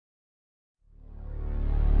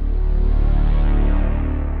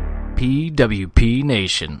PWP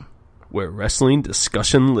Nation, where wrestling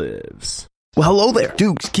discussion lives. Well, hello there.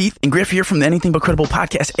 Dukes, Keith, and Griff here from the Anything But Credible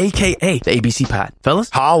podcast, a.k.a. the ABC Pod. Fellas?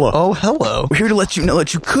 Holla. Oh, hello. We're here to let you know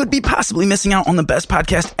that you could be possibly missing out on the best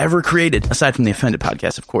podcast ever created, aside from the Offended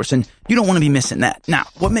podcast, of course, and you don't want to be missing that. Now,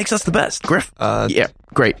 what makes us the best? Griff? Yeah,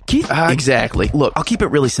 great. Keith? Exactly. Look, I'll keep it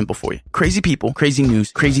really simple for you. Crazy people, crazy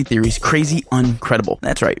news, crazy theories, crazy uncredible.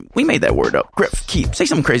 That's right. We made that word up. Griff, Keith, say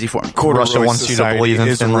something crazy for me. Russia wants you to believe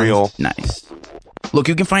in Finland. Real. Nice. Look,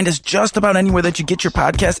 you can find us just about anywhere that you get your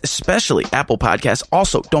podcast, especially Apple Podcasts.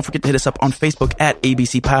 Also, don't forget to hit us up on Facebook at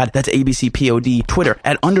ABC Pod. That's ABC POD. Twitter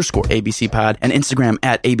at _ABC Pod. And Instagram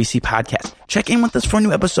at ABC Podcast. Check in with us for a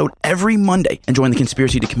new episode every Monday and join the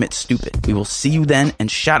conspiracy to commit stupid. We will see you then,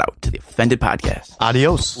 and shout out to the Offended Podcast.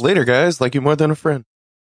 Adios. Later, guys. Like you more than a friend.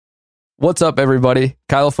 What's up, everybody?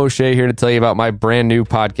 Kyle Fauché here to tell you about my brand new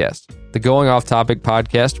podcast, the Going Off Topic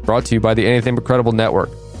podcast, brought to you by the Anything But Credible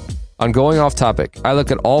Network. On Going Off Topic, I look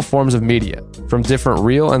at all forms of media, from different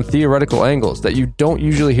real and theoretical angles that you don't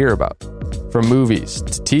usually hear about. From movies,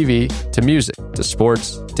 to TV, to music, to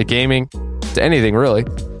sports, to gaming, to anything really.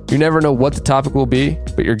 You never know what the topic will be,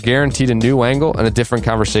 but you're guaranteed a new angle and a different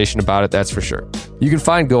conversation about it, that's for sure. You can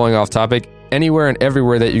find Going Off Topic anywhere and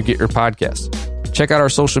everywhere that you get your podcasts. Check out our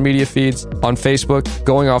social media feeds on Facebook,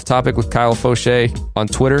 Going Off Topic with Kyle Fauché, on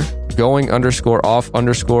Twitter,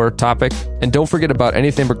 going_off_topic, and don't forget about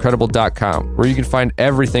anythingbutcredible.com, where you can find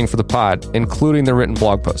everything for the pod, including the written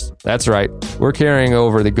blog posts. That's right, we're carrying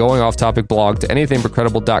over the Going Off Topic blog to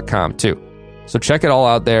anythingbutcredible.com too. So check it all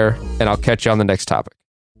out there, and I'll catch you on the next topic.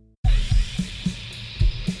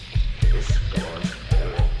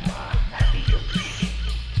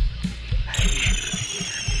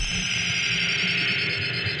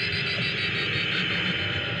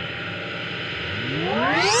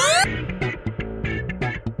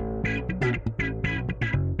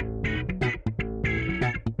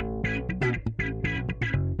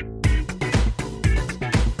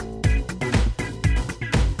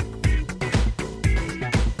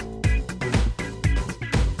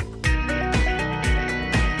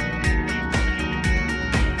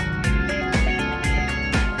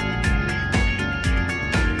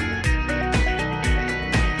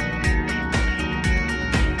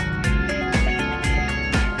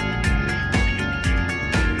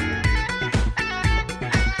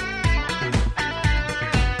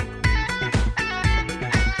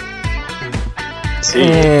 And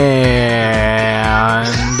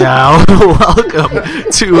now, welcome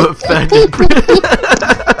to Offended,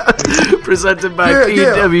 presented by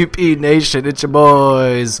PWP Nation. It's your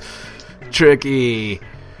boys, Tricky,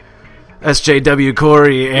 SJW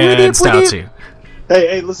Corey, and Stoutsy.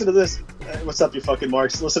 Hey, listen to this. What's up, you fucking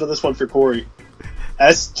marks? Listen to this one for Corey.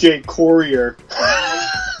 SJ Courier.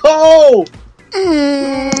 Oh!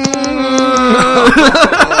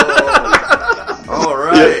 All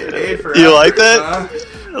right. You like that?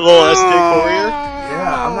 A little SJ Courier?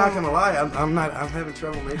 Yeah, I'm not gonna lie. I'm having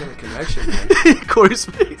trouble making a connection, man. Corey's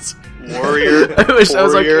face. Warrior. I wish I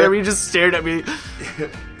was like Courier. him. He just stared at me. You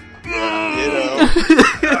know.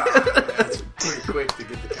 That's pretty quick to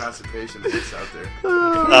get the constipation hits out there.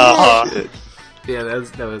 Yeah,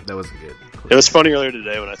 that wasn't good. It was funny earlier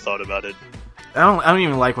today when I thought about it. I don't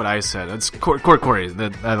even like what I said. It's Corey.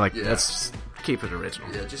 That I like. Yeah. That's keep it original.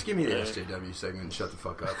 Yeah, just give me the SJW segment and shut the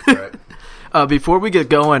fuck up, all right? Before we get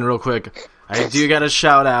going, real quick, I do got to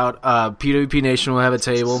shout out PWP Nation will have a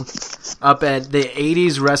table up at the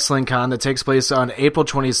 80s Wrestling Con that takes place on April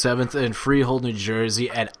 27th in Freehold, New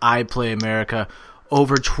Jersey at iPlay America.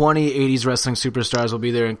 Over 20 80s wrestling superstars will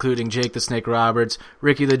be there, including Jake the Snake Roberts,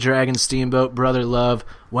 Ricky the Dragon Steamboat, Brother Love,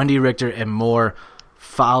 Wendy Richter, and more.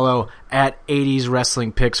 Follow at 80s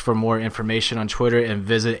Wrestling Picks for more information on Twitter and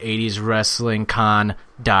visit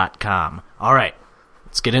 80swrestlingcon.com. All right,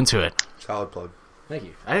 let's get into it. Solid plug. Thank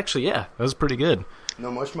you. That was pretty good.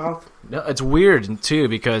 No mush mouth? No, it's weird too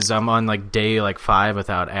because I'm on like day 5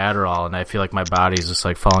 without Adderall, and I feel like my body's just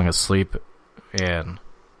like falling asleep, and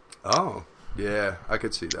Oh, yeah, I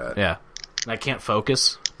could see that. yeah, and I can't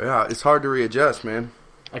focus. Yeah, it's hard to readjust, man.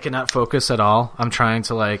 I cannot focus at all. I'm trying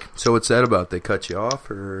to So what's that about? They cut you off,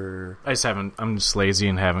 or? I just haven't. I'm just lazy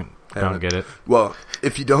and don't get it. Well,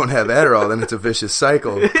 if you don't have Adderall, then it's a vicious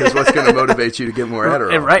cycle, because what's going to motivate you to get more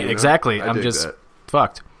Adderall? Right, you know? exactly. I I'm dig just that.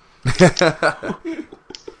 fucked.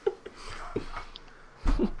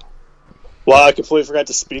 Wow, I completely forgot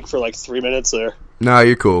to speak for 3 minutes there. Nah,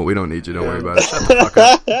 you're cool. We don't need you. Don't worry about it. Shut the fuck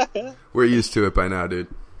up. We're used to it by now, dude.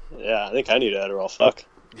 Yeah, I think I need Adderall. Fuck.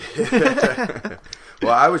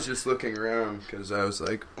 Well, I was just looking around because I was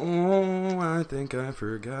like, oh, I think I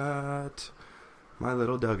forgot My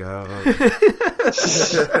little dugout.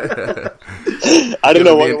 I didn't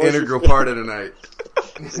know what an integral part of the night.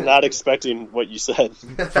 I was not expecting what you said.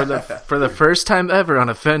 For the first time ever on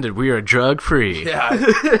Offended, we are drug free.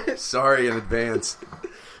 Yeah. Sorry in advance.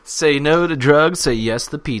 Say no to drugs, say yes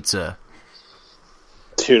to pizza.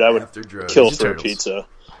 Dude, I would After drugs. kill for a Turtles. pizza.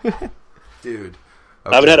 Dude.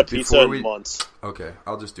 I haven't had a pizza before in months. Okay,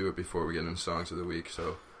 I'll just do it before we get into songs of the week.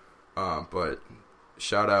 So, but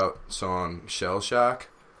shout out song Shell Shock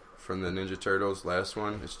from the Ninja Turtles. Last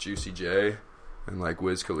one, it's Juicy J and like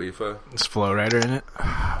Wiz Khalifa. Is Flow Rider in it?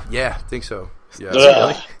 Yeah, I think so. Yeah,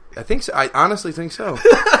 Ugh. I think so. I honestly think so.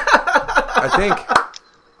 I think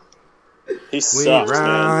He we sucks, man.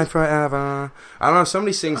 ride forever. I don't know.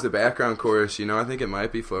 Somebody sings the background chorus. You know, I think it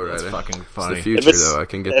might be Flow Rider. That's fucking funny. It's the future, though. I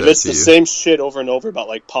can get If that it's to the you. same shit over and over about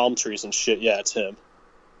like palm trees and shit, yeah, it's him.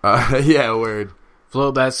 Yeah, word.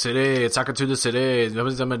 Flow back city, Saka to the city,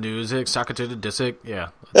 nobody's on my music, Saka to the district. Yeah.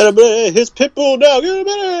 His pit bull now. Get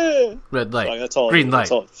him. Red light. Like, that's all. Green light.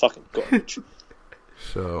 That's all fucking garbage.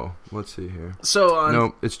 So, let's see here. So on.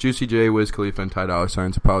 No, it's Juicy J, Wiz Khalifa, and Ty Dolla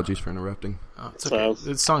 $ign. Apologies for interrupting. Oh, it's okay.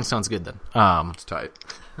 This song sounds good then. It's tight.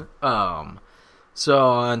 So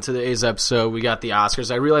on today's episode, we got the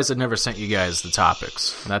Oscars. I realized I never sent you guys the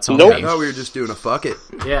topics. That's all. Nope. I thought we were just doing a fuck it.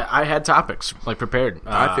 Yeah, I had topics like prepared.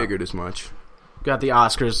 I figured as much. Got the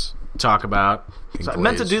Oscars to talk about. So I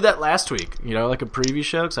meant to Glaze. do that last week. You know, like a preview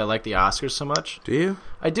show because I like the Oscars so much. Do you?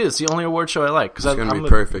 I do. It's the only award show I like because It's going to be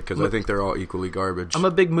perfect because I think they're all equally garbage. I'm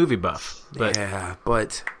a big movie buff. But yeah,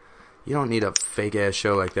 but you don't need a fake ass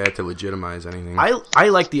show like that to legitimize anything. I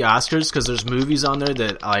like the Oscars because there's movies on there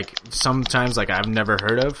that like sometimes like I've never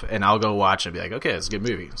heard of, and I'll go watch it and be like, okay, it's a good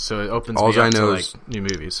movie. So it opens All me I up to know like is new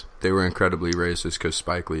movies, They were incredibly racist because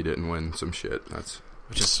Spike Lee didn't win some shit. That's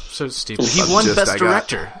which is so stupid. He won Just Best I got-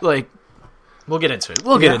 Director. Like, we'll get into it.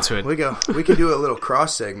 We'll get into it. We go. We can do a little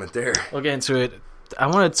cross segment there. We'll get into it. I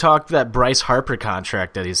want to talk that Bryce Harper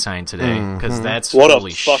contract that he signed today because that's What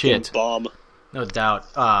holy a fucking shit. bomb. No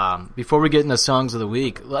doubt. Before we get into songs of the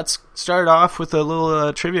week, let's start off with a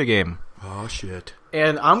little trivia game. Oh shit.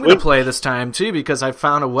 And I'm going to play this time, too, because I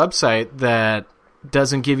found a website that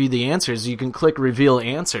doesn't give you the answers. You can click reveal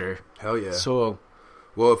answer. Hell yeah. So,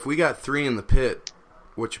 Well, if we got 3 in the pit,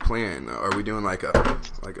 what you playing? Are we doing like a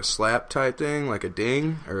slap type thing, like a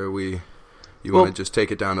ding, or are we? You want to just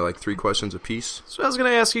take it down to like 3 questions apiece? I was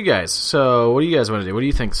going to ask you guys. So, what do you guys want to do? What do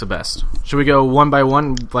you think is the best? Should we go one by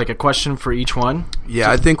one, like a question for each one?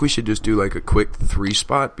 Yeah, I think we should just do like a quick 3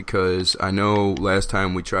 spot because I know last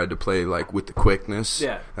time we tried to play like with the quickness.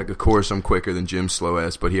 Yeah. Like, of course, I'm quicker than Jim's slow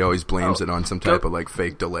ass, but he always blames it on some type of like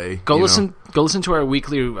fake delay. Go you listen. know? Go listen to our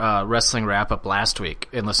weekly wrestling wrap up last week,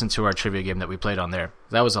 and listen to our trivia game that we played on there.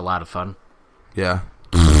 That was a lot of fun. Yeah.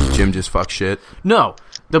 Jim just fuck shit. No,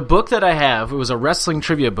 the book that I have, it was a wrestling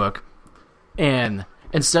trivia book, and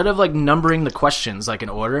instead of like numbering the questions like in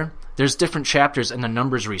order, there's different chapters and the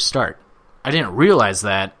numbers restart. I didn't realize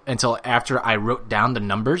that until after I wrote down the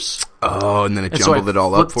numbers. Oh, and then it And so jumbled I it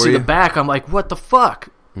all up flipped for to you? the back. I'm like, what the fuck?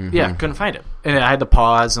 Yeah, couldn't find it, and I had to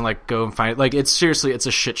pause and like go and find it. Like it's seriously, it's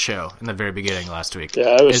a shit show in the very beginning last week.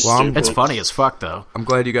 Yeah, it was it's, stupid. it's funny as fuck though. I'm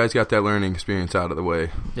glad you guys got that learning experience out of the way.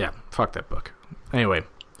 Yeah, fuck that book. Anyway,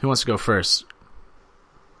 who wants to go first?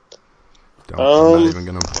 I'm not even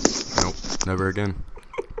gonna. Nope, never again.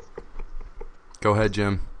 Go ahead,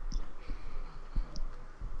 Jim.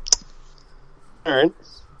 All right.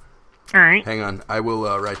 All right. Hang on, I will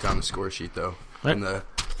write down the score sheet though What? in the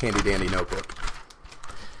handy dandy notebook.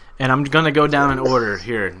 And I'm gonna go down in order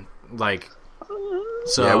here, like.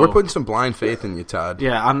 So Yeah, we're putting some blind faith in you, Todd.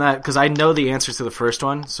 Yeah, I'm not because I know the answers to the first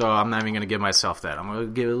one, so I'm not even gonna give myself that. I'm gonna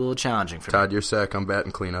give it a little challenging for me. Todd, you're sack. I'm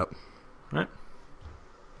batting cleanup. Right.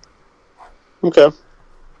 Okay. All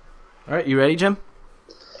right, you ready, Jim?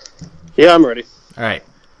 Yeah, I'm ready. All right.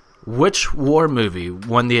 Which war movie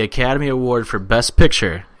won the Academy Award for Best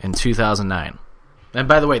Picture in 2009? And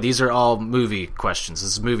by the way, these are all movie questions.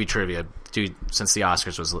 This is movie trivia, dude, since the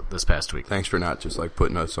Oscars was this past week. Thanks for not just like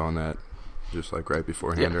putting us on that, just like right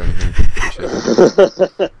beforehand or anything. Appreciate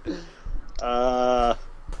it.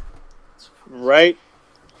 Right.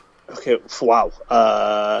 Okay. Wow.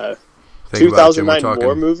 Think about it, Jim. 2009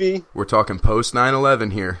 war movie. We're talking post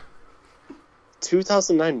 9/11 here.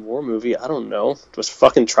 2009 war movie. I don't know. Was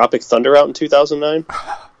fucking Tropic Thunder out in 2009?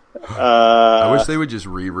 I wish they would just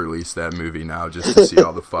re-release that movie now just to see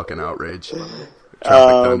all the fucking outrage.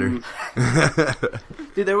 Tropic Thunder.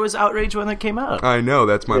 Dude, there was outrage when that came out. I know,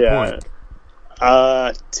 that's my point.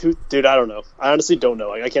 Dude, I don't know. I honestly don't know.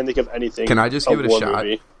 Like, I can't think of anything. Can I just give it a war shot?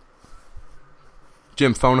 Movie.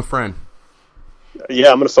 Jim, phone a friend.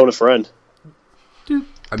 Yeah, I'm gonna phone a friend.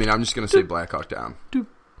 I mean, I'm just gonna say Black Hawk Down.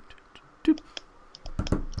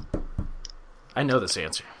 I know this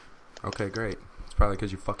answer. Okay, great. It's probably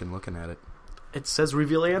because you're fucking looking at it. It says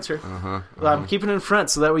reveal answer. Uh-huh. Well, I'm keeping it in front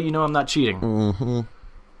so that way you know I'm not cheating. Mm-hmm.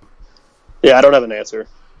 Yeah, I don't have an answer.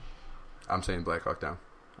 I'm saying Black Hawk Down.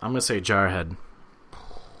 I'm gonna say Jarhead.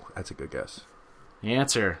 That's a good guess. The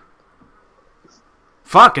answer.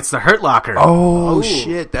 Fuck! It's the Hurt Locker. Oh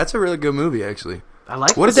shit! That's a really good movie, actually. I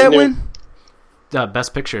like. What did that win?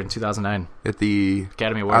 Best Picture in 2009 at the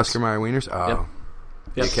Academy Awards. Oscar Mayer Wieners. Oh, Yep.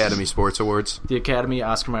 The Academy Sports Awards. The Academy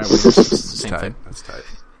Oscar Mayer Wieners. It's the same thing. That's tight.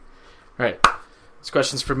 All right. This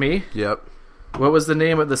question's for me. Yep. What was the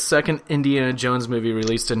name of the second Indiana Jones movie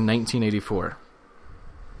released in 1984?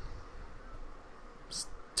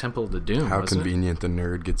 Temple of the Doom. How wasn't convenient the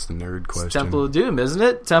nerd gets the nerd it? question. It's Temple of Doom, isn't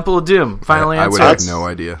it? Temple of Doom. Final I answer. would have no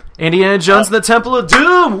idea. Indiana Jones and the Temple of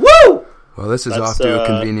Doom. Woo! Well, this is off to a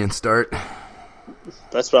convenient start.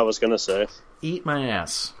 That's what I was gonna say. Eat my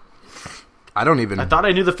ass. I don't even. I thought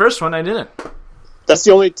I knew the first one. I didn't. That's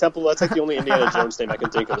the only temple. That's like the only Indiana Jones name I can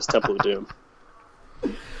think of is Temple of Doom.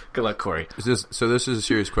 Good luck, Corey. So this is a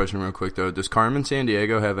serious question real quick, though. Does Carmen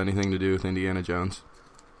Sandiego have anything to do with Indiana Jones?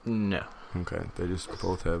 No. Okay. They just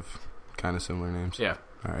both have kind of similar names. Yeah.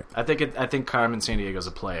 All right. I think Carmen Sandiego's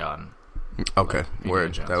a play on. Okay. Indiana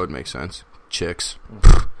Word. Jones. That would make sense. Chicks.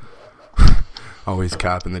 Always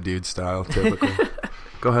copping the dude style. Typical.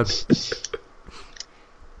 Go ahead.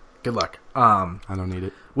 Good luck. I don't need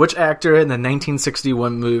it. Which actor in the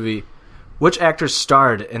 1961 movie? Which actor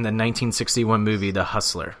starred in the 1961 movie The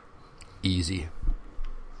Hustler? Easy.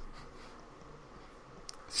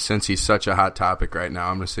 Since he's such a hot topic right now,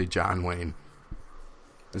 I'm going to say John Wayne.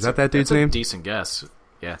 Is that dude's That's a name? decent guess.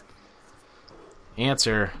 Yeah.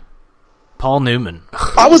 Answer: Paul Newman.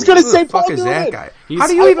 I was gonna say Paul Who the fuck is Newman. that guy? He's- How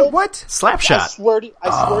do you even what? Slapshot. I swear to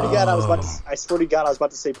God, I was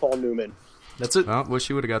about to say Paul Newman. That's it. Well, wish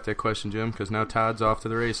you would have got that question, Jim, because now Todd's off to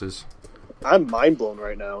the races. I'm mind blown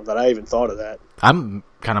right now that I even thought of that. I'm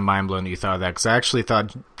kind of mind blown that you thought of that because I actually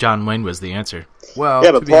thought John Wayne was the answer. Well, Yeah,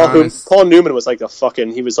 to but be honest, Paul Newman was like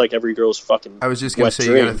he was like every girl's fucking. I was just going wet to say,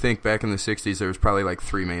 dream. you got to think back in the 60s, there was probably like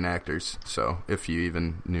 3 main actors. So if you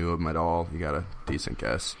even knew them at all, you got a decent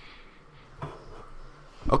guess.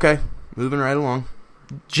 Okay, moving right along.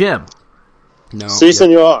 Jim, No. Si,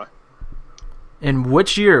 senor. in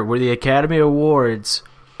which year were the Academy Awards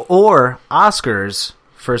or Oscars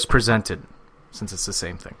first presented? Since it's the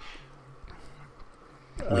same thing.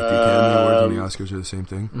 Wait, the Academy Awards and the Oscars are the same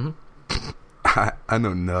thing? Mm-hmm. I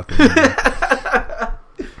know nothing.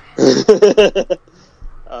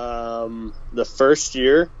 The first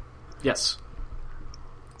year. Yes.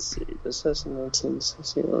 Let's see. This is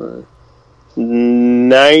 1961.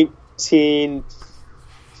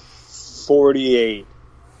 1948.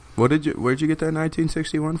 Where'd you get that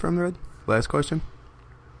 1961 from, Red? Last question?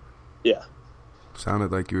 Yeah.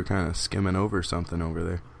 Sounded like you were kind of skimming over something over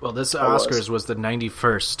there. Well, this I was. Oscars was the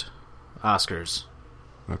 91st Oscars.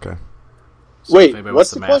 Okay. So Wait, if anybody what's wants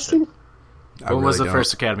to the match question? When was the don't.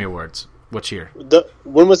 first Academy Awards? Which year?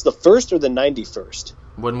 When was the first or the 91st?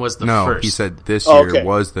 When was the No, first? he said this Oh, year okay.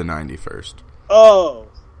 was the 91st. Oh,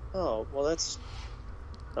 well, that's.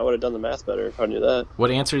 I would have done the math better if I knew that.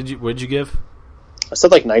 What answer did you give? I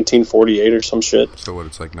said like 1948 or some shit. So what,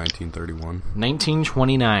 it's like 1931?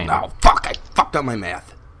 1929. Oh, fuck, I fucked up my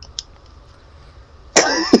math.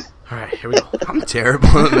 All right, here we go. I'm terrible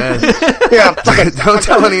at math. Yeah, Don't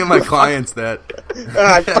tell any of my clients that.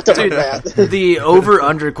 I fucked up my math. The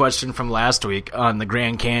over/under question from last week on the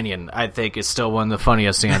Grand Canyon, I think, is still one of the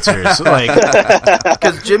funniest answers. Like,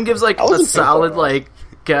 because Jim gives like a wasn't too solid far off. like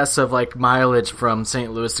guess of like mileage from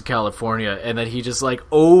St. Louis to California, and then he just like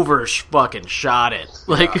over fucking shot it.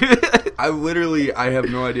 Like, I have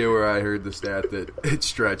no idea where I heard the stat that it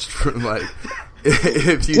stretched from like.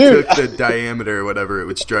 If you Dude. took the diameter or whatever, it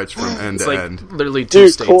would stretch from end it's to like end. literally two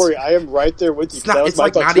Dude, states. Corey, I am right there with you. It's That not. was It's my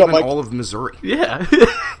like thought, not too. I'm even like, all of Missouri. Yeah.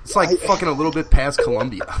 It's like fucking a little bit past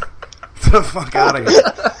Columbia. Get the fuck out of here.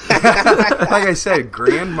 Like I said,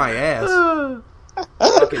 grand my ass.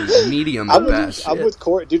 Fucking medium at best. I'm with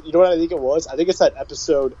Corey. Dude, you know what I think it was? I think it's that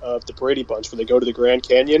episode of the Brady Bunch where they go to the Grand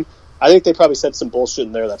Canyon. I think they probably said some bullshit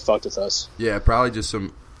in there that fucked with us. Yeah, probably just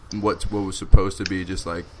some what was supposed to be just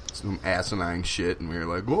like some asinine shit, and we were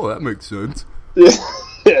like, "Whoa, that makes sense."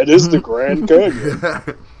 It is the Grand Canyon.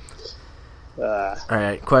 All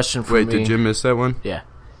right, question for Wait, me. did Jim miss that one? Yeah,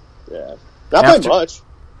 Yeah. Not by After- much.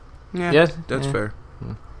 Yeah, that's yeah. fair.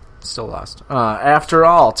 still lost. After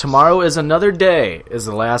all, tomorrow is another day is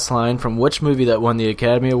the last line from which movie that won the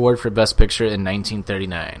Academy Award for Best Picture in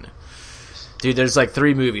 1939? Dude, there's like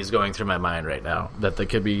 3 movies going through my mind right now that they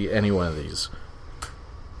could be any one of these.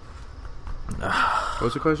 What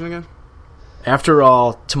was the question again? After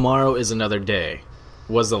all, tomorrow is another day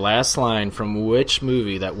was the last line from which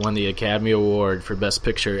movie that won the Academy Award for Best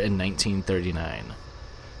Picture in 1939?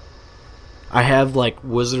 I have like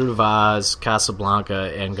Wizard of Oz,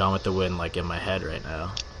 Casablanca, and Gone with the Wind like in my head right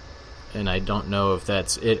now, and I don't know if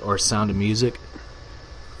that's it or Sound of Music.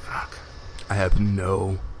 Fuck. I have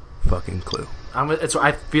no fucking clue.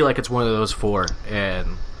 I feel like it's one of those four,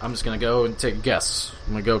 and I'm just gonna go and take a guess.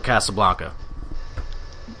 I'm gonna go Casablanca.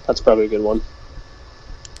 That's probably a good one.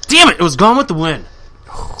 Damn it! It was Gone with the Wind.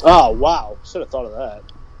 Oh, wow. Should have thought of that.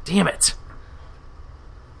 Damn it.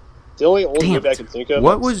 The only old movie I can think of.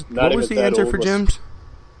 What was the answer for Jim's?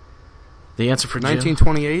 The answer for Jim?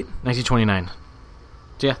 1928? 1929.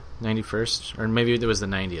 Yeah, 91st. Or maybe it was the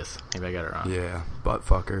 90th. Maybe I got it wrong. Yeah, butt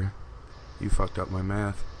fucker. You fucked up my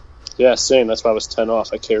math. Yeah, same. That's why I was 10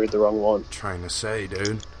 off. I carried the wrong one. Trying to say,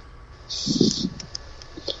 dude.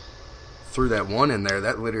 Threw that one in there.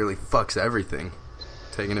 That literally fucks everything.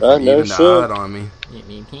 Taking it from even to odd on me.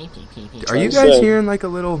 Are you guys hearing like a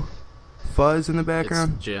little fuzz in the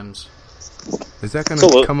background? It's Jim's. Is that going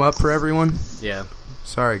to come up for everyone? Yeah.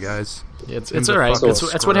 Sorry, guys. It's alright.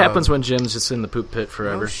 That's what happens when Jim's just in the poop pit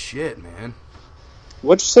forever. Oh, shit, man.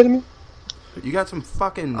 What'd you say to me? You got some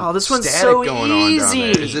fucking this one's static so going easy. on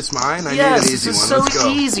down there. Is this mine? I yes, need an easy this is one. so Let's go.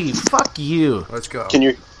 easy. Fuck you. Let's go. Can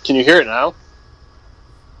you hear it now?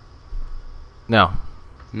 No.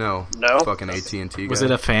 No? Fucking AT&T guy. Was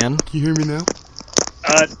it a fan? Can you hear me now?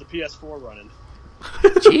 It's the PS4 running.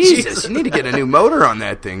 Jesus, you need to get a new motor on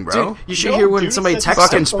that thing, bro. Dude, you should hear when somebody texts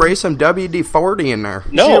fucking spray some WD-40 in there.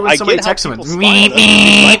 No, when somebody texts him,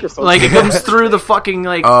 like it comes through the fucking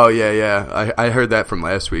like. Oh yeah. I heard that from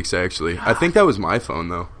last week's actually. I think that was my phone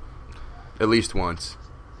though, at least once.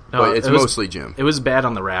 No, but it's mostly Jim. It was bad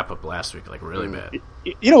on the wrap up last week, like really bad.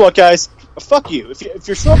 You know what, guys? Fuck you. If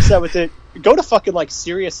you're so upset with it, go to fucking like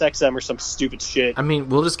Sirius XM or some stupid shit. I mean,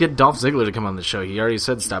 we'll just get Dolph Ziggler to come on the show. He already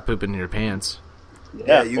said stop pooping in your pants.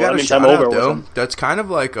 Yeah, you got a shout out though. That's kind of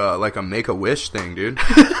like a Make-A-Wish thing, dude.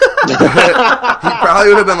 He probably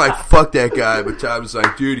would have been like, "Fuck that guy," but Todd was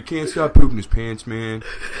like, "Dude, he can't stop pooping his pants, man."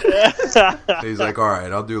 He's like, "All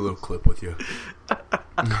right, I'll do a little clip with you." All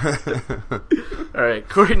right,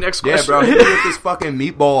 Corey. Next question. Yeah, bro, hit me with this fucking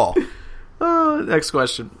meatball. Next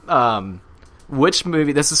question. Which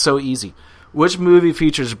movie? This is so easy. Which movie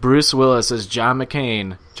features Bruce Willis as John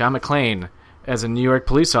McClane, as a New York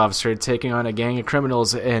police officer taking on a gang of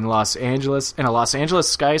criminals in a Los Angeles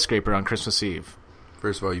skyscraper on Christmas Eve?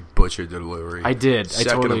 First of all, you butchered the delivery. I did.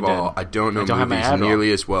 Second I totally of all, did. I don't know movies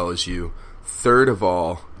nearly as well as you. Third of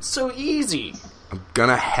all, so easy. I'm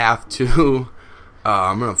gonna have to.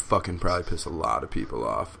 I'm gonna fucking probably piss a lot of people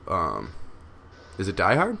off. Is it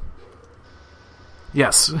Die Hard?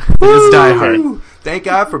 Yes, it is Die Hard. Thank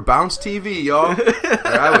God for Bounce TV, y'all.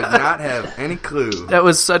 Or I would not have any clue. That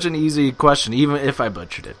was such an easy question, even if I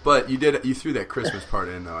butchered it. But you threw that Christmas part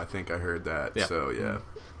in, though. I think I heard that. Yeah. So yeah,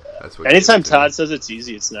 that's what. Anytime Todd says it's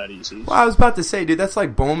easy, it's not easy. Well, I was about to say, dude, that's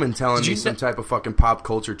like Bowman telling me some type of fucking pop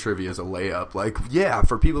culture trivia as a layup. Like, yeah,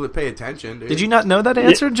 for people that pay attention, dude. Did you not know that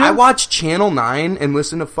answer, Jim? I watch Channel 9 and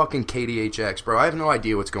listen to fucking KDHX, bro. I have no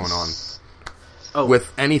idea what's going on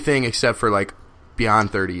with anything except for like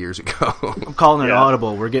beyond 30 years ago. I'm calling it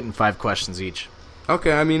audible. We're getting 5 questions each.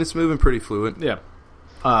 Okay, I mean, it's moving pretty fluid. Yeah.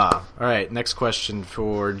 All right, next question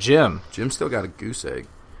for Jim. Jim still got a goose egg.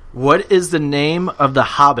 What is the name of the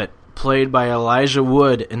Hobbit played by Elijah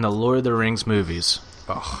Wood in the Lord of the Rings movies?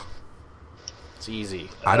 Oh. It's easy.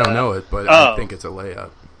 I don't know it, but I think it's a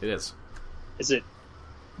layup. It is. Is it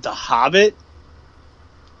The Hobbit?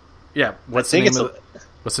 Yeah. What's the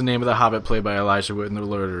name of the Hobbit played by Elijah Wood in the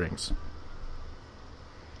Lord of the Rings?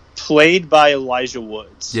 Played by Elijah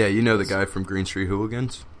Woods. Yeah, you know the guy from Green Street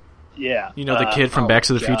Hooligans? Yeah. You know the kid from Back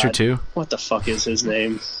to the Future too? What the fuck is his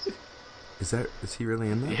name? Is he really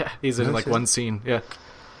in that? Yeah, he's in like one scene. Yeah.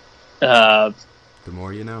 The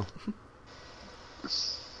more you know.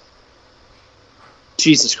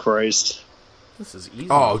 Jesus Christ. This is easy.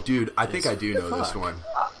 Oh, dude, I think I do know this one.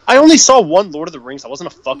 I only saw one Lord of the Rings. I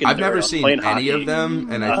wasn't a fucking I've nerd. never seen any of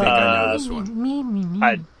them, and I think I know this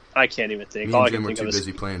one. I can't even think. Me and Jim were too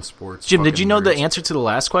busy playing sports. Jim, did you know the answer to the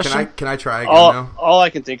last question? Can I try again now? All I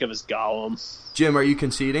can think of is Gollum. Jim, are you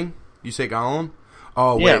conceding? You say Gollum?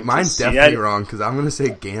 Oh, wait, Yeah, mine's definitely wrong, because I'm going to say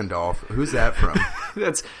Gandalf. Who's that from?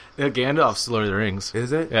 That's Gandalf's Lord of the Rings.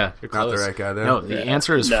 Is it? Yeah, you're close. Not the right guy there? No, the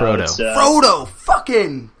answer is Frodo. Frodo!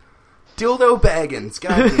 Fucking dildo baggins.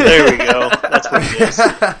 God there we go. That's what it is.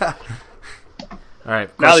 All right.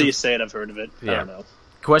 Now that you say it, I've heard of it. Yeah. I don't know.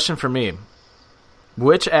 Question for me.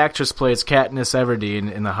 Which actress plays Katniss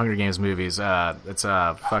Everdeen in the Hunger Games movies? It's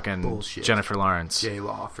fucking Bullshit. Jennifer Lawrence.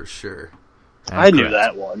 J-Law for sure. I knew Correct.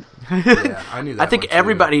 that one. Yeah, I knew that. I think one, too.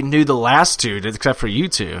 everybody knew the last two, except for you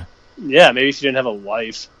two. Yeah, maybe she didn't have a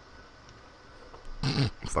wife.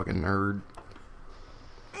 Fucking nerd.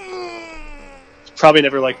 Probably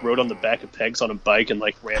never like rode on the back of pegs on a bike and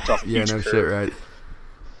like ramped off a Yeah, huge no curve. shit, right?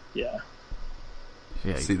 Yeah.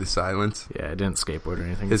 Yeah, See the silence? yeah, I didn't skateboard or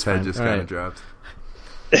anything. His It's head fine. just All kind right. of dropped.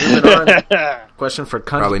 Moving on. Question for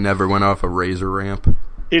Cunt. Probably never went off a razor ramp.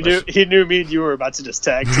 He knew me and you were about to just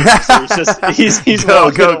tag team, so he's Go,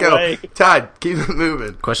 walking go, go. away. Todd, keep it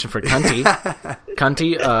moving. Question for Cunty.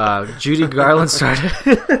 Cunty, Judy Garland started.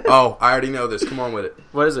 Oh, I already know this. Come on with it.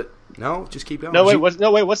 What is it? No, just keep going. No wait,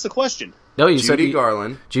 what's the question? No, you said Judy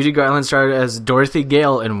Garland, Judy Garland started as Dorothy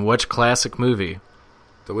Gale in which classic movie?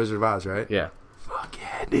 The Wizard of Oz, right? Yeah. Fuck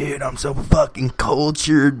yeah, dude. I'm so fucking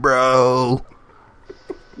cultured, bro.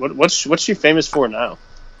 What's she famous for now?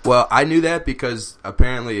 Well, I knew that because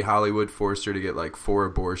apparently Hollywood forced her to get like 4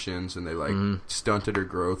 abortions and they like stunted her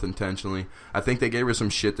growth intentionally. I think they gave her some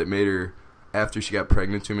shit that made her, after she got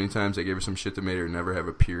pregnant too many times, they gave her some shit that made her never have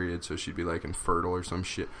a period, so she'd be like infertile or some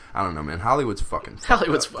shit. I don't know, man. Hollywood's fucking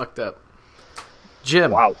Hollywood's fucked up. Jim,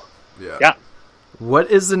 Wow. Yeah. what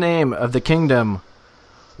is the name of the kingdom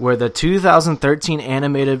where the 2013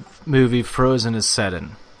 animated movie Frozen is set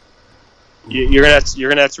in? You're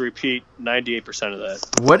gonna have to repeat 98% of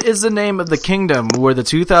that. What is the name of the kingdom where the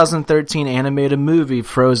 2013 animated movie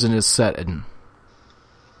Frozen is set in?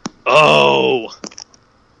 Oh,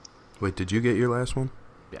 Wait, did you get your last one?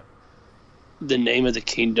 the name of the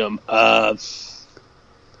kingdom.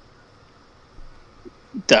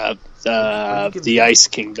 The Ice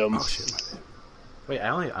Kingdom. Oh shit, my bad. Wait, I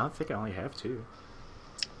don't think I only have 2.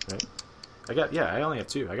 Right? I only have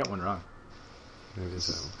 2. I got one wrong. Maybe it's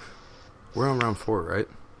that one. We're on round 4, right?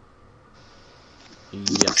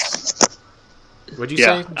 Yes. What'd you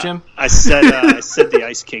say, Jim? I said the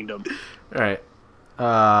Ice Kingdom. All right.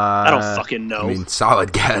 I don't fucking know. I mean,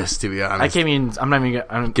 solid guess, to be honest. I can't even. I'm not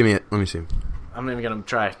even. Give me it. Let me see. I'm not even gonna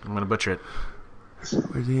try. I'm gonna butcher it.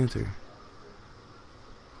 Where's the answer?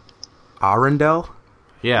 Arendelle?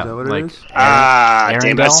 Yeah, Is that what it like is? damn it.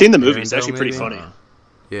 Arendelle? I've seen the movie. It's Arendelle, actually pretty maybe? funny.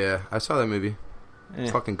 Yeah, I saw that movie. Eh.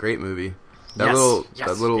 Fucking great movie. That Yes, little, yes,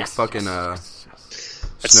 that little yes, fucking yes.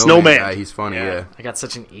 Snowman. guy. He's funny. Yeah. I got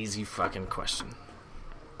such an easy fucking question.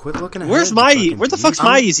 Quit looking. Ahead, Where the fuck's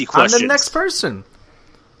my easy question? I'm the next person.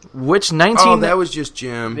 Which 19? Oh, that was just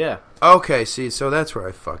Jim. Yeah. Okay, see, so that's where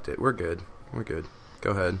I fucked it. We're good.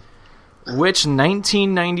 Go ahead. Which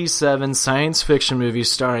 1997 science fiction movie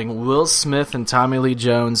starring Will Smith and Tommy Lee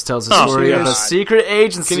Jones tells the Oh, story of a God. secret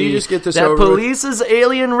agency Can you just get this that over with? polices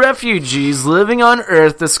alien refugees living on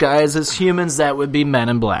Earth disguised as humans that would be men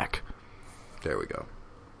in black? There we go.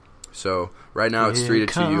 So right now it's Here 3-2.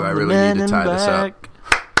 come I the really men need to in tie this up. black.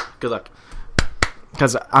 Good luck.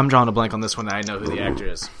 Because I'm drawing a blank on this one. I know who the actor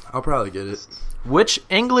is. I'll probably get it. Which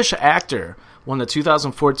English actor won the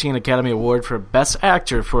 2014 Academy Award for Best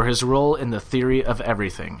Actor for his role in The Theory of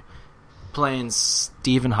Everything, playing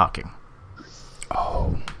Stephen Hawking?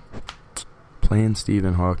 Oh, playing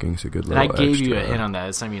Stephen Hawking's a good And little I gave extra. you a hint on that.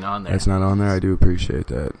 It's not even on there. That's not on there. I do appreciate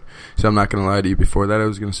that. So I'm not going to lie to you. Before that, I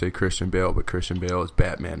was going to say Christian Bale, but Christian Bale is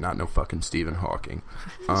Batman, not no fucking Stephen Hawking.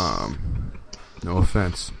 No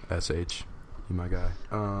offense, SH. You my guy.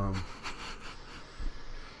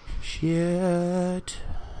 Shit.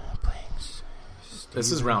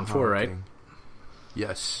 This is round 4, right?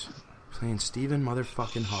 Yes. Playing Stephen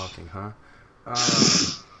motherfucking Hawking, huh?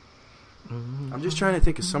 I'm just trying to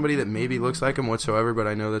think of somebody that maybe looks like him whatsoever, but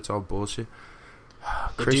I know that's all bullshit.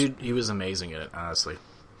 The dude, he was amazing at it, honestly.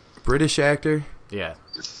 British actor. Yeah.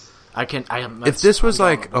 If this was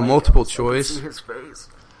like a multiple choice, his face.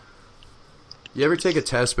 you ever take a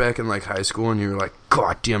test back in like high school and you were like,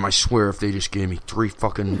 God damn, I swear if they just gave me 3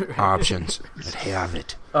 fucking options, I'd have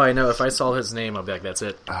it. Oh, I know. If I saw his name, I'll be like, that's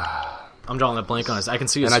it. I'm drawing a blank on his. I can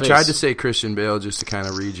see his And face. I tried to say Christian Bale just to kind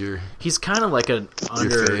of read your He's kind of like an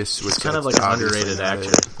face, he's which kind of that's like an obviously underrated not actor.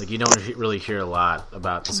 it. Like you don't really hear a lot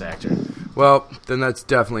about this actor. Well, then that's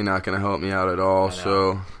definitely not going to help me out at all.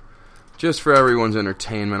 So, just for everyone's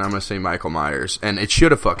entertainment, I'm going to say Michael Myers. And it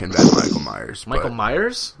should have fucking been Michael Myers. Michael but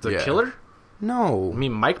Myers, the yeah. killer. No. I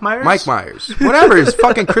mean, Mike Myers. Mike Myers. Whatever. His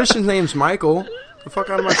fucking Christian's name's Michael. The fuck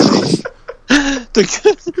out of my face.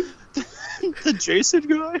 The Jason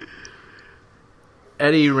guy.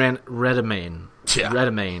 Eddie Redmayne. Yeah.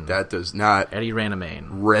 Redmayne. That does not Eddie Redmayne.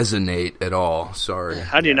 resonate at all. Sorry.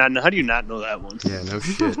 How do you not know that one? Yeah, no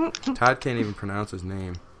shit. Todd can't even pronounce his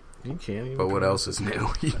name. You can't even But what else is new?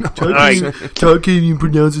 You know All right. Can't even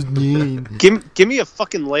pronounce his name. Give me a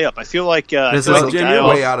fucking layup. I feel like This I feel is- like Jim, Guile- you're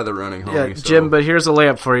way out of the running, homie. Yeah, so- Jim, but here's a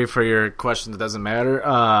layup for you for your question that doesn't matter.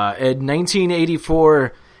 In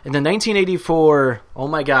 1984, oh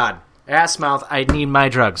my god, ass mouth, I need my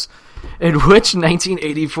drugs. In which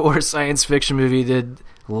 1984 science fiction movie did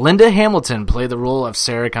Linda Hamilton play the role of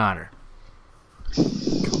Sarah Connor? Come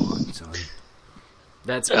on, son.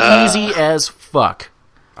 That's easy as fuck.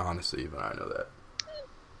 Honestly, even I know that.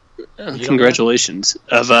 Congratulations.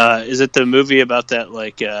 Is it the movie about that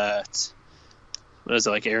what is it,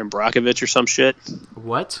 like Aaron Brockovich or some shit?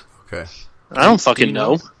 What? Okay. I don't fucking you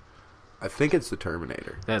know? know. I think it's the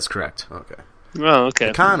Terminator. That's correct. Okay. Oh, okay.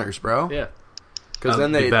 The Connors, bro. Yeah. Because I'll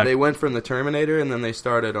then be back. they went from the Terminator, and then they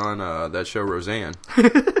started on that show Roseanne.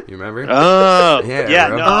 You remember? Oh, Yeah, yeah.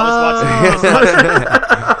 bro. No, I was watching.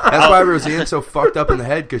 That's why Roseanne's so fucked up in the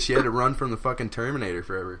head, because she had to run from the fucking Terminator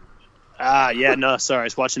forever. Yeah. No, sorry. I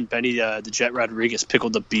was watching Benny the Jet Rodriguez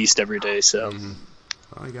pickle the beast every day. So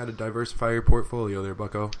Well, you got to diversify your portfolio there,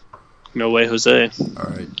 bucko. no way, Jose. All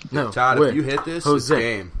right. No, Todd, wait. if you hit this, Jose. it's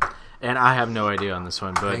game. And I have no idea on this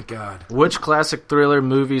one, but Thank God. which classic thriller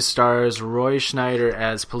movie stars Roy Schneider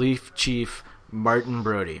as police chief Martin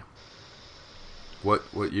Brody? What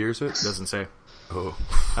year is it? Doesn't say. Oh.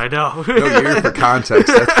 I know. No year for context.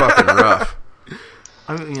 That's fucking rough.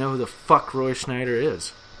 I don't even know who the fuck Roy Schneider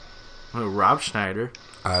is. Oh, Rob Schneider.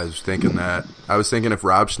 I was thinking that. I was thinking if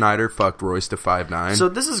Rob Schneider fucked Royce to 5'9". So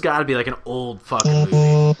this has got to be like an old fucking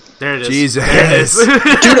movie. There it is. Jesus. There it is. Dude,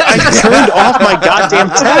 I turned off my goddamn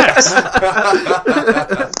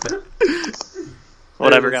text.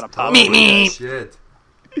 Whatever, got a pop. Shit.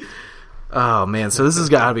 Oh man, so this has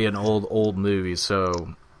got to be an old movie.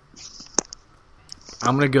 So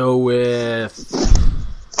I'm gonna go with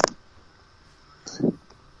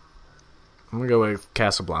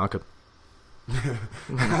Casablanca.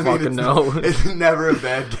 I fucking know. It's never a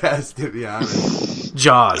bad guess, to be honest.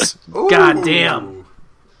 Jaws. Ooh. God damn.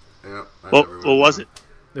 Yep, I What never what was it?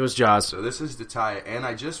 It was Jaws. So this is to tie it, and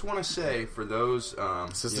I just want to say for those,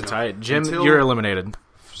 This is you to know, tie it. Jim, until- you're eliminated.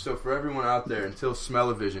 So for everyone out there, until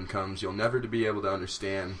Smell-O-Vision comes, you'll never be able to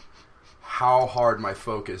understand how hard my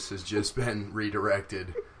focus has just been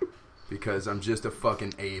redirected. Because I'm just a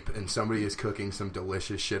fucking ape, and somebody is cooking some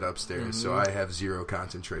delicious shit upstairs, so I have zero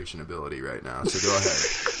concentration ability right now. So go ahead.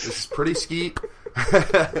 This is pretty skeet.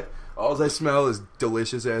 All I smell is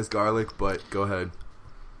delicious ass garlic, but go ahead.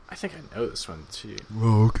 I think I know this one too.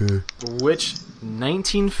 Oh, okay. Which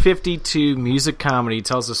 1952 music comedy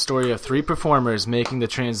tells the story of three performers making the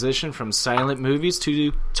transition from silent movies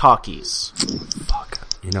to talkies? Fuck.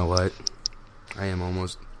 You know what? I am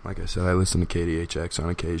almost... Like I said, I listen to KDHX on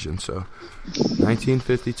occasion, so...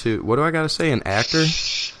 1952. What do I gotta say? An actor?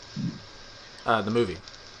 The movie.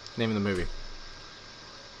 Name of the movie.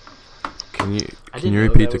 Can you didn't know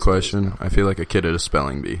repeat that the was question? I feel like a kid at a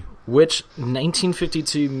spelling bee. Which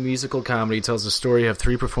 1952 musical comedy tells the story of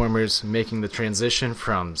three performers making the transition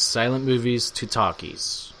from silent movies to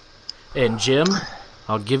talkies? And Jim,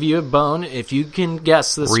 I'll give you a bone if you can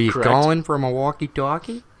guess this correct. from a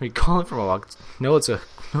walkie-talkie? Are you calling from a walk? No, it's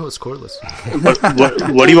cordless.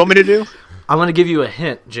 What do you want me to do? I'm going to give you a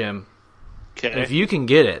hint, Jim. Okay. If you can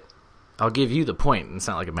get it, I'll give you the point. It's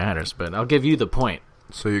not like it matters, but I'll give you the point.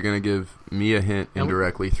 So you're gonna give me a hint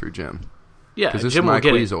indirectly through Jim. Yeah, 'Cause this Jim is my will get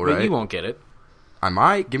Queasel, it, but right? you won't get it. I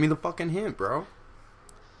might. Give me the fucking hint, bro.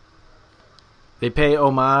 They pay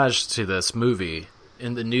homage to this movie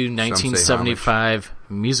in the new 1975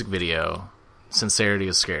 music video, Sincerity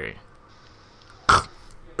is Scary.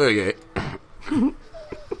 Okay.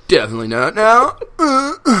 Definitely not now.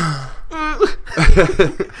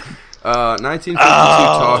 1952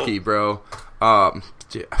 talkie, bro.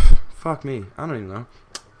 Yeah, fuck me. I don't even know.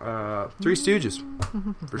 Three Stooges.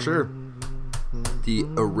 For sure. The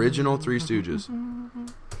original Three Stooges.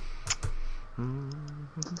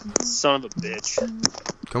 Son of a bitch.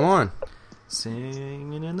 Come on.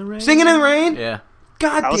 Singing in the rain. Singing in the rain? Yeah.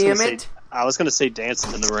 God damn I it. was gonna say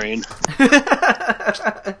dancing in the rain.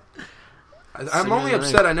 I'm only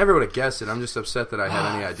upset I never would have guessed it. I'm just upset that I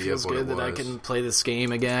had any idea Feels of what good it was. that I can play this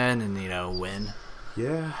game again and, win.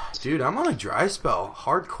 Yeah. Dude, I'm on a dry spell.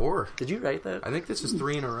 Hardcore. Did you write that? I think this is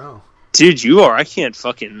 3 in a row. Dude, you are. I can't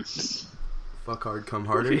fucking. Fuck hard, come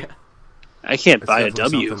harder. Yeah. I can't That's buy a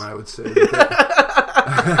definitely W. something I would say.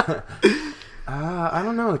 I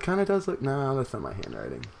don't know. It kind of does look... No, that's not my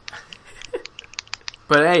handwriting.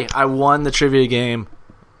 But hey, I won the trivia game.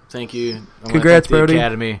 Thank you. I wanna Congrats, thank the Brody.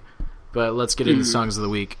 Academy. But let's get into songs of the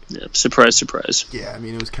week. Yeah, surprise, surprise. Yeah, I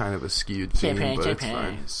mean, it was kind of a skewed theme, but it's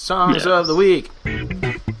fine. Songs Yeah. of the week.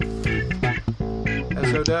 As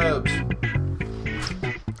So dubs.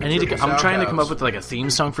 I'm trying to come up with like a theme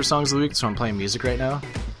song for Songs of the Week, so I'm playing music right now.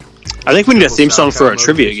 I think we need a theme song for our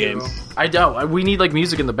trivia game. I don't. We need like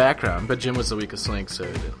music in the background, but Jim was the weakest link, so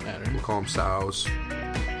it didn't matter. We'll call him Sows.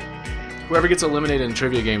 Whoever gets eliminated in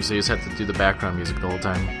trivia games, they just have to do the background music the whole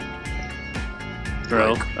time.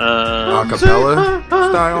 Bro. Acapella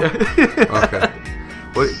style? Okay.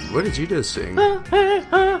 What did you just sing?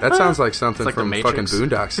 That sounds like something like from The fucking Matrix.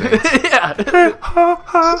 Boondock Saints. Uh,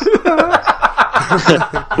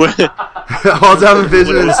 All I'm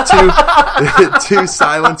envisioning is two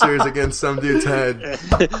silencers against some dude's head.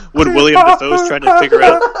 when William Dafoe's trying to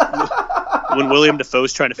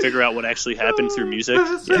figure out what actually happened through music.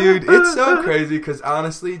 Dude, it's so crazy because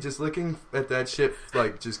honestly, just looking at that shit,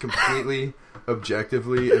 like, just completely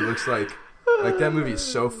objectively, it looks like that movie is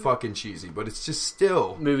so fucking cheesy, but it's just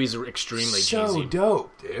still Movies are extremely so cheesy.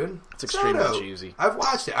 dope, dude. It's extremely So dope. cheesy. I've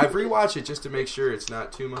watched it. I've rewatched it just to make sure it's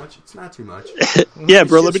not too much. It's not too much. Yeah,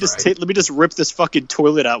 bro. Let It's me just just rip this fucking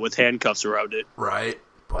toilet out with handcuffs around it. Right,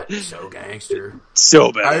 but so gangster.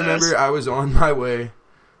 So bad. I remember I was on my way.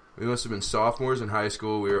 We must have been sophomores in high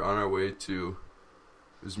school. We were on our way to.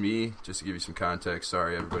 It was me, just to give you some context.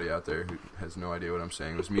 Sorry, everybody out there who has no idea what I'm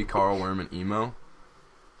saying. It was me, Carl Worm, and Emo.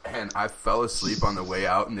 And I fell asleep on the way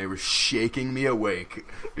out, and they were shaking me awake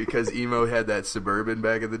because Emo had that Suburban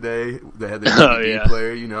back in the day that had the DVD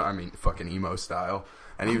player, you know, I mean, fucking Emo style.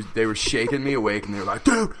 And they were shaking me awake, and they were like,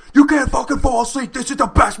 "Dude, you can't fucking fall asleep. This is the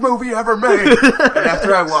best movie ever made." And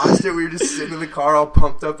after I watched it, we were just sitting in the car all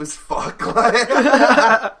pumped up as fuck. Like,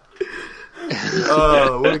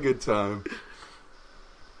 oh, what a good time.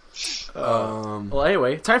 Well,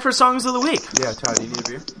 anyway, time for Songs of the Week. Yeah, Todd, do you need a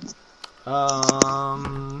beer?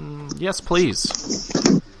 Yes, please.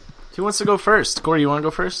 Who wants to go first? Corey, you want to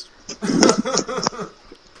go first?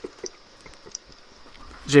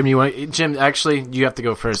 Jim, Jim, actually, you have to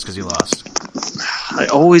go first because you lost. I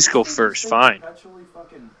always go first. Fine.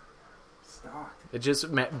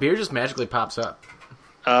 Beer just magically pops up.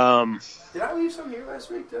 Did I leave some here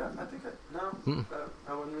last week? I think no.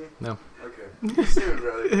 That wasn't me. No. Okay. Soon,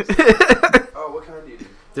 brother. Oh, what kind do you do?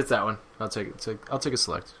 It's that one. I'll take it. I'll take a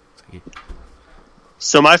select.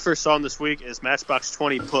 So my first song this week is Matchbox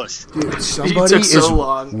 20 Push. Dude, somebody took so is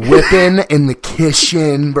long. whipping in the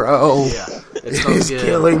kitchen, bro. Yeah, it smells It's good.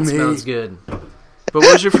 killing It me. smells good. But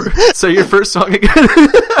what was your your first song again?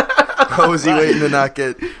 How was he waiting to not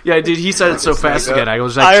get? Yeah, dude, he said it so fast again. I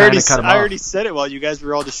was like I trying to cut him off. already said it while you guys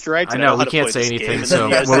were all distracted. I know, how we to can't play say this anything, game, and so then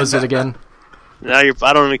you guys- what was it again? Now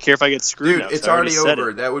I don't even care if I get screwed. Dude, now, it's so I already said over.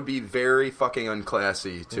 it. That would be very fucking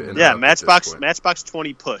unclassy to interrupt Yeah, at this point. Matchbox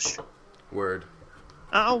 20 Push. Word.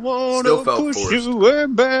 I want Still to felt push forced. you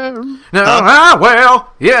around. No, I will.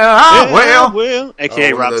 Yeah, I will.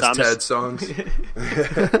 AKA One Rob of those Thomas. TED songs.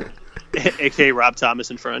 AKA Rob Thomas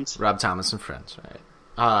and Friends. Rob Thomas and Friends,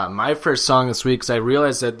 right. My first song this week, because I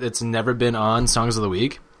realized that it's never been on Songs of the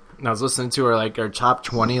Week. And I was listening to our top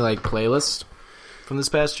 20 playlist from this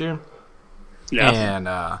past year. Yeah. And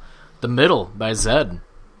The Middle by Zed.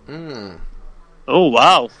 Oh,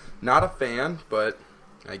 wow. Not a fan, but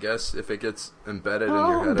I guess if it gets embedded in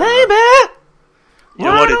your head. Baby, You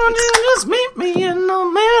know why what? don't you just meet me in the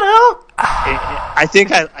middle? I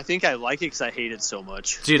think I like it because I hate it so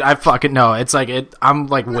much. Dude, I fucking know. It's like I'm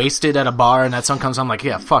wasted at a bar and that song comes on. I'm like,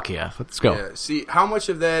 yeah, fuck yeah, let's go. Yeah. See, how much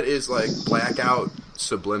of that is blackout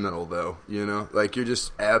subliminal though? You know, like you're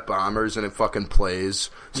just at Bombers and it fucking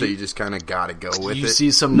plays, so you just kind of gotta go with You it.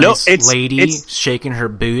 see some No, nice it's- lady it's- shaking her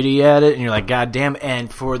booty at it, and you're like, God damn.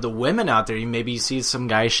 And for the women out there, you see some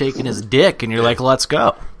guy shaking his dick, and you're like, let's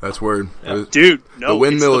go. That's word. Dude, no. The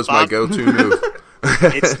windmill is it's my go-to move.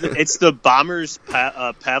 it's the Bombers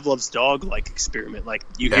Pavlov's dog experiment. Like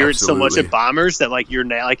you hear it so much Absolutely. at Bombers that you're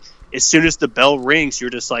now as soon as the bell rings,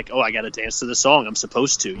 you're just like, oh, I got to dance to the song. I'm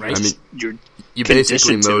supposed to. Right. You're You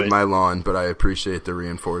basically conditioned to mowed it. my lawn, but I appreciate the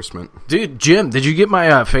reinforcement. Dude, Jim, did you get my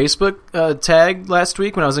Facebook tag last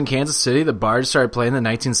week when I was in Kansas City? The Bards started playing the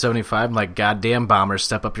 1975. I'm like, goddamn, Bombers,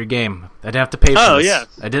 step up your game. I didn't have to pay for Oh, this. yeah.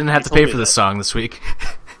 I didn't have You to told pay me for this that. song this week.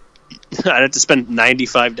 I'd have to spend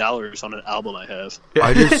 $95 on an album I have.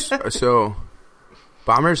 I just so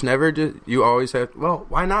Bombers never did. You always have. Well,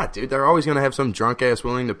 why not, dude? They're always gonna have some drunk ass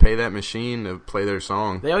willing to pay that machine to play their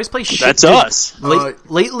song. They always play shit. That's dude. us.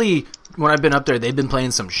 Lately, when I've been up there, they've been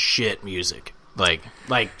playing some shit music. Like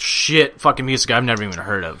shit fucking music I've never even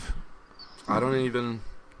heard of. I don't even.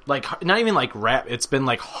 Not even rap. It's been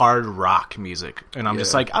hard rock music, and I'm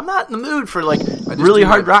just Yeah. I'm not in the mood for really do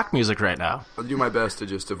hard my- rock music right now. I'll do my best to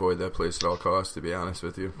just avoid that place at all costs. To be honest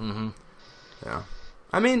with you. Mm-hmm. Yeah.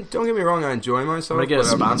 I mean, don't get me wrong, I enjoy myself. I'm gonna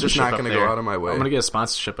get a but I'm just sponsorship not up going to there. go out of my way. I'm gonna get a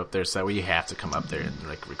sponsorship up there, so that way you have to come up there and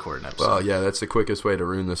like record an episode. Well, yeah, that's the quickest way to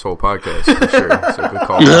ruin this whole podcast for sure. So good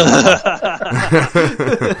call.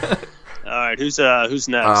 All right, who's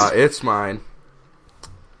next? It's mine.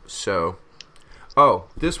 So,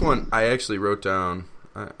 this one I actually wrote down.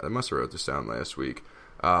 I must have wrote this down last week.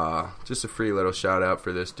 Just a free little shout out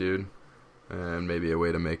for this dude. And maybe a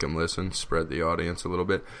way to make him listen, spread the audience a little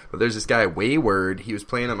bit. But there's this guy, Wayward. He was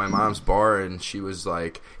playing at my mom's bar, and she was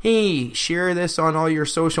like, "Hey, share this on all your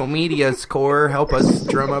social medias, Core. Help us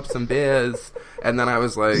drum up some biz." And then I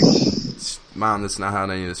was like, "Mom, that's not how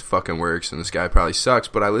any of this fucking works, and this guy probably sucks."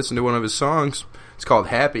 But I listened to one of his songs. It's called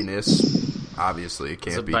Happiness. Obviously, it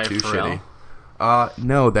can't be too shitty.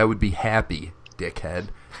 No, that would be Happy, dickhead.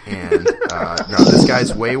 And no, this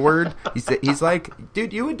guy's Wayward. He's like,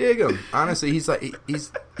 dude, you would dig him. Honestly, he's got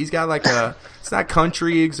like it's not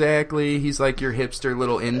country exactly. He's like your hipster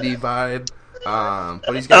little indie vibe.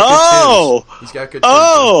 But he's got good tunes. He's got good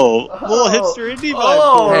tunes. Little hipster indie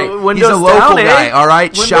vibe. Hey, Windows he's a local down, guy. eh? All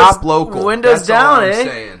right, shop local. Windows That's down, all I'm eh?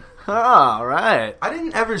 saying. Oh, all right. I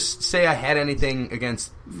didn't ever say I had anything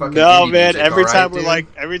against fucking No, indie man. music, Every all time right, we're dude? like,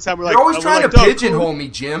 You're always trying to pigeonhole Corey. me,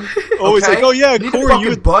 Jim. Always okay? like, oh yeah, you need to Corey,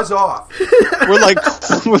 fucking buzz off. we're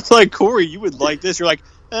like, Corey, you would like this. You're like,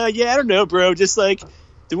 yeah, I don't know, bro. Just like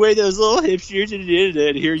the way those little hipsters and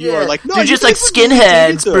here you are, like, no, Dude, just like fucking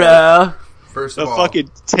skinheads, do it, bro. First The of all,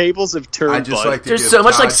 fucking tables have turned. I just like to There's give so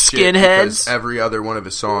much Todd like shit skinheads. because every other one of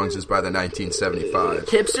his songs is by the 1975.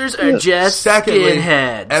 Hipsters are just Secondly,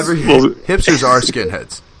 skinheads. Hipsters are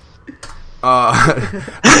skinheads.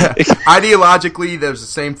 Ideologically, there's the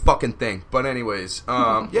same fucking thing. But anyways,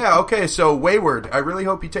 yeah, okay. So Wayward, I really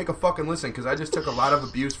hope you take a fucking listen because I just took a lot of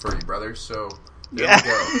abuse for you, brother. So there we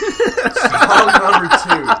go. Song number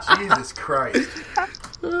 2. Jesus Christ.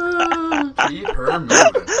 Keep her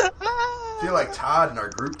moving. I feel like Todd in our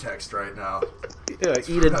group text right now. Yeah,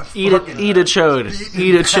 eat a chode.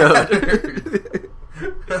 Eat a chode.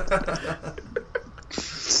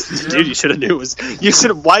 Dude, you should have knew it was. You should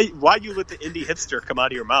have. Why you let the indie hipster come out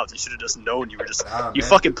of your mouth? You should have just known. You were just. You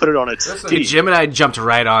fucking put it on its. Dude, Jim and I jumped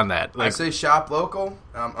right on that. I say shop local.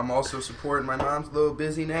 I'm also supporting my mom's little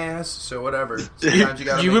busy ass, so whatever. Sometimes you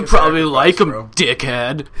gotta you make would a probably sacrifice, like him, bro.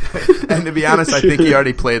 dickhead. And to be honest, I think he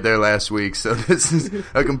already played there last week, so this is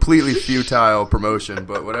a completely futile promotion.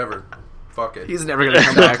 But whatever, fuck it. He's never gonna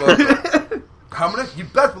come back. You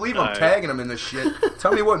best believe I'm tagging him in this shit.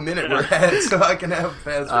 Tell me what minute we're at so I can have a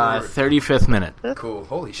fast forward. 35th minute. Cool.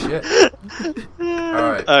 Holy shit. All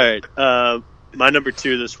right. My number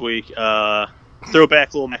 2 this week.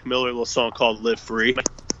 Throwback little Mac Miller, little song called "Live Free."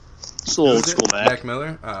 It's a little old school Mac. Mac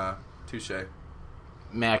Miller. Touche.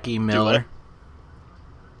 Mackie Miller.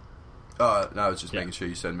 No, I was just making sure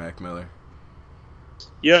you said Mac Miller.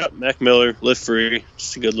 Yeah, Mac Miller, "Live Free."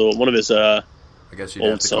 Just a good little one of his. I guess you'd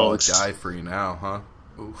old have to call it songs. Die Free now, huh?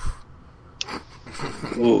 Oof.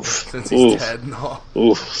 Oof. Since he's dead and all.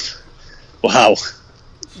 Oof. Wow.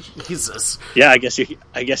 Jesus. Yeah, I guess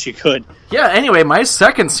you could. Yeah, anyway, my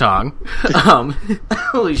second song.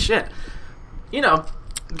 Holy shit. You know,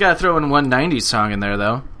 gotta throw in one 90s song in there,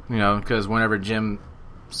 though. You know, because whenever Jim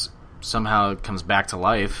somehow comes back to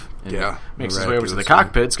life and makes his way over to the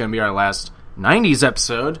cockpit, it's gonna be our last 90s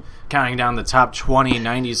episode, counting down the top 20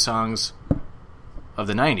 90s songs of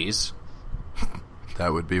the 90s.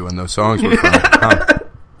 That would be when those songs were from.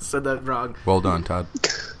 Said that wrong. Well done, Todd.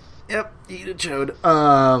 Yep, eat a chode.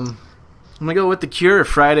 I'm gonna go with The Cure,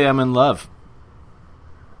 Friday I'm in Love.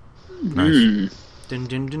 Nice. Dun,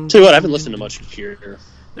 dun, dun, Tell you what, I haven't listened to much Cure.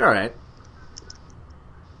 They're alright.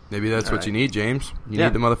 Maybe that's what you need, James. You Yeah.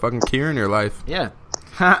 need the motherfucking Cure in your life. Yeah.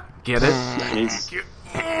 Ha, get it?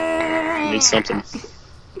 Need something.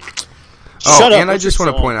 Oh, Shut up, and I what's just your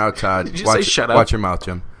want to song? point out, Todd. Did you say shut up? Watch your mouth,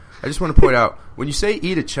 Jim. I just want to point out, when you say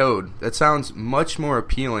eat a chode, that sounds much more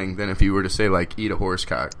appealing than if you were to say, like, eat a horse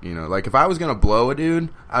cock. You know, like, if I was going to blow a dude,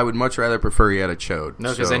 I would much rather prefer he had a chode.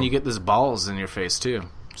 No, because then you get this balls in your face, too.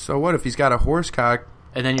 So what if he's got a horse cock?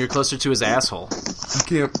 And then you're closer to his asshole. You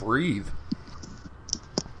can't breathe.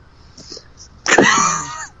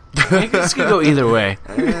 This could go either way.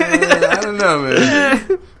 I don't know,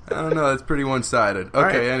 man. I don't know. That's pretty one-sided. Okay,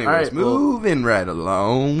 right, anyways, all right, moving right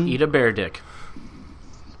along. Eat a bear dick.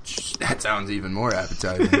 That sounds even more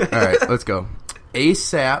appetizing. All right, let's go.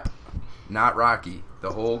 ASAP, not Rocky. The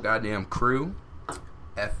whole goddamn crew.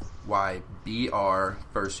 FYBR,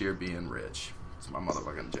 First Year Being Rich. It's my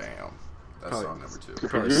motherfucking jam. That's song number 2.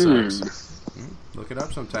 Probably sucks. Look it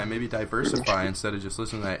up sometime. Maybe diversify instead of just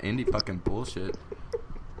listening to that indie fucking bullshit.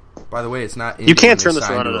 By the way, it's not indie. You can't when turn they're this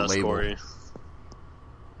signed around to on a us, label. Corey.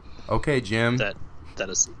 Okay, Jim. That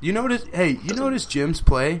Tennessee. You notice Jim's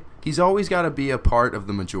play? He's always got to be a part of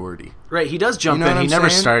the majority. Right, he does jump You know in. what He I'm never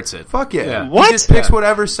saying? starts it. Fuck yeah. What? He just picks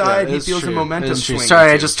whatever side he it's feels the true. momentum It's true. swinging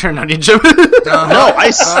Sorry, I to. just turned on you, Jim. No,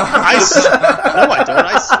 I don't.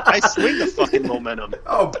 I swing the fucking momentum.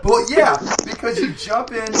 Oh, well, yeah, because you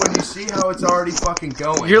jump in when you see how it's already fucking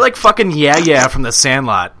going. You're like fucking Yeah from the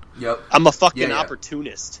Sandlot. Yep. I'm a fucking Yeah.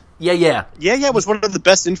 opportunist. Yeah. Yeah was one of the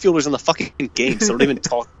best infielders in the fucking game, so don't even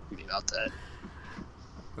talk to me about that.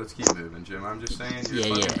 Let's keep moving, Jim. I'm just saying you're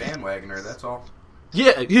a fucking bandwagoner, that's all.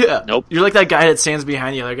 Yeah. Nope. You're like that guy that stands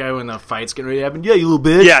behind the other guy when the fight's getting ready to happen. Yeah, you little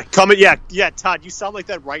bitch. Yeah, Todd, you sound like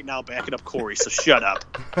that right now backing up Corey, so shut up.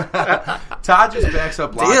 Todd just backs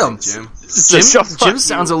up Damn. logic, Jim. Jim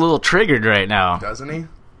sounds a little triggered right now. Doesn't he?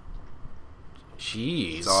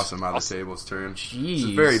 Jeez. It's awesome how the tables turn. Jeez. It's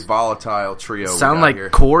a very volatile trio. Sound we got like here.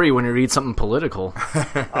 Corey when you read something political.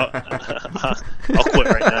 I'll quit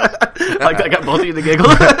right now. Like I got both of you to giggle.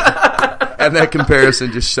 And that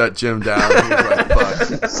comparison just shut Jim down. He was like,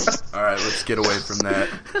 fuck. All right, let's get away from that.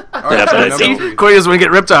 All right, but I number don't. 3. Corey doesn't want to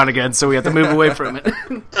get ripped on again, so we have to move away from it.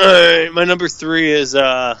 Alright, my number 3 is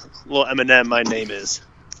little Eminem. My name is.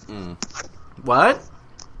 What?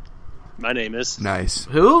 My name is. Nice.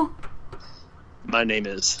 Who? My name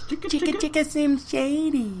is. That's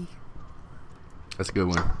a good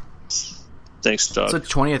one. Thanks, It's dog. the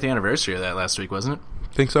 20th anniversary of that last week, wasn't it?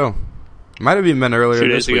 Think so. Might have even been earlier 2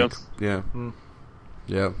 this days ago. week. Yeah.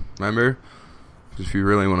 Yeah. Remember? If you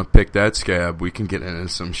really want to pick that scab, we can get into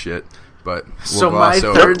some shit. But we'll So my gloss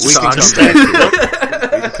over third it. We can song- come back to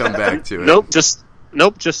it. We can come back to it.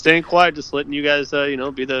 Nope, just staying quiet, just letting you guys,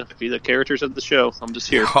 be the characters of the show. I'm just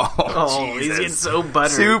here. Oh, he's getting so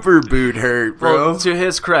buttered. Super boot hurt, bro. Well, to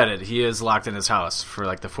his credit, he is locked in his house for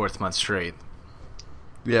like the 4th month straight.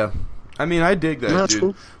 Yeah. I mean, I dig that, No, that's dude.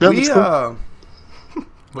 cool. No, We, that's cool.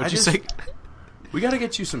 What'd you say? We gotta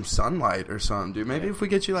get you some sunlight or something, dude. Maybe if we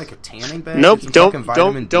get you like a tanning bag. Nope, some don't fucking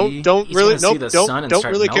vitamin D. He's really, gonna see the sun and don't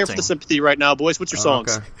start really care for melting. the sympathy right now, boys. What's your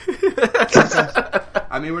songs? Okay.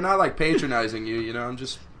 I mean, we're not like patronizing you, you know. I'm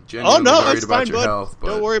just genuinely Oh no, worried that's about fine, your bud. health. But...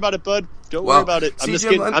 Don't worry about it, bud. Don't Well, worry about it. I'm see, just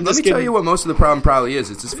Jim, kidding. let me tell you what most of the problem probably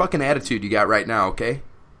is. It's this fucking attitude you got right now. Okay,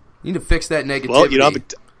 you need to fix that negativity. Well, you know,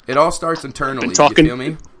 it all starts internally. been talking- You feel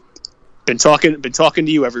me? been talking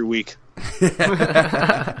to you every week.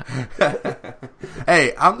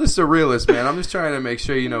 Hey, I'm just a realist, man. I'm just trying to make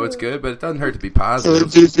sure you know it's good, but it doesn't hurt to be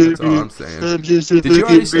positive. That's all I'm saying. Did you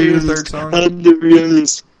already say your third song? I'm the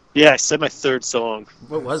realist. Yeah, I said my third song.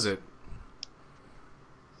 What was it?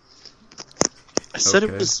 I said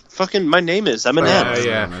Okay. it was fucking My Name Is Eminem.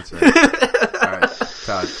 yeah. That's right. All right,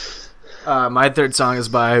 Todd. My third song is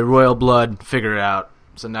by Royal Blood, Figure It Out.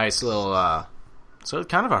 It's a nice little, so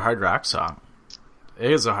kind of a hard rock song.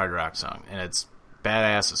 It is a hard rock song, and it's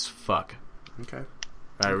badass as fuck. Okay.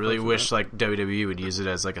 I really wish like WWE would use it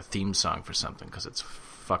as like a theme song for something, because it's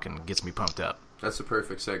fucking gets me pumped up. That's the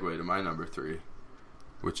perfect segue to my number 3,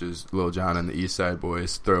 which is Lil Jon and the East Side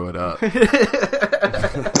Boys. Throw it up.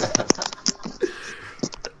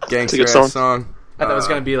 Gangster It's a good ass song. I thought it was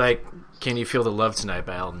gonna be like "Can You Feel the Love Tonight"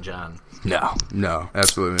 by Elton John. No,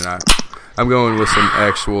 absolutely not. I'm going with some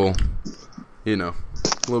actual, a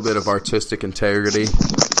little bit of artistic integrity.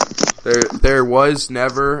 There was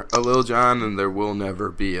never a Lil Jon, and there will never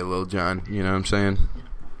be a Lil Jon. You know what I'm saying?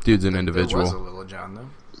 Dude's an individual. There was a Lil Jon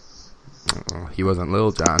though. He wasn't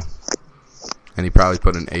Lil Jon. And he probably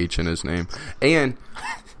put an H in his name. And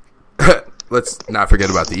let's not forget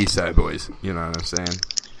about the East Side Boys. You know what I'm saying?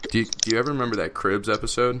 Do you ever remember that Cribs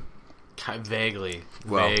episode? Vaguely.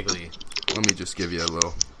 Let me just give you a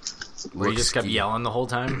little... Where you just kept look-ski. yelling the whole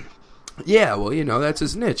time? Yeah, well, that's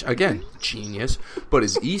his niche. Again, genius. But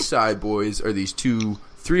his East Side Boys are these two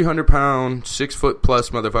 300-pound, 6-foot-plus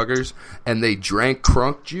motherfuckers, and they drank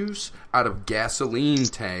crunk juice out of gasoline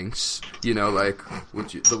tanks, like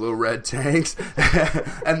the little red tanks.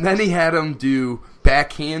 And then he had them do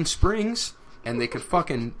back handsprings, and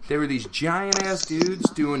they were these giant-ass dudes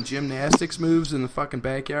doing gymnastics moves in the fucking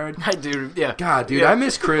backyard. I do, yeah. God, dude, Yeah. I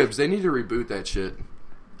miss Cribs. They need to reboot that shit.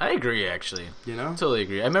 I agree, actually. You know? Totally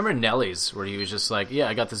agree. I remember Nelly's, where he was just like, yeah,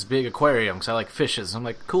 I got this big aquarium because I like fishes. I'm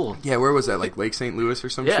like, cool. Yeah, where was that? Like Lake St. Louis or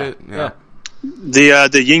some Yeah, shit? yeah.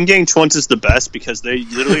 The Yin Gang Twins is the best because they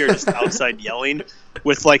literally are just outside yelling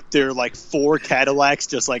with like their like 4 Cadillacs,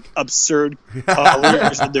 just like absurd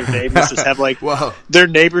colors, and their neighbors just have like Wow. their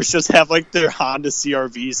neighbors just have like their Honda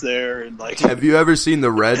CRVs there, and like Have you ever seen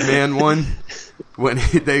the Red Man one? When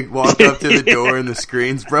they walk up to the door and the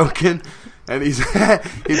screen's broken? And he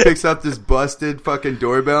picks up this busted fucking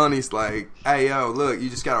doorbell, and he's like, "Hey, yo, look, you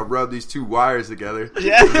just gotta rub these 2 wires together."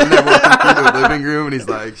 Yeah. And then they're walking through the living room, and he's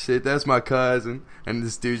like, "Shit, that's my cousin." And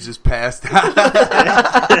this dude's just passed out.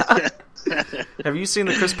 Have you seen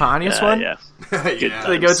the Chris Pontius one? Yeah. Yeah.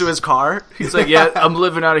 They go to his car. He's like, "Yeah, I'm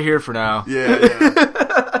living out of here for now."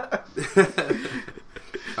 Yeah.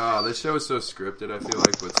 Oh, this show is so scripted, I feel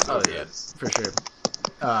like. But so Oh yeah, for sure.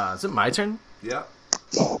 Is it my turn? Yeah.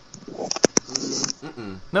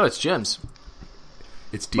 No, it's Jim's.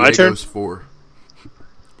 It's My turn? Diego's 4.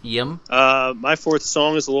 Yum. My 4th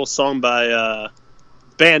song is a little song by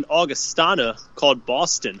band Augustana called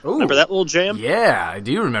Boston. Ooh. Remember that little jam? Yeah, I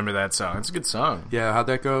do remember that song. It's a good song. Yeah, how'd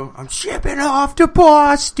that go? I'm shipping off to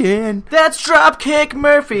Boston. That's Dropkick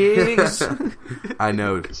Murphys. I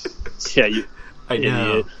know. Yeah, you I know.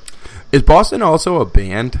 idiot. Is Boston also a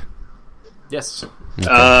band? Yes.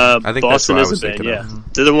 I think that's Boston what I is was a band, thinking yeah.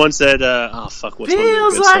 of. They're the ones that, what's one of their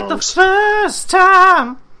Feels good like songs? the first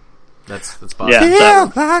time. That's Boston. Yeah,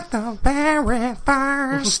 that one. like the very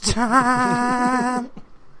first time.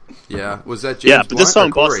 Yeah, was that James Yeah, but Blunt this song,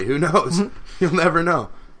 or Corey? Boston- Who knows? You'll never know.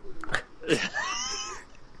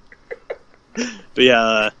 But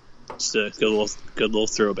yeah, just a good little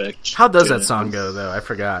throwback. How does to that it. song go, though? I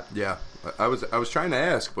forgot. Yeah, I was trying to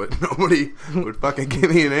ask, but nobody would fucking give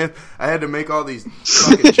me an answer. I had to make all these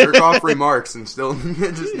fucking jerk off remarks, and still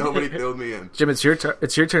just nobody filled me in. Jim, it's your turn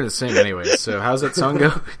to sing anyway. So how's that song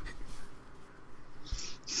go?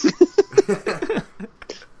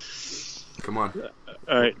 Come on,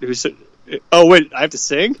 All right. Oh wait, I have to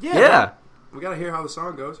sing. Yeah. we gotta hear how the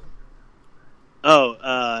song goes.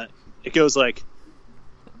 Oh, it goes like.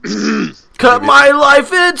 Cut my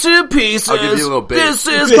life into pieces. I'll give you a little bass.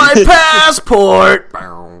 This is my passport.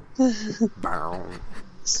 Bow, bow,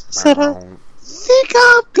 Said I bow, think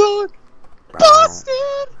I'm going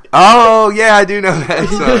Boston. Oh yeah, I do know that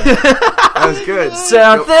song. That was good. So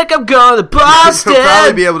I think I'm going to Boston. You'll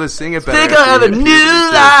probably be able to sing it better. Think I'll have after a you new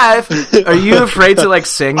puberty, life. Are you afraid to like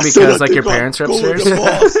sing because like your parents are upstairs?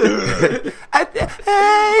 too.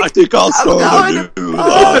 I think I'll start a new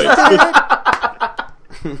life.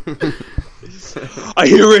 I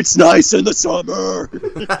hear it's nice in the summer.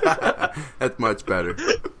 That's much better.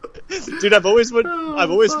 Dude, I've always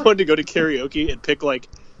wanted to go to karaoke and pick like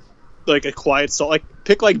a quiet song, like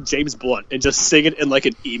pick like James Blunt and just sing it in like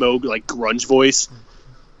an emo like grunge voice.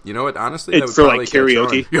 You know what? Honestly, that would For probably like catch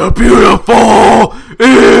karaoke. on. You're beautiful.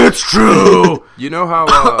 It's true. You know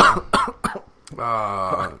how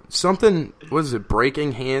something was it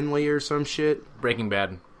Breaking Hanley or some shit? Breaking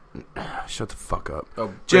Bad. Shut the fuck up.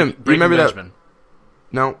 Oh, Jim, you Breaking remember Benjamin. that?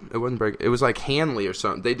 No, it wasn't Break. It was like Hanley or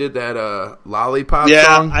something. They did that Lollipop Yeah,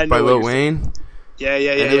 song I know by what Lil you're Wayne. Yeah.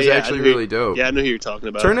 And it was actually I know who- really dope. Yeah, I know who you're talking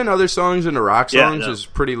about. Turning other songs into rock Yeah, songs no. is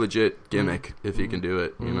pretty legit gimmick if you can do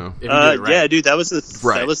it. You know, If you do it right. Yeah, dude, that was the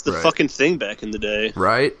Right, right. fucking thing back in the day.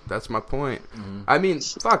 right? That's my point. I mean,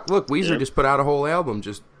 fuck. Look, Weezer just put out a whole album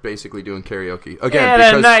just basically doing karaoke again. And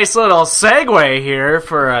because a nice little segue here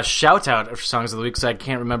for a shout out for Songs of the Week. So I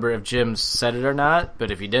can't remember if Jim said it or not,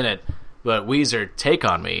 but if he didn't, but Weezer "Take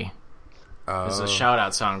on Me" is a shout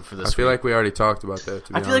out song for this. I feel week. like we already talked about that.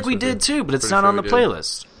 To be I feel like honest we with you. did too, but it's Pretty not sure on the we did.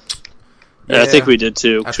 playlist. Yeah, I think we did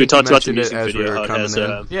too. I 'Cause we think you talked about the mentioned it music as we video. were How it coming has,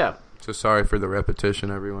 in. Yeah, So sorry for the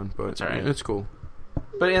repetition, everyone, but It's all right. it's cool.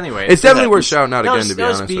 but anyway, It's definitely worth shouting out That'll again, to be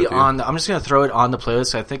just honest be with you. on the, I'm just gonna throw it on the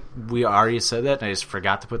playlist. I think we already said that, and I just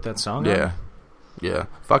forgot to put that song. on. Yeah. Yeah.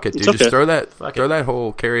 Fuck it, dude. It's okay. Just throw that Fuck throw it. that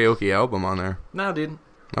whole karaoke album on there. No, dude.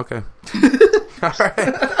 Okay. All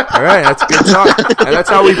right, that's good talk. And that's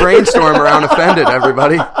how we brainstorm around Offended,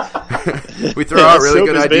 everybody. We throw out really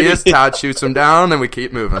good Soap is baby. ideas, Todd shoots them down, and we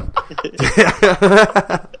keep moving.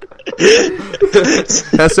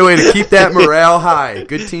 That's the way to keep that morale high.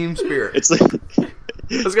 Good team spirit. It's like I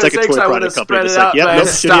was gonna like a say 'cause toy I would have product company. spread It's it like, out, yep, but I nope,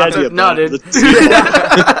 just shitty stopped idea, it. No, bud.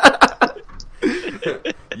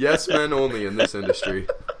 dude. Yes men only in this industry.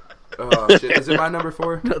 Oh, shit. Is it my number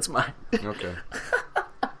 4? That's mine. Okay.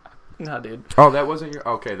 No, dude. Oh, that wasn't your...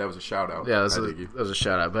 Okay, that was a shout-out. Yeah, I dig you. that was a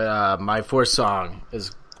shout out. But my fourth song is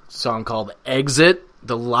a song called "Exit,"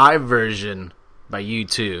 the live version by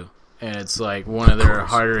U2, and it's like one of their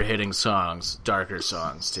harder hitting songs, darker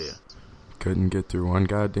songs too. Couldn't get through one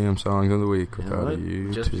goddamn song of the week You know without what? a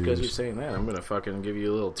U2. Just because you're saying that, I'm gonna fucking give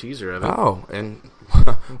you a little teaser of it. Oh, and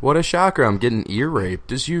what a shocker. I'm getting ear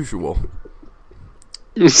raped as usual.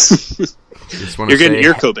 Just wanna you're getting say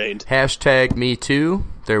ear Cobained. Hashtag me too.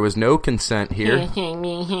 There was no consent here.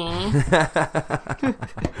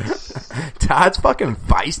 Todd's fucking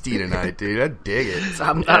feisty tonight, dude. I dig it.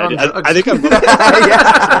 I think I'm.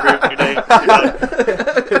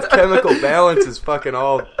 His chemical balance is fucking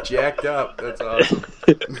all jacked up. That's awesome.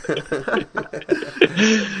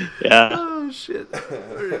 Yeah. Oh shit!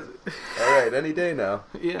 All right, any day now.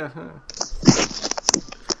 Yeah.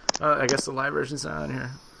 I guess the live version's not on here.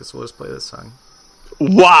 I guess we'll just play this song.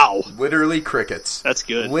 Wow. Literally crickets. That's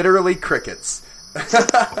good. Literally crickets. If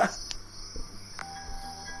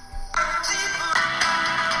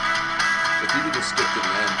you could just skip to the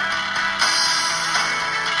end.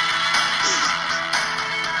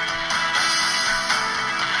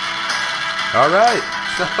 All right.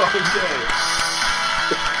 Okay.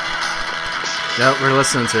 Yep, we're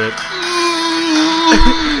listening to it.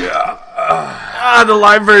 The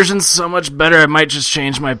live version's so much better. I might just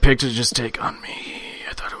change my pick to just take On Me.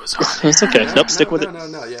 I thought it was on. It's okay. Nope, stick with it.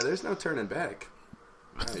 No. Yeah, there's no turning back.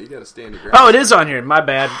 No, you gotta stand your ground. Oh, it is on here. My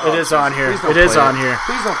bad. It is on here. It is on here.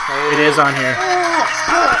 Please don't play it. It is on here.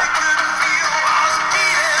 Alright.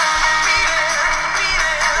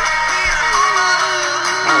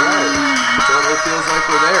 It totally feels like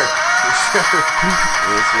we're there. For sure.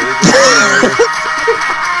 It's really good.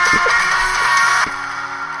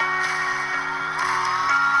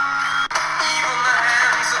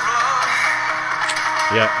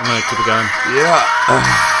 Yeah, I'm gonna keep it going. Yeah.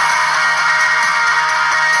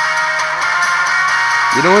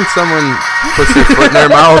 You know when someone puts their foot in their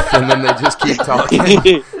mouth and then they just keep talking?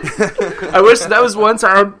 I wish that was one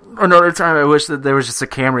time or another time. I wish that there was just a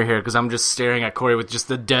camera here because I'm just staring at Corey with just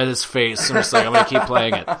the deadest face. I'm just like, I'm gonna keep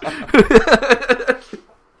playing it.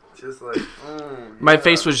 Just like, my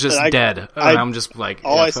face was just dead. And I'm just like,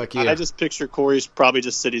 fuck you. I just picture Corey's probably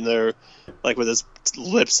just sitting there, like with his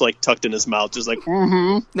lips like tucked in his mouth, just like,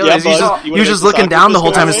 No, he was just looking down the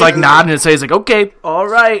whole time. It's like nodding and saying, he's like, okay, all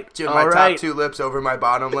right, dude, all my right. top two lips over my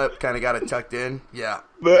bottom lip kind of got it tucked in. Yeah.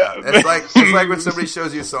 It's like when somebody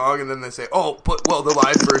shows you a song and then they say, oh, but the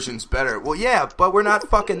live version's better. Well, yeah, but we're not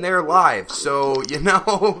fucking there live, so you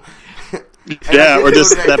know. Yeah, or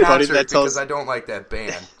just that buddy that tells. Because I don't like that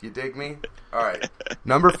band. You dig me? All right.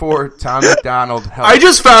 Number 4, Tom McDonald. I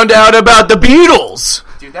just found out about the Beatles.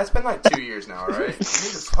 Dude, that's been like 2 years now, all right?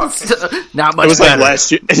 Not much It was better. like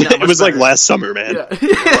last year. It was like last summer, man. Yeah.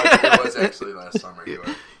 It was actually last summer. You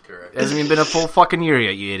are correct. It hasn't even been a full fucking year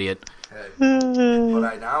yet, you idiot. Hey, but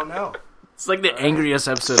I now know. It's like the angriest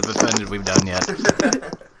episode of Offended we've done yet.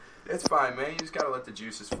 It's fine, man. You just gotta let the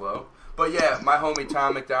juices flow. But yeah, my homie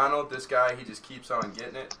Tom McDonald, this guy, he just keeps on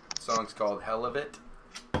getting it. The song's called Hell of It.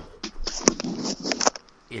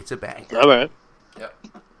 It's a bang. All right. Yep.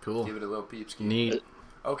 Cool. Give it a little peep ski. Neat.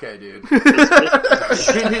 Okay, dude. You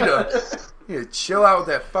need to chill out with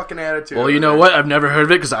that fucking attitude. Well, you know what? I've never heard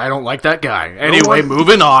of it because I don't like that guy. Anyway,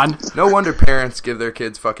 moving on. No wonder parents give their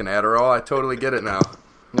kids fucking Adderall. I totally get it now.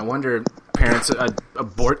 No wonder parents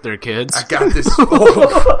abort their kids. I got this.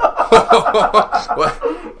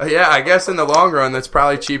 Well, yeah, I guess in the long run, that's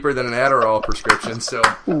probably cheaper than an Adderall prescription. So,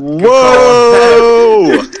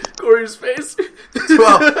 whoa, Corey's face.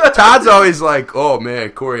 Well, Todd's always like, "Oh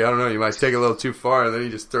man, Corey, I don't know, you might take it a little too far," and then he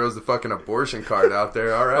just throws the fucking abortion card out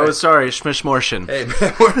there. All right. Oh, sorry, Schmishmortion. Hey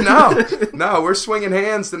man, we're swinging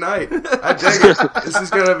hands tonight. I dig it. This is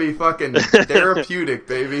gonna be fucking therapeutic,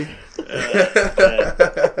 baby.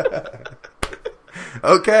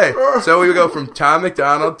 Okay, so we go from Tom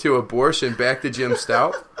McDonald to abortion back to Jim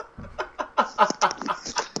Stout.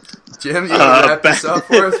 Jim, you want to wrap this up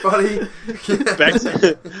for us, buddy?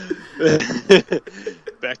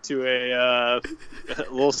 Back to a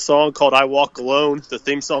little song called "I Walk Alone," the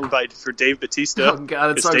theme song for Dave Bautista. Oh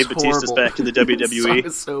god, that song's Dave Bautista's back in the WWE. That song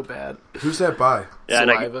is so bad. Who's that by? Yeah,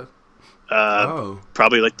 Saliva.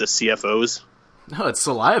 Probably like the CFOs. No, it's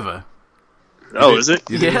Saliva. Oh, is it?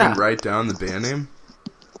 You didn't even write down the band name?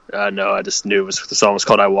 No, I just knew the song was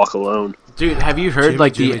called "I Walk Alone." Dude, have you heard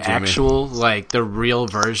Jimmy. actual, the real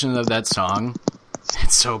version of that song?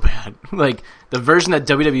 It's so bad. Like, the version that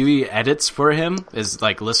WWE edits for him is,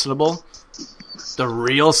 listenable. The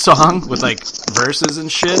real song with, verses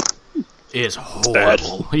and shit is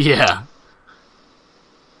horrible. Bad. Yeah.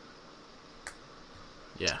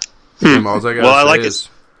 Yeah. Well,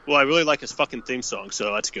 I really like his fucking theme song,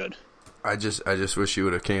 so that's good. I just wish you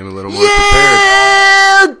would have came a little more prepared.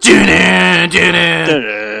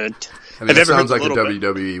 I mean, it sounds like a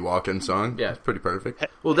WWE walk-in song. Yeah. It's pretty perfect.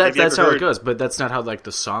 Well, that's how it goes, but that's not how,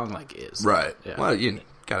 the song, is. Right. Yeah. Well, you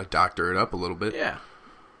gotta doctor it up a little bit. Yeah.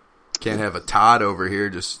 Can't have a Todd over here,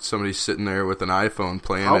 just somebody sitting there with an iPhone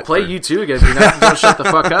playing I'll play you too again if you're not going to shut the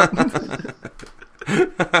fuck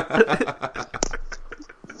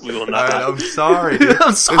right, I'm sorry. Dude.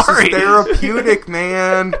 I'm sorry. This is therapeutic,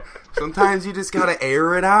 man. Sometimes you just gotta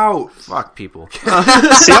air it out. Fuck people.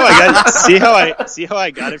 See how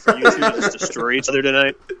I got it for you two to just destroy each other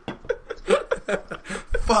tonight.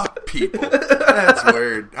 Fuck people. That's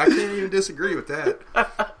weird. I can't even disagree with that.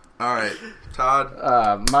 All right,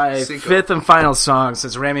 Todd. My Cinco. fifth and final song,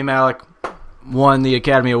 since Rami Malek won the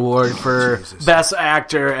Academy Award for Best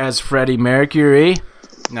Actor as Freddie Mercury.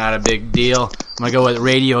 Not a big deal. I'm gonna go with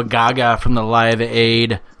Radio Gaga from the Live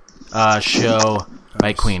Aid show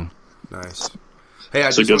by Queen. Nice. Hey, I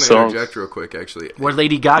It's a just good want to song. interject real quick, actually. Where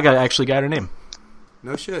Lady Gaga actually got her name.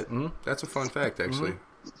 No shit. That's a fun fact, actually.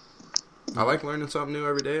 I like learning something new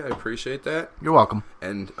every day. I appreciate that. You're welcome.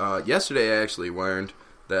 And yesterday I actually learned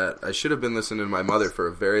that I should have been listening to my mother for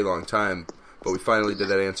a very long time, but we finally did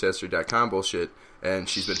that Ancestry.com bullshit, and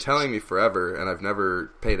she's been telling me forever, and I've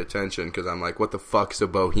never paid attention because I'm like, what the fuck's a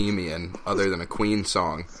bohemian other than a Queen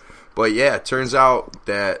song? But yeah, it turns out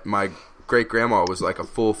that my great-grandma was like a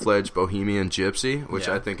full-fledged bohemian gypsy, which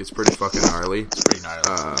I think is pretty fucking gnarly. It's pretty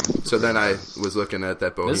gnarly. So then I was looking at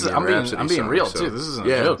that Bohemian Rhapsody I'm being song, real, so- too. This isn't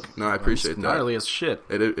a joke. No, I appreciate It's that. gnarly as shit.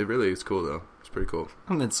 It really is cool, though. It's pretty cool.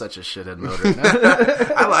 I'm in such a shithead mode right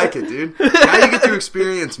now. I like it, dude. Now you get to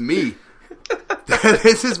experience me.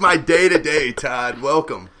 This is my day-to-day, Todd.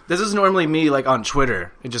 Welcome. This is normally me, like, on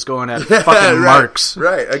Twitter and just going at fucking marks.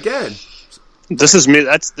 Right, again. This is me.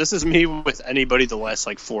 This is me with anybody the last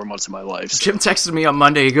like 4 months of my life. Jim texted me on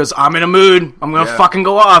Monday. He goes, I'm in a mood. I'm going to Yeah. fucking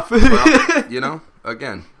go off. Well, you know,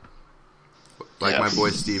 again, like Yeah. my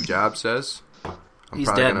boy Steve Jobs says, He's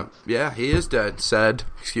probably dead. yeah, he is dead. Said,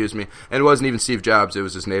 excuse me. And it wasn't even Steve Jobs. It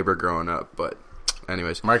was his neighbor growing up. But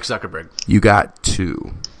anyways. Mark Zuckerberg. You got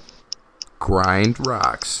to grind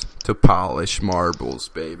rocks to polish marbles,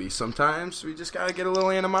 baby. Sometimes we just got to get a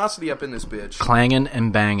little animosity up in this bitch. Clanging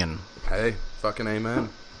and banging. Hey, fucking amen.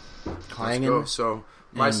 Clanging Let's go. So,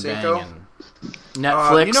 my and Cinco. banging.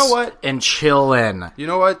 Netflix you know what? and chillin'. You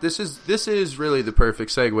know what? This is really the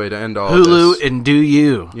perfect segue to end all Hulu this. and Do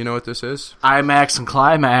You. You know what this is? IMAX and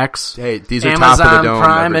Climax. Hey, these are Amazon top of the dome,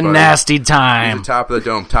 Prime everybody. and Nasty These Time. are top of the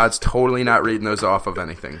dome. Todd's totally not reading those off of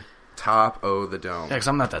anything. Top of the dome. Yeah, 'cause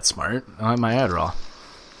I'm not that smart. I don't have my Adderall.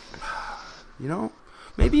 You know,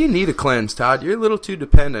 maybe you need a cleanse, Todd. You're a little too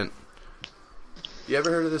dependent. You ever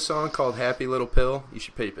heard of this song called Happy Little Pill? You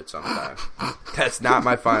should peep it sometime. That's not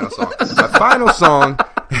my final song. My final song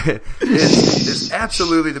is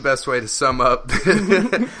absolutely the best way to sum up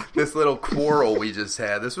this little quarrel we just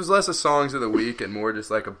had. This was less a songs of the week and more just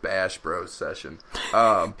like a Bash Bros session.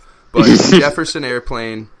 But Jefferson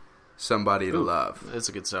Airplane, Somebody to Love. It's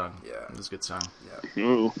a good song. Yeah. It's a good song.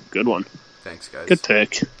 Ooh, good one. Thanks, guys. Good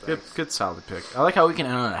pick. Good solid pick. I like how we can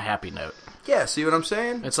end on a happy note. Yeah, see what I'm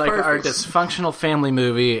saying? It's like our Perfect. dysfunctional family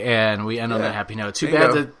movie, and we end on Yeah. a happy note.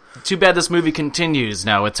 Bingo. Too bad this movie continues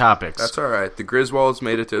now with topics. That's all right. The Griswolds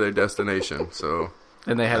made it to their destination, so...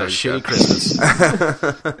 And they had a There you shitty go. Christmas.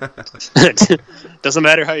 Doesn't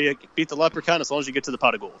matter how you beat the leprechaun as long as you get to the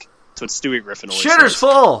pot of gold. That's what Stewie Griffin always Shitter's says.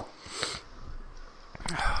 full.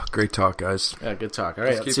 Great talk, guys. Yeah, good talk. All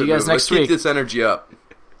right, Let's keep see you it guys moving. next Let's week. keep this energy up.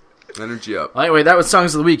 Energy up. Anyway, that was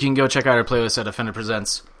Songs of the Week. You can go check out our playlist at Offender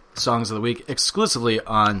Presents Songs of the Week exclusively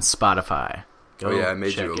on Spotify. Go Oh, yeah, I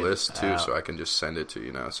made you a check it list, too, out. so I can just send it to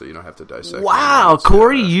you now, so you don't have to dissect Wow, it.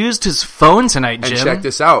 Corey used his phone tonight, Jim. And check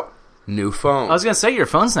this out. New phone. I was going to say your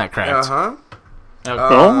phone's not cracked. Uh-huh.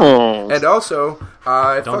 Oh. And also,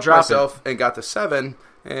 I Don't fucked drop myself and got the 7,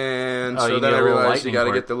 and Oh, so you then get I a little realized you lightning got to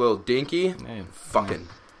port. get the little dinky. Yeah. Fucking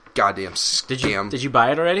goddamn scam. Did you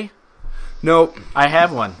buy it already? Nope. I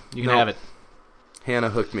have one. You can Nope. have it. Hannah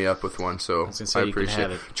hooked me up with one, so was gonna say I you can appreciate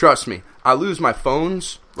have it. it. Trust me, I lose my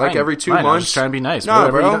phones like Fine. every 2 Fine, I'm months. just trying to be nice. No,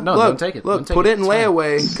 Whatever bro. you don't- no, look, don't take it. Look, Don't take put it. it in It's fine.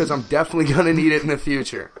 layaway because I'm definitely gonna need it in the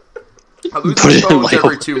future. I lose Put my it in phones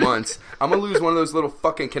every layaway. 2 months. I'm gonna lose one of those little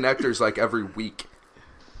fucking connectors like every week.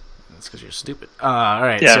 That's because you're stupid. All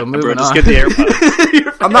right, Yeah, so moving bro, just on. get the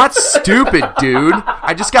AirPods. I'm not stupid, dude.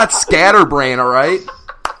 I just got scatterbrain. All right.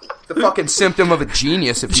 The fucking symptom of a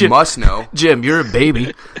genius, if you must know. Jim, you're a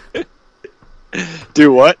baby.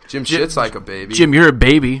 Do what? Jim shits like a baby. Jim, you're a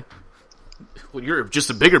baby. Well, you're just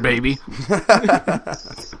a bigger baby.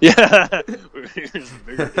 Yeah.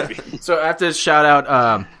 So after this shout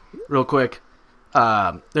out, real quick,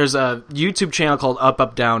 there's a YouTube channel called Up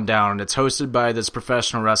Up Down Down. It's hosted by this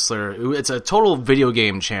professional wrestler. It's a total video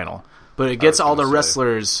game channel, but it gets all the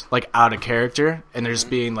wrestlers like out of character, and they're just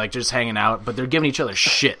being like just hanging out, but they're giving each other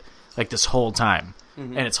shit like this whole time,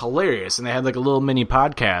 and it's hilarious. And they had like a little mini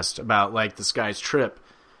podcast about like this guy's trip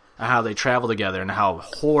and how they travel together and how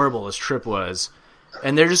horrible his trip was.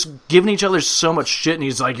 And they're just giving each other so much shit, and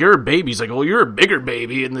he's like, "You're a baby." He's like, "Well, you're a bigger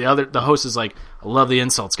baby." And the host is like, "I love the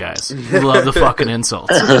insults, guys. I love the fucking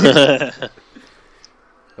insults."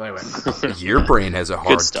 Anyway, Your brain has a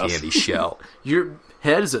hard candy shell. your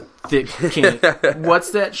head is a thick candy. What's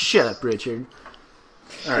that? Shut up, Richard.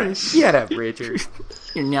 All right, Shut up, Richard.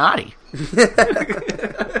 you're naughty.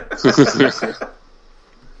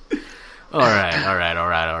 All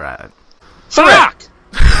right. Fuck!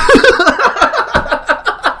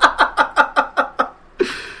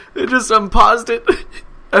 I just unpaused it.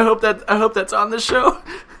 I hope that's on the show.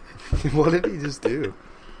 What did he just do?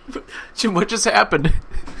 Jim, what just happened?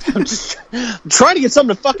 I'm trying to get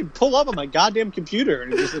something to fucking pull up on my goddamn computer,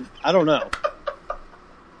 and it's just, I don't know.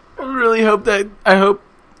 I really hope that's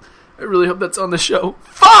on the show.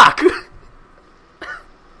 Fuck!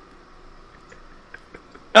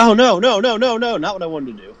 Oh, no, not what I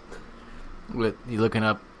wanted to do. What, you looking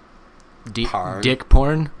up Porn? dick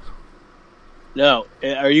porn? No.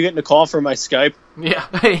 Are you getting a call from my Skype? Yeah,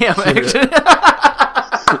 I am, actually.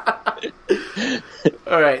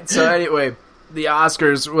 All right, so anyway, the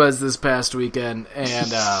Oscars was this past weekend,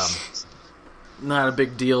 and not a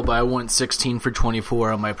big deal, but I went 16 for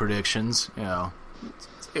 24 on my predictions. You know,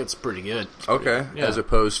 it's pretty good. Okay, Yeah. as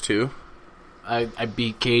opposed to? I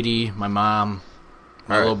beat Katie, my mom,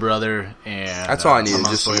 my little brother, and That's all I needed, my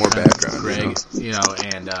just some boyfriend, more background, Greg, you know,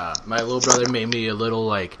 and my little brother made me a little,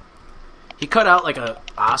 like, he cut out, like, a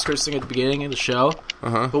Oscars thing at the beginning of the show,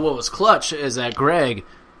 but what was clutch is that Greg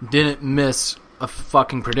didn't miss a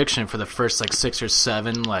fucking prediction for the first, like, 6 or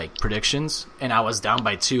 7, like, predictions, and I was down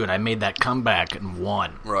by 2, and I made that comeback and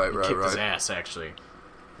won. Right. Kicked his ass, actually.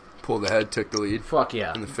 Pulled ahead, took the lead. Fuck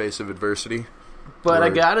yeah. In the face of adversity. But I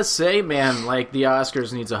Word. gotta say, man, like, the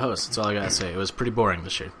Oscars needs a host. That's all I gotta say. It was pretty boring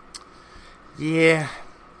this year. Yeah.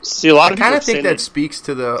 See, a lot I of kind people of think saying that speaks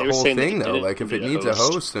to the they were whole saying thing, they though. didn't Like, if it need a needs a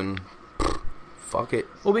host. host, then fuck it.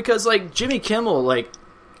 Well, because, like, Jimmy Kimmel, like,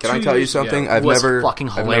 Can I 2 tell you years ago something? I've was never fucking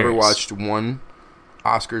I've hilarious. never watched one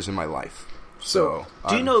Oscars in my life. So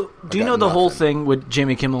do you know the whole thing with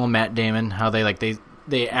Jimmy Kimmel and Matt Damon? How they, like, they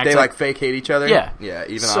act They like fake hate each other? Yeah. Yeah,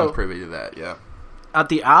 even So- I'm privy to that, yeah. at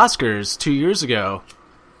the Oscars 2 years ago,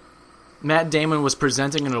 Matt Damon was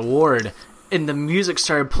presenting an award, and the music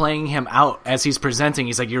started playing him out as he's presenting.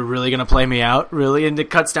 He's like, "You're really gonna play me out, really?" And it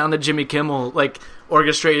cuts down to Jimmy Kimmel, like,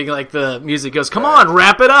 orchestrating, like, the music. Goes, "Come on,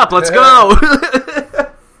 wrap it up, let's go."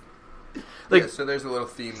 Like, Yeah, so there's a little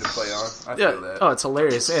theme to play on. I yeah. feel that. Oh, it's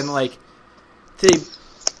hilarious. And, like,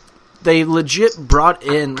 they legit brought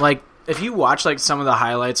in, like, if you watch, like, some of the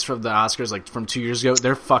highlights from the Oscars, like, from 2 years ago,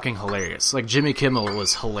 they're fucking hilarious. Like, Jimmy Kimmel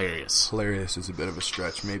was hilarious. Hilarious is a bit of a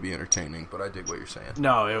stretch, maybe entertaining, but I dig what you're saying.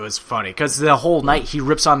 No, it was funny because the whole night he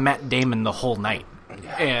rips on Matt Damon the whole night,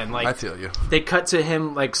 and, like, I feel you. they cut to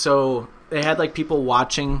him, like, so they had, like, people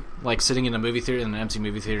watching, like, sitting in a movie theater, in an empty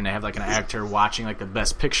movie theater, and they have, like, an actor watching, like, the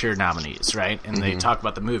Best Picture nominees, right? And they talk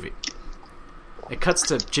about the movie. It cuts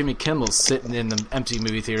to Jimmy Kimmel sitting in the empty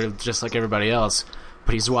movie theater just like everybody else,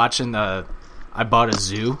 but he's watching I Bought a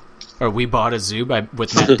Zoo, or We Bought a Zoo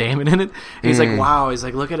with Matt Damon in it. And he's like, wow, he's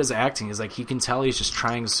like, look at his acting. He's like, he can tell he's just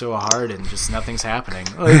trying so hard and just nothing's happening.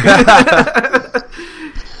 Like,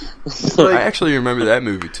 I actually remember that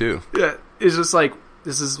movie, too. yeah, it's just like,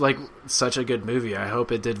 this is like such a good movie. I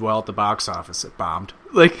hope it did well at the box office. It bombed.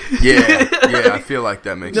 Like, Yeah, I feel like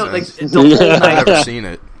that makes no, like sense. the whole I've night never seen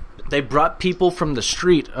it. they brought people from the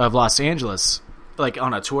street of Los Angeles, like,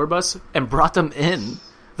 on a tour bus, and brought them in,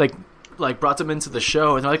 like brought them into the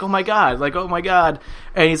show, and they're like, oh my god,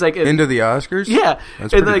 and he's like, Into the Oscars? yeah,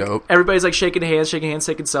 That's and, pretty like, dope. everybody's like shaking hands, taking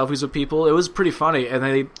selfies with people. It was pretty funny, and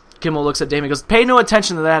then Kimmel looks at Damon and goes, pay no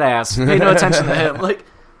attention to that ass, pay no attention to him. Like,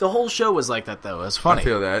 the whole show was like that, though. It was funny. I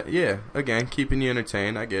feel that. Yeah, again, keeping you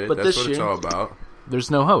entertained. I get it. But That's this what it's year- all about.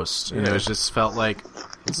 There's no host, and Yeah. it was just felt like,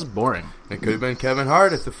 this is boring. It could have been Kevin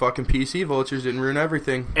Hart if the fucking PC vultures didn't ruin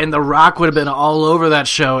everything. And The Rock would have been all over that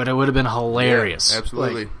show, and it would have been hilarious. Yeah,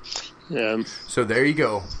 absolutely. Like, Yeah. So there you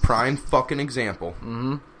go. Prime fucking example.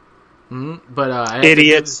 but I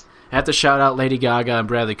Idiots. have to shout out Lady Gaga and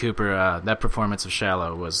Bradley Cooper. That performance of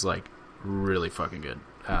Shallow was, like, really fucking good,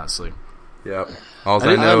 honestly. Yep. All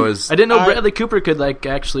I know is... I didn't know Bradley Cooper could, like,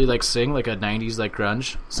 actually, like, sing like a 90s, like,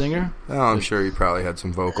 grunge singer. Oh, I'm sure he probably had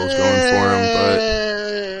some vocals going for him, but...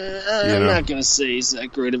 I'm not gonna say he's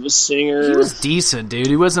that great of a singer. He was decent, dude.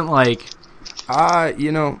 He wasn't, like...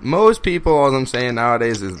 Most people, all I'm saying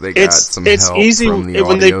nowadays is they got some help easy from the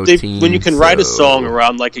when audio team, when you can write a song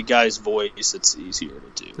around like a guy's voice. It's easier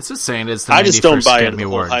to do. It's just saying it's the I just don't buy into Academy the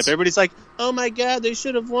whole Awards. hype. Everybody's like, "Oh my god, they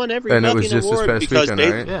should have won every And it fucking was just award this past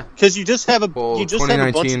weekend, right? because you just have a Well, you just have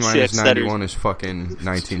a bunch 2019 of minus chicks that are 91 is fucking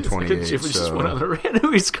 1928. Jim just So. went on a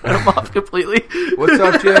rant. He's cut him off completely. What's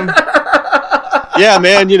up, Jim? yeah,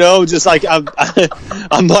 man. Just like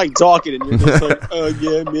I'm like talking, and you're just like, "Oh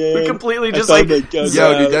yeah, man." We completely I just thought like my guns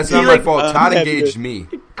Yo, out. dude, that's He, not my like, fault. Todd happy engaged to- me.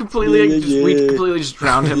 completely. We completely just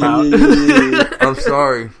drowned him out. I'm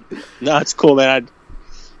sorry. Nah, it's cool, man.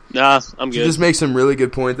 I'm You good. just make some really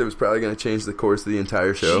good point that was probably going to change the course of the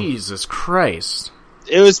entire show. Jesus Christ!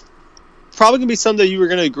 It was probably gonna be something that you were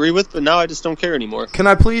gonna agree with, but now I just don't care anymore. Can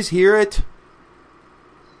I please hear it?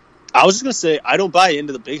 I was just gonna say I don't buy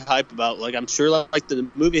into the big hype about I'm sure like the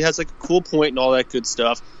movie has like a cool point and all that good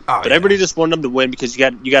stuff, but everybody just wanted them to win because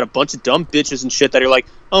you got a bunch of dumb bitches and shit that are like,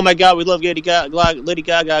 "Oh my god, we love Lady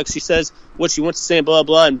Gaga. She says what she wants to say and blah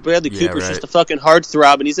blah," and Bradley Cooper's just a fucking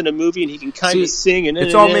heartthrob and he's in a movie and he can kind of sing and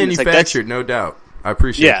it's all it's like, manufactured, no doubt. I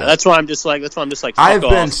appreciate that. that's why I'm just like fuck I've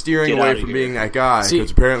off, been steering get away outta from here. being that guy See,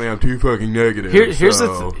 because apparently I'm too fucking negative. Here's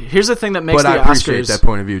so. here's the thing that makes But the I appreciate Oscars. that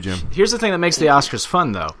point of view, Jim. Here's the thing that makes the Oscars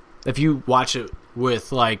fun, though. If you watch it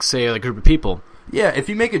with say a group of people, Yeah, if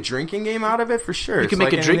you make a drinking game out of it, for sure. You can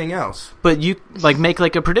make like a drink- anything else. but you make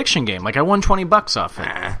a prediction game. Like I won $20 off it.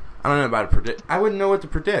 I don't know about to predict. I wouldn't know what to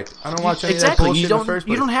predict. I don't watch any of that Exactly. bullshit You don't. in the first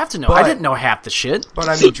place. You don't have to know. But, I didn't know half the shit. But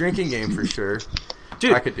I mean, drinking game for sure.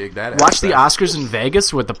 Dude, I could dig that. watch the aspect. Oscars in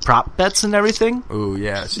Vegas with the prop bets and everything. Oh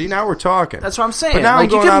yeah. See, now we're talking. That's what I'm saying. But now Like, I'm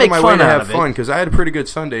going you can out make of my fun way to out have of it. fun because I had a pretty good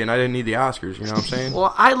Sunday and I didn't need the Oscars. You know what I'm saying?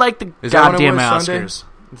 Well, I like the Is that what it goddamn was, Sunday? Oscars.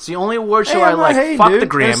 It's the only award show Hey, I I'm not like. hating, Fuck dude. the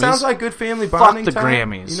Grammys. It sounds like good family Fuck bonding the time.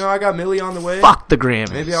 Grammys. You know, I got Millie on the way. Fuck the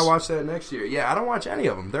Grammys. Maybe I'll watch that next year. Yeah, I don't watch any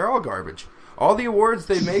of them. They're all garbage. All the awards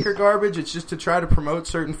they make are garbage. It's just to try to promote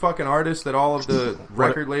certain fucking artists that all of the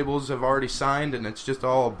record labels have already signed, and it's just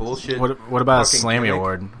all bullshit. What about a fucking Slammy gimmick.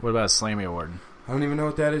 Award? What about a Slammy Award? I don't even know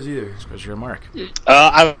what that is either. Because you're a mark.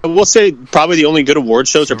 I will say probably the only good award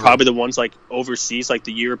shows are probably the ones like overseas, like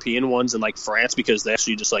the European ones in like France, because they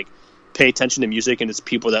actually just like pay attention to music and it's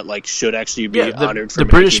people that like should actually be honored for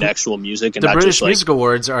making actual music and the not British just like Music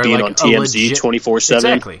Awards are being like on TMZ 24/7.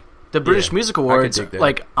 Exactly. The British Music Awards dig that.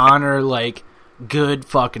 like honor like good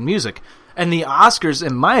fucking music, and the Oscars,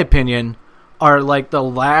 in my opinion, are like the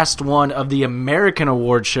last one of the American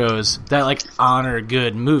award shows that like honor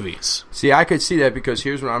good movies. See, I could see that because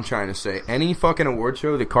here's what I'm trying to say. Any fucking award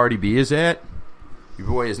show that Cardi B is at, your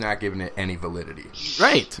boy is not giving it any validity.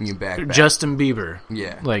 Right. You back. Justin Bieber.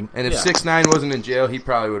 Yeah. Like, and if yeah. 6ix9ine wasn't in jail, he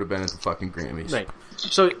probably would have been at the fucking Grammys. Right.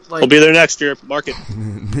 So like We'll be there next year. Mark it.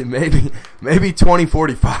 maybe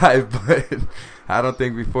 2045, but I don't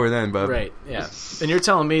think before then, bub. right, yeah. And you're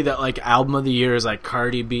telling me that like album of the year is like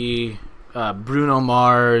Cardi B, Bruno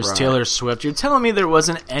Mars, Right. Taylor Swift. You're telling me there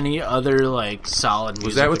wasn't any other like solid music.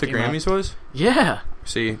 Was that what the came out? Grammys was? Yeah.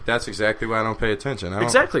 See, that's exactly why I don't pay attention.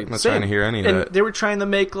 Exactly. I'm not Same. trying to hear any of and that. they were trying to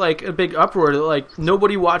make like a big uproar that like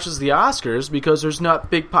nobody watches the Oscars because there's not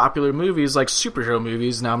big popular movies like superhero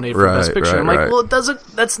movies nominated for Best Right, Picture. right, I'm like, right. well, it doesn't.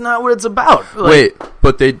 That's not what it's about. Like, Wait,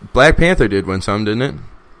 but Black Panther did win some, didn't it?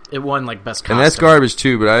 it won like best costume. And that's garbage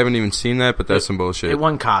too, but I haven't even seen that, but that's some bullshit. It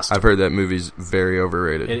won costume. I've heard that movie's very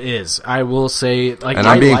overrated. It is. I will say, like, and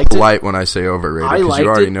I'm I being liked polite when I say overrated, I because liked you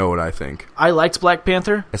already it. know what I think. I liked Black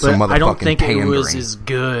Panther, It's but some I don't motherfucking think it was pandering. as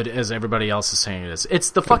good as everybody else is saying it is. It's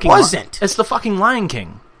the fucking wasn't. It's the fucking Lion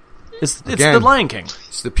King. It's Again. the Lion King.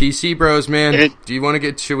 It's the PC bros, man. Do you want to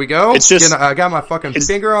get... Should we go? It's just- I got my fucking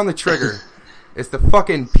finger on the trigger. It's the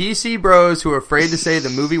fucking PC bros who are afraid to say the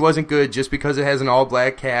movie wasn't good just because it has an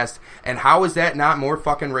all-black cast. And how is that not more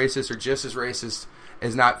fucking racist or just as racist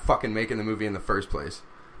as not fucking making the movie in the first place?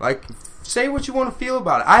 Like, say what you want to feel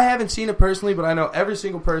about it. I haven't seen it personally, but I know every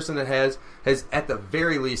single person that has at the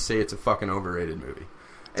very least say it's a fucking overrated movie.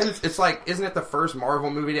 And it's like, isn't it the first Marvel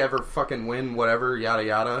movie to ever fucking win whatever, yada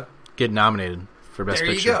yada? Get nominated for Best There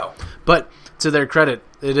Picture. you go. But to their credit,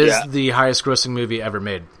 it is Yeah. the highest grossing movie ever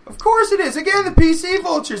made. Of course it is. Again, the PC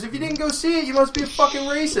vultures. If you didn't go see it, you must be a fucking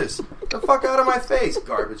racist. The fuck out of my face,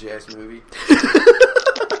 garbage ass movie.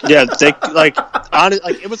 Yeah, they like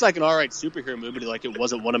it was like an alright superhero movie. Like it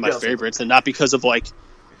wasn't one of my favorites, and not because of like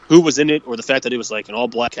who was in it or the fact that it was like an all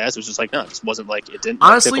black cast. It was just like no, it just wasn't like it didn't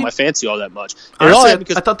Honestly- tickle my fancy all that much. And Honestly, all that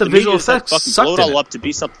because I thought the media visual just, like, effects fucking sucked blow it in all it. up to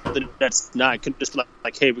be something that's not. It couldn't just be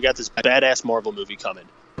like, hey, we got this badass Marvel movie coming.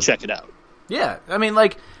 Check it out. Yeah, I mean,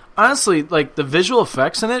 like, honestly, like, the visual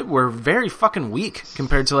effects in it were very fucking weak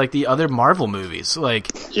compared to, like, the other Marvel movies. Like,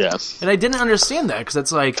 Yeah. and I didn't understand that, because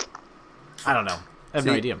it's like, I don't know. I have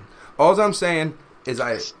no See, idea. All I'm saying is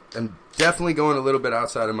I am definitely going a little bit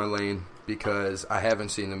outside of my lane because I haven't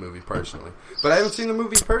seen the movie personally. But I haven't seen the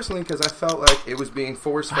movie personally because I felt like it was being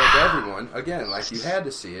force-fed to everyone. Again, like you had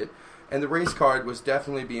to see it. And the race card was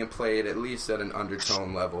definitely being played at least at an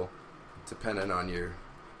undertone level, depending on your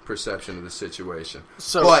perception of the situation.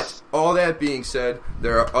 But all that being said,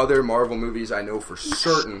 there are other Marvel movies I know for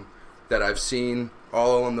certain that I've seen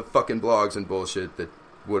all on the fucking blogs and bullshit that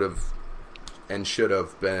would have and should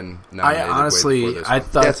have been nominated. I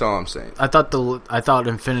thought that's all I'm saying. I thought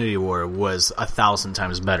Infinity War was 1,000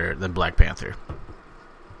 times better than Black Panther.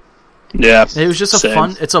 Yeah, it was just it's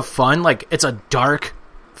a dark,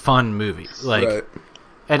 fun movie. Like, right.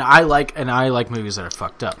 and I like movies that are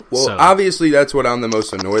fucked up. Well, obviously that's what I'm the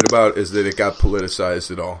most annoyed about is that it got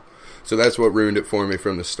politicized at all. So that's what ruined it for me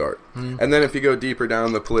from the start. And then if you go deeper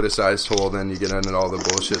down the politicized hole, then you get into all the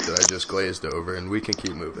bullshit that I just glazed over, and we can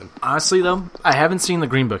keep moving. Honestly, though, I haven't seen the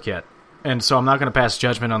Green Book yet, and so I'm not going to pass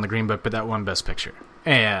judgment on the Green Book, but that won Best Picture.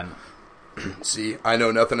 And see, I know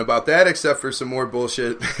nothing about that except for some more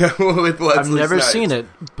bullshit with Leslie I've never Snipes. seen it,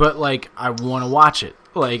 but like I want to watch it.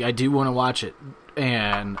 Like I do want to watch it.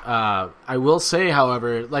 And I will say,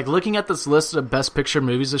 however, like looking at this list of Best Picture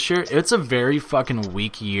movies this year, it's a very fucking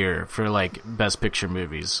weak year for like Best Picture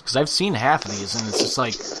movies. Because I've seen half of these, and it's just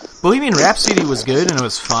like Bohemian Rhapsody was good and it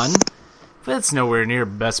was fun, but it's nowhere near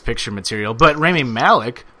Best Picture material. But Rami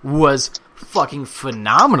Malek was fucking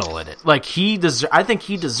phenomenal in it. Like I think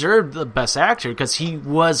he deserved the Best Actor because he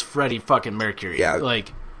was Freddie fucking Mercury. Yeah,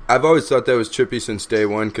 like I've always thought that was trippy since day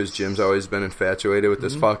one because Jim's always been infatuated with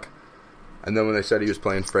this fuck. And then when they said he was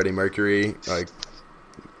playing Freddie Mercury, like,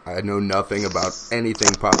 I know nothing about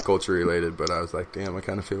anything pop culture related, but I was like, damn, I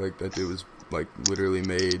kind of feel like that dude was, like, literally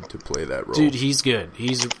made to play that role. Dude, he's good.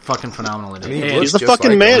 He's fucking phenomenal in it. I mean, he's the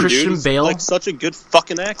fucking man, Christian dude. He's Bale, like such a good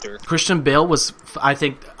fucking actor. Christian Bale was, I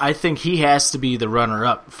think he has to be the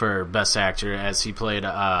runner-up for Best Actor as he played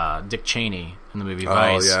Dick Cheney in the movie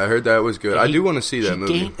Vice. Oh, yeah, I heard that was good. I do want to see that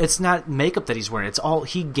movie. It's not makeup that he's wearing. It's all,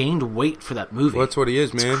 he gained weight for that movie. Well, that's what he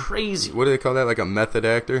is, man. It's crazy. What do they call that, like a method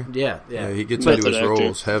actor? Yeah. He gets into his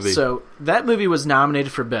roles heavy. So, that movie was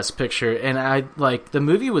nominated for Best Picture, and the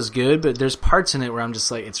movie was good, but there's parts in it where I'm just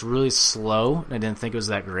like, it's really slow, and I didn't think it was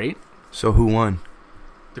that great. So who won?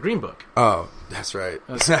 The Green Book. Oh, that's right.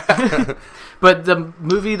 But the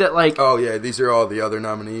movie that like... Oh, yeah, these are all the other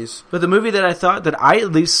nominees. But the movie that I thought that I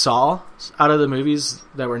at least saw out of the movies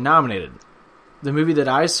that were nominated, the movie that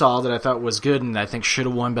I saw that I thought was good and I think should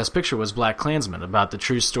have won Best Picture was Black Klansman, about the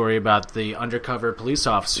true story about the undercover police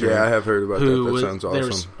officer. Yeah, I have heard about that. That sounds awesome. There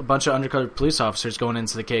was a bunch of undercover police officers going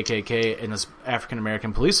into the KKK, and this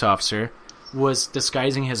African-American police officer was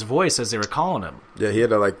disguising his voice as they were calling him. Yeah, he had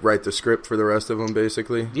to like write the script for the rest of them,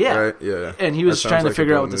 basically. Yeah, right? Yeah. And he was trying to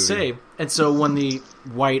figure out what to say. And so when the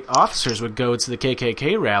white officers would go to the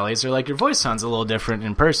KKK rallies, they're like, "Your voice sounds a little different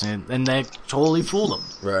in person," and they totally fooled him.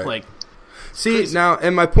 Right. Like, see crazy. Now,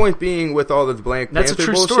 and my point being with all the Black Panther that's a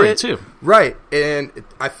true bullshit, story too. Right? And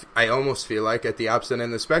I almost feel like at the opposite end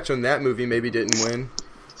of the spectrum, that movie maybe didn't win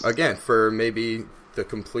again for maybe the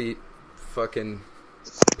complete fucking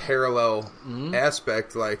parallel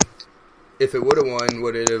aspect. Like, if it would have won,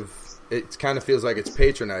 would it have? It kind of feels like it's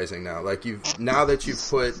patronizing now. Like now that you've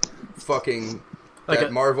put fucking like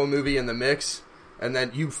that Marvel movie in the mix, and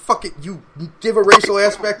then you give a racial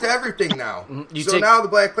aspect to everything now. Now the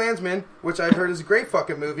Black Klansman, which I've heard is a great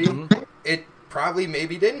fucking movie, it probably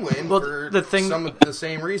maybe didn't win for some of the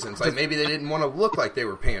same reasons. Like maybe they didn't want to look like they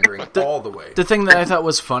were pandering all the way. The thing that I thought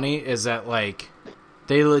was funny is that like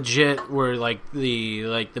they legit were like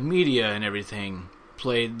the media and everything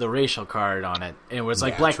played the racial card on it, and it was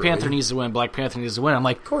like Black Panther needs to win. Black Panther needs to win. I'm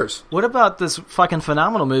like, of course. What about this fucking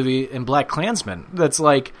phenomenal movie in Black Klansman that's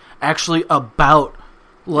like actually about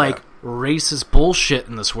like racist bullshit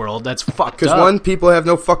in this world that's fucked up? Because one, people have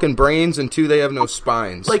no fucking brains, and two, they have no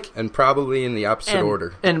spines. Like, and probably in the opposite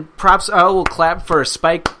order. And props, I will clap for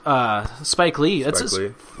Spike Lee. That's his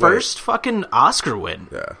first fucking Oscar win.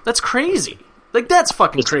 Yeah, that's crazy. Like, that's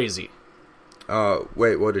fucking crazy.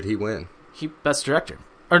 Wait, what did he win? He Best Director.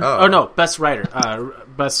 No, Best Writer.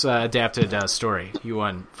 Best Adapted Story. He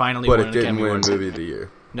won. Finally won. But it didn't win Movie of the Year.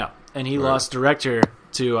 No. And he lost Director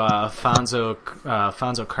to Fonzo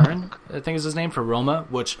Cuarón, I think is his name, for Roma,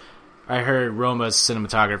 which I heard Roma's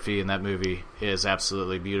cinematography in that movie is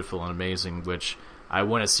absolutely beautiful and amazing, which I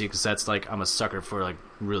want to see because that's like, I'm a sucker for like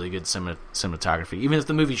really good cinematography. Even if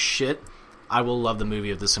the movie's shit, I will love the movie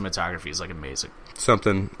if the cinematography is like amazing.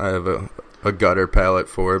 Something I have a gutter palette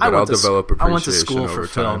for, but I'll develop appreciation over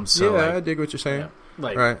time. So I dig what you're saying. Yeah,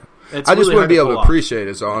 like, right. I just wouldn't be able to appreciate it,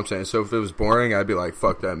 is all I'm saying. So if it was boring, I'd be like,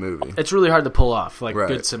 fuck that movie. It's really hard to pull off, like,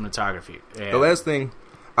 good cinematography. Yeah. The last thing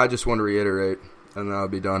I just want to reiterate, and then I'll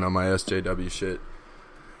be done on my SJW shit,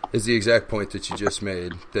 is the exact point that you just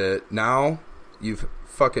made, that now you've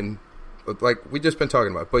fucking, like we just been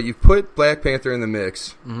talking about, but you've put Black Panther in the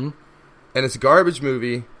mix, and it's a garbage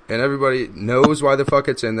movie, and everybody knows why the fuck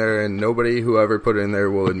it's in there, and nobody, whoever put it in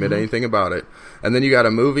there, will admit anything about it. And then you got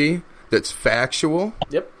a movie that's factual.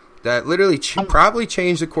 Yep. That literally probably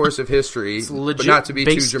changed the course of history, but not to be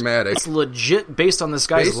too dramatic. It's legit based on this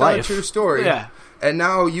guy's life. Based on a true story. Yeah. And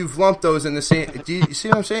now you've lumped those in the same... Do you see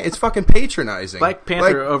what I'm saying? It's fucking patronizing. Black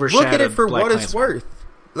Panther overshadowed Look at it for Black what Klansman. it's worth.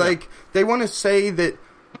 Like, they want to say that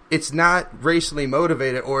it's not racially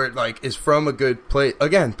motivated or it, like, is from a good place.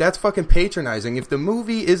 Again, that's fucking patronizing. If the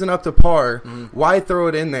movie isn't up to par, why throw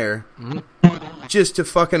it in there just to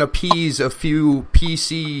fucking appease a few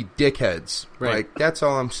PC dickheads? Right. Like, that's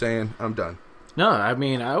all I'm saying. I'm done. No, I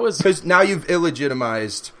mean, I was... Because now you've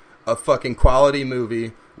illegitimized a fucking quality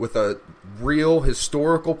movie with a real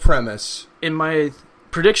historical premise. In my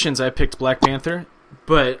predictions, I picked Black Panther,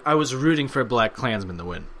 but I was rooting for Black Klansman to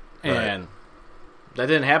win. And that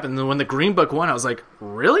didn't happen. And when the Green Book won, I was like,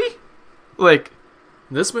 really? Like,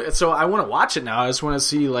 this... So I want to watch it now. I just want to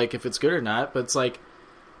see, like, if it's good or not. But it's like,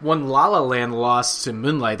 when La La Land lost to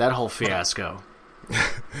Moonlight, that whole fiasco.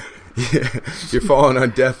 Yeah, you're falling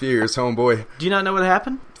on deaf ears, homeboy. Do you not know what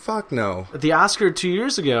happened? Fuck no. At the Oscar 2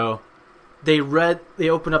 years ago, they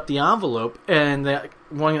opened up the envelope, and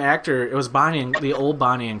one actor, it was the old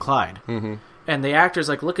Bonnie and Clyde. Mm-hmm. And the actor's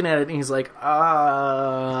like looking at it, and he's like,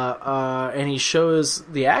 and he shows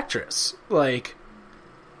the actress, like,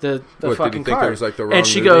 the what, fucking did he think card. it was like the wrong and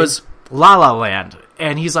she movie? goes, La La Land.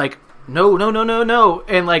 And he's like, no.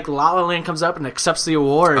 And, like, La La Land comes up and accepts the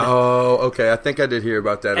award. Oh, okay. I think I did hear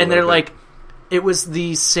about that. And they're like, it was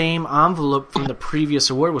the same envelope from the previous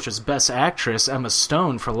award, which was Best Actress, Emma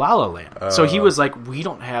Stone, for La La Land. So he was like, we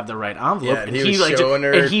don't have the right envelope. Yeah, and he was like, showing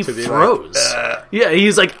her and he to be froze. like, yeah,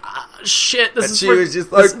 he's like, shit. This and is she was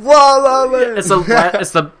just like, La La Land.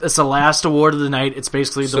 It's the last award of the night. It's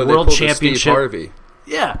basically the so world they pulled championship. Steve Harvey.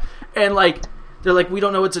 Yeah, and like, they're like, we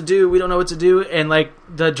don't know what to do. And like,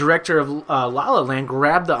 the director of La La Land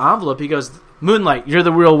grabbed the envelope. He goes, Moonlight, you're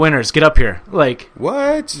the real winners. Get up here. Like,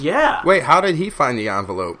 what? Yeah. Wait, how did he find the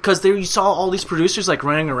envelope? Because you saw all these producers like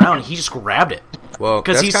running around, and he just grabbed it. Well,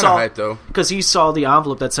 that's kind of hype, though. Because he saw the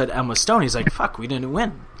envelope that said Emma Stone. He's like, fuck, we didn't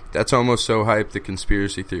win. That's almost so hype the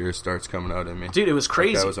conspiracy theorist starts coming out in me. Dude, it was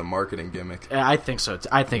crazy. Like that was a marketing gimmick. I think so.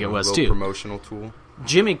 I think it was, a too. Promotional tool.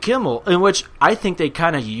 Jimmy Kimmel, in which I think they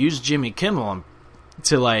kind of used Jimmy Kimmel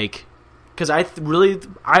to, like... Because I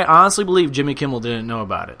honestly believe Jimmy Kimmel didn't know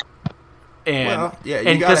about it. And, well, yeah,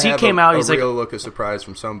 and because he came out, he's like, real look of surprise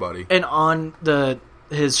from somebody. And on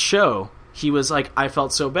his show, he was like, I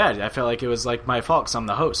felt so bad. I felt like it was like my fault because I'm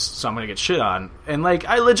the host, so I'm gonna get shit on. And like,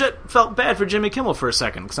 I legit felt bad for Jimmy Kimmel for a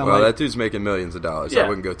second because well, that dude's making millions of dollars. Yeah. I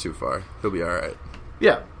wouldn't go too far. He'll be all right.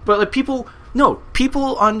 Yeah, but like people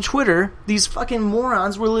on Twitter, these fucking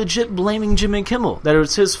morons were legit blaming Jimmy Kimmel that it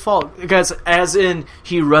was his fault because, as in,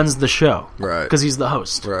 he runs the show, right? Because he's the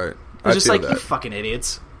host, right? It's just like, you fucking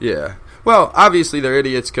idiots. Yeah. Well, obviously they're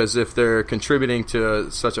idiots because if they're contributing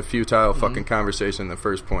to such a futile fucking conversation in the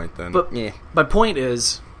first point, then... But my point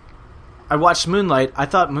is, I watched Moonlight. I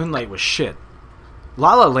thought Moonlight was shit.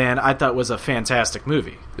 La La Land, I thought was a fantastic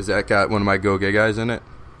movie. Has that got one of my go-gay guys in it?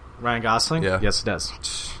 Ryan Gosling? Yeah. Yes, it does.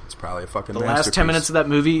 It's probably a fucking The masterpiece. last 10 minutes of that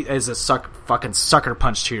movie is a fucking sucker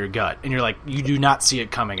punch to your gut. And you're like, you do not see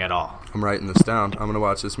it coming at all. I'm writing this down. I'm going to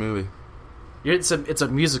watch this movie. It's a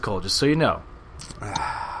musical, just so you know.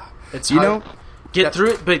 It's hard. Get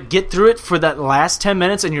through it, but get through it for that last 10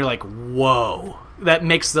 minutes, and you're like, whoa. That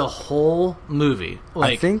makes the whole movie.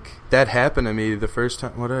 Like, I think that happened to me the first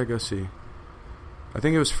time. What did I go see? I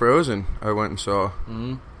think it was Frozen I went and saw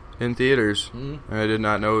in theaters. And I did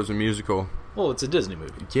not know it was a musical. Well, it's a Disney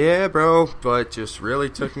movie. Yeah, bro, but just really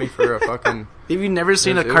took me for a fucking... Have you never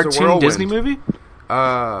seen a cartoon Disney movie?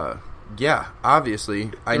 Yeah,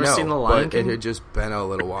 obviously. I know, seen The Lion but King? it had just been a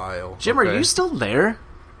little while. Jim, are you still there?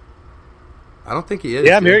 I don't think he is.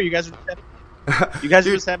 Yeah, I'm here. You guys are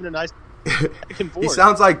just having a nice... He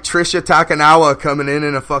sounds like Trisha Takanawa coming in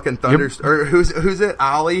a fucking thunder... Or who's it?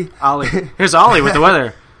 Ollie? Ollie. Here's Ollie with the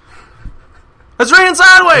weather. It's raining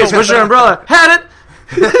sideways. Where's your umbrella? Had it.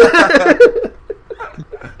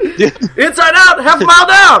 Inside out, half a mile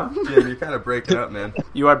down. Jim, you're kind of breaking up, man.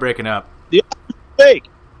 You are breaking up. Yeah, fake.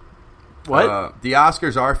 What? The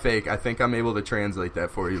Oscars are fake. I think I'm able to translate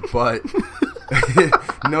that for you, but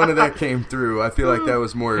None of that came through. I feel like that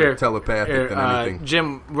was more telepathic than anything.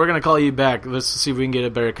 Jim, we're gonna call you back. Let's see if we can get a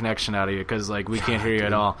better connection out of you because we can't hear you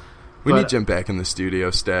at all. We need Jim back in the studio,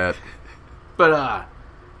 stat. But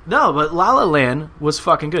no, but La La Land was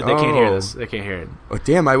fucking good. They can't hear this. They can't hear it. Oh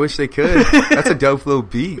damn! I wish they could. That's a dope little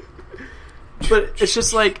beat. But it's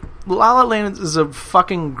just like La La Land is a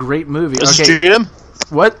fucking great movie. Okay, Jim.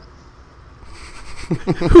 What?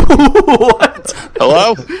 What?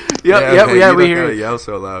 Hello? Yeah, we hear you. Yell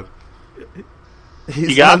so loud.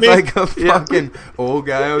 You got me? Like a fucking old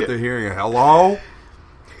guy out there hearing a hello.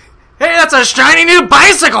 Hey, that's a shiny new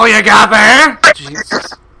bicycle you got there.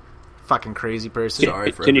 Jesus, fucking crazy person.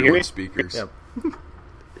 Sorry for Can you hear me? Speakers. Yep.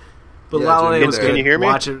 But La La Land was good. Can you hear me?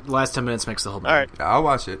 Watch it. Last 10 minutes makes the whole movie. All right. Yeah, I'll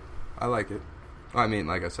watch it. I like it. I mean,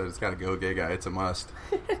 like I said, it's got a go gay guy. It's a must.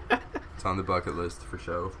 It's on the bucket list for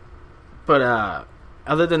sure. But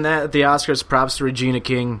other than that, at the Oscars, props to Regina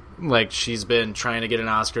King. Like, she's been trying to get an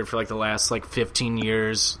Oscar for like the last 15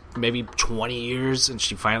 years, maybe 20 years, and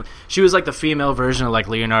she was like the female version of like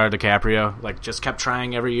Leonardo DiCaprio. Like, just kept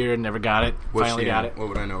trying every year and never got it. Finally got it. What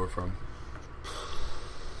would I know her from?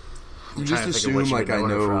 You I'm just trying to think of what assume you like would I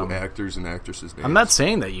know her know from. actors and actresses' names. I'm not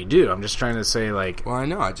saying that you do. I'm just trying to say like. Well, I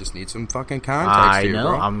know. I just need some fucking context. I here, know.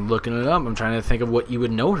 Bro. I'm looking it up. I'm trying to think of what you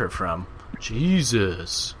would know her from.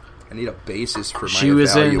 Jesus. I need a basis for my She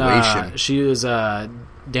was evaluation. she was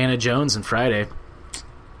Dana Jones in Friday.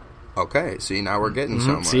 Okay, see, now we're getting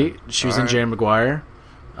somewhere. See, she was in Jerry Maguire.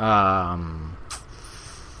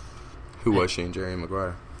 Who was she in Jerry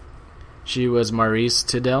Maguire? She was Maurice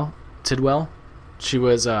Tidwell. She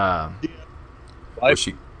was Was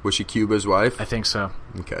she Cuba's wife? I think so.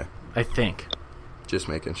 Okay. I think. Just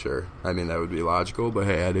making sure. I mean, that would be logical, but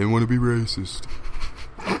hey, I didn't want to be racist.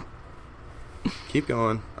 Keep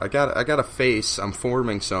going. I got a face. I'm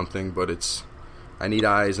forming something, but I need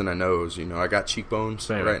eyes and a nose. You know, I got cheekbones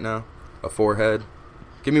right now, a forehead.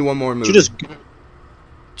 Give me one more movie.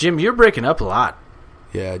 Jim, you're breaking up a lot.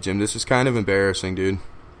 Yeah, Jim, this is kind of embarrassing, dude.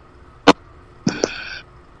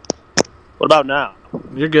 What about now?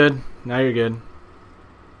 You're good. Now you're good.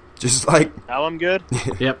 Just like Now I'm good?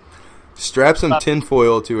 Yep. strap some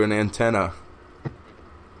tinfoil to an antenna.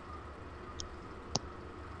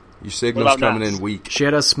 Your signal's coming in weak. She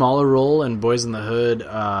had a smaller role in Boys in the Hood.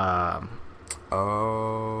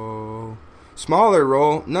 Oh, smaller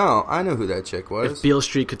role? No, I know who that chick was. If Beale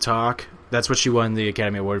Street Could Talk. That's what she won the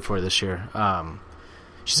Academy Award for this year.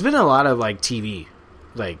 She's been in a lot of like TV.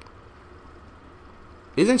 Like,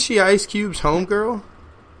 isn't she Ice Cube's homegirl?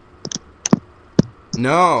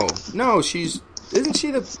 No, isn't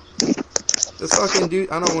she the fucking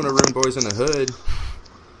dude? I don't want to ruin Boys in the Hood,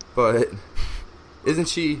 but isn't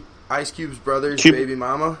she Ice Cube's brother's baby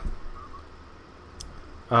mama?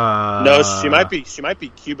 No, she might be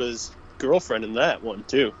Cuba's girlfriend in that one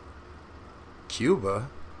too. Cuba?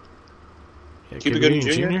 Yeah, Cuba Gooding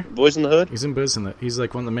Jr.? Boys in the Hood? He's in Boys in the. He's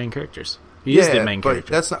like one of the main characters. He is the main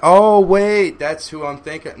character. That's not. Oh wait, that's who I'm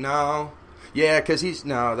thinking. No, yeah, because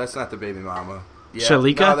that's not the baby mama. Yeah,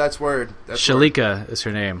 Shalika? No, that's word. Shalika is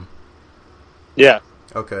her name. Yeah.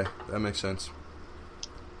 Okay, that makes sense.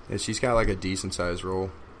 Yeah, she's got like a decent sized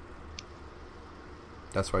role.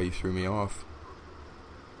 That's why you threw me off.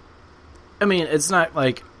 I mean, it's not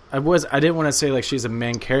like I didn't want to say like she's a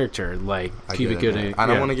main character like Cuba Gooding. I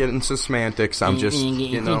don't want to get into semantics. I'm just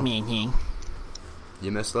you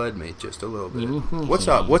misled me just a little bit. What's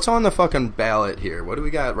up? What's on the fucking ballot here? What do we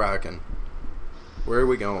got rocking? Where are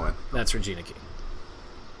we going? That's Regina King.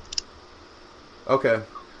 Okay.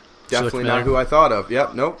 Definitely not who I thought of.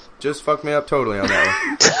 Yep, nope. Just fucked me up totally on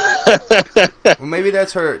that one. Well, maybe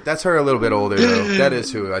that's her. That's her a little bit older, though. That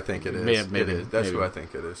is who I think it is. Maybe. It is. That's who I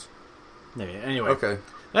think it is. Maybe. Anyway. Okay.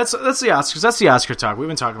 That's the Oscars. That's the Oscar talk. We've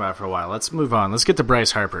been talking about it for a while. Let's move on. Let's get to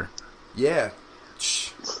Bryce Harper. Yeah.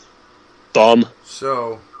 Dumb.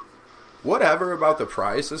 So, whatever about the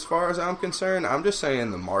price as far as I'm concerned, I'm just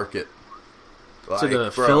saying the market. To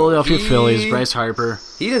the Philadelphia Phillies, Bryce Harper.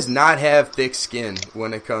 He does not have thick skin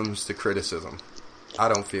when it comes to criticism. I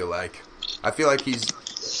don't feel like. I feel like he's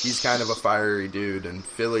kind of a fiery dude, and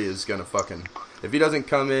Philly is going to fucking... If he doesn't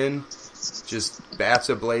come in, just bats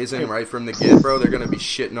a-blazing right from the get, bro, they're going to be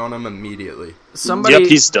shitting on him immediately. Yep,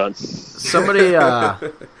 he's done. Somebody,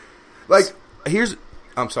 like, here's...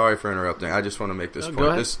 I'm sorry for interrupting. I just want to make this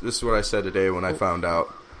point. This is what I said today when I found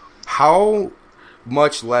out. How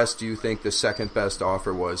much less do you think the second best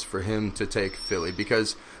offer was for him to take Philly?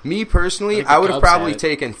 Because me personally, I would have probably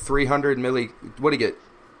taken $300 million. What did he get?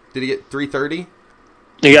 Did he get $330?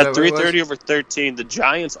 He got $330 over 13. The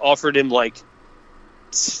Giants offered him like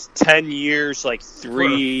 10 years, like For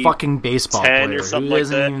a fucking baseball 10 player or something who like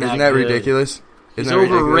isn't that. even Isn't that good. ridiculous? He's Isn't that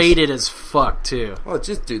ridiculous? overrated as fuck too. Well,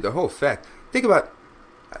 just dude, the whole fact. Think about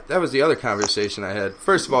that was the other conversation I had.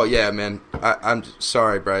 First of all, yeah, man, I'm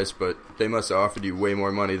sorry, Bryce, but they must have offered you way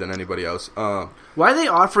more money than anybody else. Why are they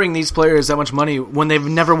offering these players that much money when they've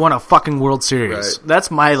never won a fucking World Series? Right.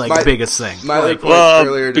 That's my biggest thing. My point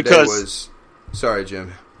earlier today was, sorry,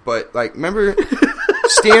 Jim, but like, remember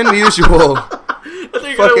Stan Musial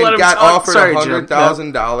fucking got offered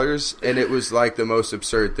 $100,000, and it was like the most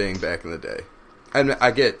absurd thing back in the day. And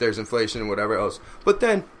I get there's inflation and whatever else. But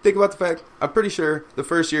then, think about the fact, I'm pretty sure the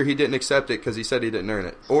first year he didn't accept it because he said he didn't earn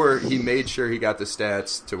it. Or he made sure he got the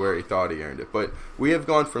stats to where he thought he earned it. But we have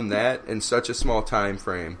gone from that in such a small time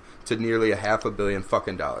frame to nearly $500 million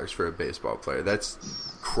fucking dollars for a baseball player.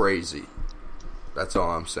 That's crazy. That's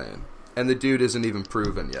all I'm saying. And the dude isn't even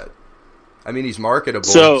proven yet. I mean, he's marketable,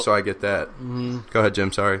 so I get that. Go ahead,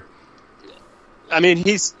 Jim, sorry. I mean,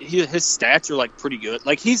 his stats are like pretty good.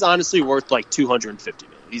 Like, he's honestly worth like $250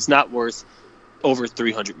 million. He's not worth over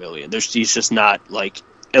 $300 million. He's just not like,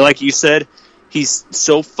 and like you said, he's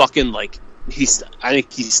so fucking like I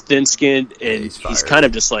think he's thin skinned and he's kind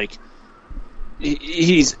of just like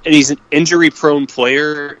he's an injury prone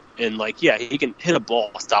player, and like, yeah, he can hit a ball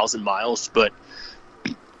 1,000 miles, but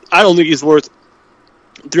I don't think he's worth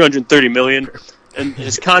 $330 million. And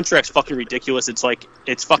his contract's fucking ridiculous. It's like,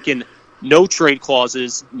 it's fucking no trade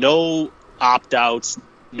clauses, no opt-outs,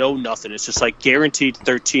 no nothing. It's just like guaranteed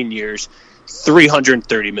 13 years,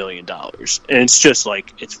 $330 million. And it's just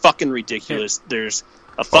like, it's fucking ridiculous. There's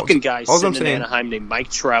a fucking guy sitting in Anaheim named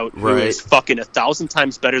Mike Trout who is fucking 1,000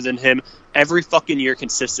 times better than him every fucking year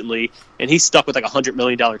consistently. And he's stuck with like $100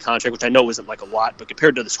 million contract, which I know isn't like a lot, but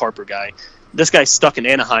compared to this Harper guy, this guy's stuck in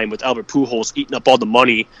Anaheim with Albert Pujols eating up all the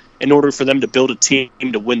money in order for them to build a team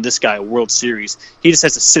to win this guy a World Series. He just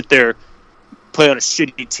has to sit there, play on a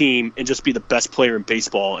shitty team, and just be the best player in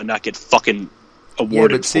baseball and not get fucking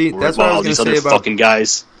awarded for that's what I was these gonna other say about fucking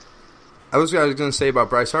guys. I was going to say about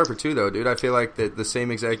Bryce Harper too, though, dude. I feel like the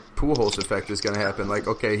same exact Pujols effect is going to happen. Like,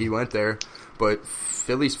 okay, he went there, but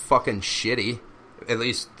Philly's fucking shitty. At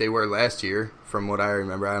least they were last year, from what I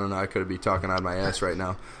remember. I don't know. I could be talking on my ass right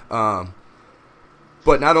now.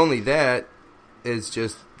 But not only that, is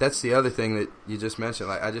just that's the other thing that you just mentioned.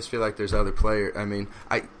 Like, I just feel like there's other players. I mean,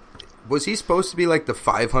 was he supposed to be like the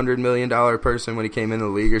 $500 million person when he came into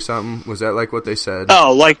the league or something? Was that like what they said?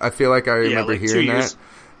 Oh, like, I feel like I remember hearing that.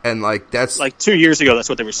 And like, that's like 2 years ago. That's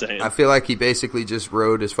what they were saying. I feel like he basically just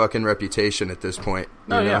rode his fucking reputation at this point.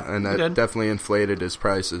 You know? And that definitely inflated his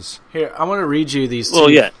prices. Here, I want to read you these two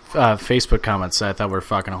Facebook comments that I thought were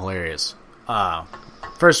fucking hilarious.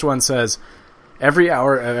 First one says, every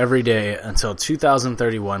hour of every day until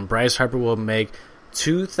 2031, Bryce Harper will make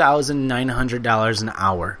 $2,900 an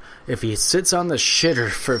hour. If he sits on the shitter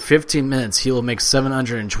for 15 minutes, he will make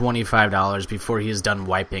 $725 before he is done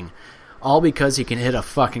wiping. All because he can hit a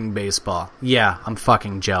fucking baseball. Yeah, I'm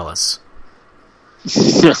fucking jealous.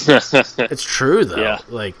 It's true, though. Yeah.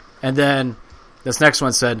 Like, and then this next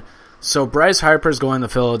one said, so Bryce Harper's going to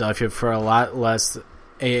Philadelphia for a lot less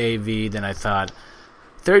AAV than I thought.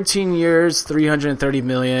 13 years, $330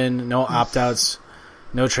 million, no opt-outs,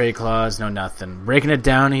 no trade clause, no nothing. Breaking it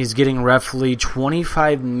down, he's getting roughly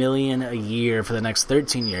 $25 million a year for the next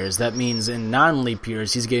 13 years. That means in non-leap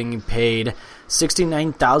years, he's getting paid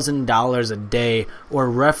 $69,000 a day, or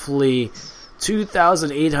roughly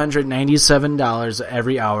 $2,897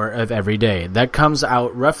 every hour of every day. That comes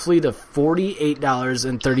out roughly to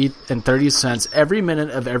 $48.30 every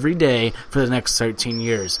minute of every day for the next 13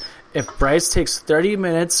 years. If Bryce takes 30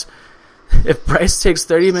 minutes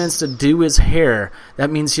to do his hair, that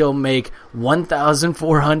means he'll make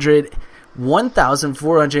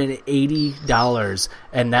 $1,480,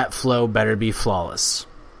 and that flow better be flawless.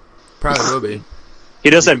 Probably will be. He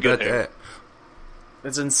does have good hair.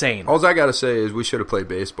 It's insane. All I gotta say is we should have played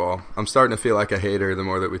baseball. I'm starting to feel like a hater the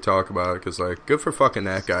more that we talk about it, because like, good for fucking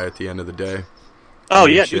that guy at the end of the day. Oh,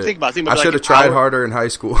 yeah, dude, think about it. I should have tried harder in high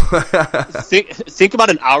school. think about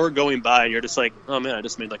an hour going by, and you're just like, oh, man, I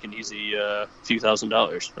just made like an easy few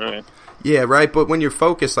 $1,000s. All right. Yeah, right, but when you're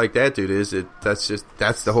focused like that, dude, that's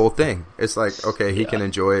the whole thing. It's like, okay, he can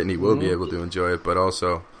enjoy it, and he will be able to enjoy it, but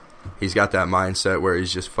also he's got that mindset where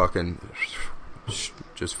he's just fucking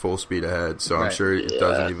just full speed ahead, so I'm sure it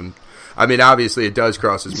doesn't even... I mean, obviously it does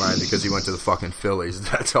cross his mind because he went to the fucking Phillies.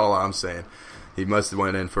 That's all I'm saying. He must have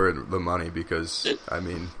went in for the money because, I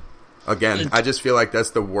mean, again, I just feel like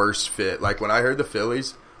that's the worst fit. Like, when I heard the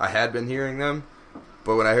Phillies, I had been hearing them,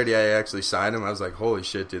 but when I heard he actually signed him, I was like, holy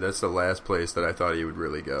shit, dude, that's the last place that I thought he would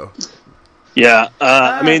really go. Yeah,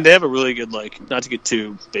 I mean, they have a really good, like, not to get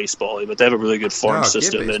too baseball-y, but they have a really good farm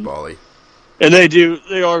system. And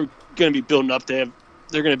they are going to be building up. They're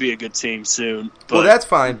going to be a good team soon. But well, that's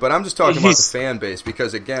fine, but I'm just talking about the fan base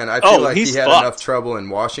because, again, I feel like he had enough trouble in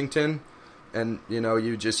Washington, and,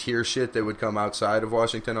 you just hear shit that would come outside of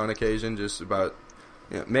Washington on occasion, just about,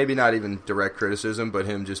 maybe not even direct criticism, but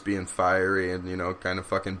him just being fiery and, kind of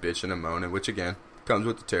fucking bitching and moaning, which, again, comes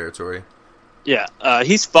with the territory. Yeah,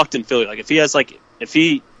 he's fucked in Philly. Like, if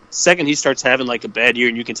he starts having, like, a bad year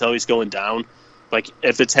and you can tell he's going down, like,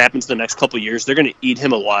 if it's happened to the next couple of years, they're going to eat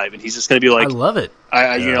him alive, and he's just going to be like... I love it.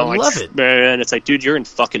 I love it. Man, it's like, dude, you're in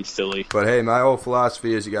fucking Philly. But, hey, my whole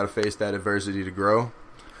philosophy is you got to face that adversity to grow.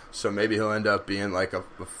 So maybe he'll end up being, like, a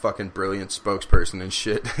fucking brilliant spokesperson and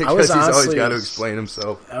shit. Because he's always got to explain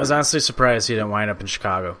himself. I was honestly surprised he didn't wind up in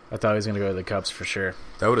Chicago. I thought he was going to go to the Cubs for sure.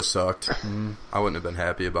 That would have sucked. Mm-hmm. I wouldn't have been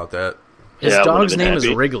happy about that. His dog's name is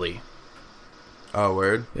Wrigley. Oh,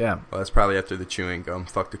 word? Yeah. Well, that's probably after the chewing gum.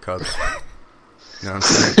 Fuck the Cubs. You know what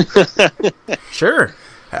I'm saying? Sure.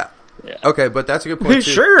 Yeah. Okay, but that's a good point,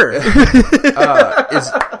 too. Sure.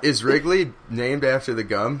 Is Wrigley named after the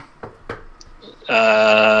gum?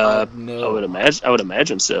 No. I would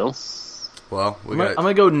imagine so. Well, I'm going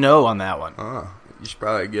to go no on that one. Oh, you should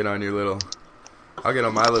probably get on your little... I'll get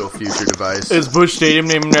on my little future device. Is Busch Stadium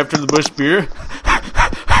named after the Busch beer?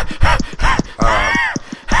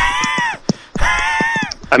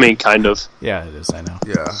 I mean, kind of. Yeah, it is, I know.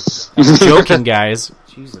 Yeah. I'm joking, guys.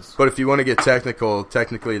 Jesus. But if you want to get technical,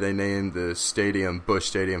 technically they named the stadium Busch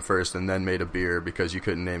Stadium first and then made a beer because you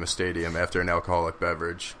couldn't name a stadium after an alcoholic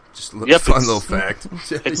beverage. Just a fun little fact.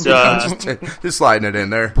 It's just sliding it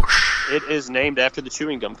in there. It is named after the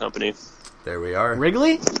chewing gum company. There we are.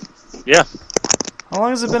 Wrigley? Yeah. How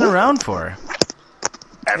long has it been around for?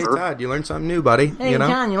 Ever. Hey, Todd, you learned something new, buddy. Hey,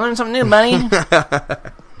 John, you learned something new, buddy.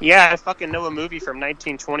 Yeah, I fucking know a movie from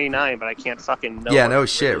 1929, but I can't fucking know. Yeah, no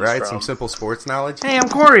shit, right? From. Some simple sports knowledge. Hey, I'm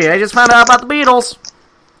Corey. I just found out about the Beatles.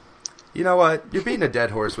 You know what? You're beating a dead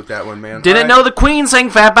horse with that one, man. Didn't know the Queen sang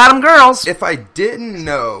Fat Bottom Girls. If I didn't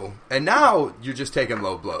know, and now you're just taking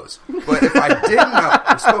low blows. But if I didn't know,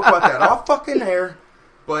 we spoke about that all fucking air.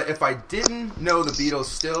 But if I didn't know the Beatles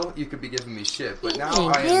still, you could be giving me shit. But now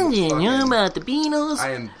I am about the Beatles.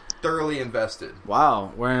 I am thoroughly invested.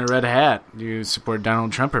 Wow, wearing a red hat. Do you support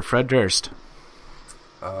Donald Trump or Fred Durst?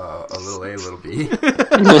 A little A, little B. If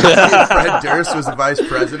Fred Durst was the vice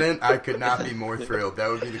president, I could not be more thrilled.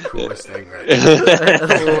 That would be the coolest thing right there.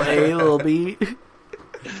 Little A, little B.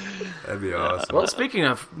 That'd be awesome. Well, speaking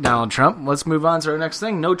of Donald Trump, let's move on to our next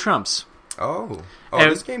thing. No Trumps. Oh,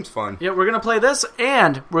 this game's fun. Yeah, we're going to play this,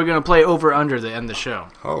 and we're going to play over-under to end the show.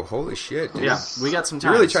 Oh, holy shit, dude. Yeah, we got some time.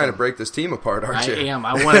 You're really trying to break this team apart, aren't you? I am.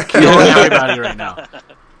 I want to kill everybody right now.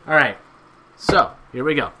 All right. So, here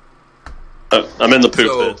we go. I'm in the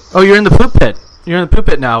poop pit. Oh, you're in the poop pit. You're in the poop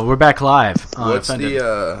pit now. We're back live. What's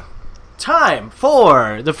the time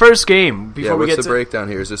for the first game? Before we get what's the breakdown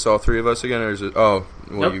here? Is this all three of us again, or is it... Oh,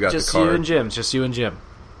 well, nope, you got the card. Just you and Jim. Just you and Jim.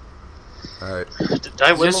 All right. Did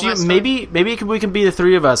I win just you. Maybe we can be the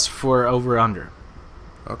three of us for over under.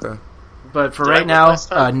 Okay. But for right now,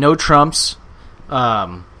 no Trumps.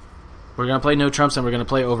 We're gonna play no Trumps, and we're gonna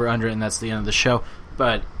play over under, and that's the end of the show.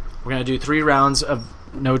 But we're gonna do 3 rounds of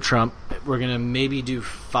no Trump. We're gonna maybe do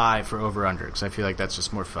 5 for over under because I feel like that's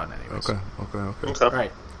just more fun, anyways. Okay. All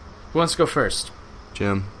right. Who wants to go first?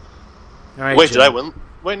 Jim. All right. Wait, Jim. Did I win?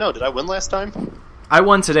 Wait, no. Did I win last time? I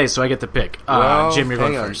won today, so I get to pick. Jim, you're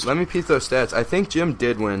going first. Let me peep those stats. I think Jim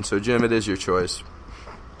did win, so Jim, it is your choice.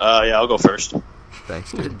 Yeah, I'll go first.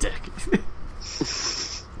 Thanks, What a dude. dick.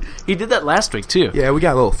 He did that last week, too. Yeah, we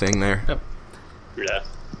got a little thing there. Yep. Yeah.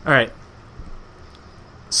 All right.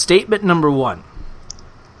 Statement number 1.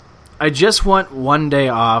 I just want one day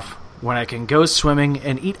off when I can go swimming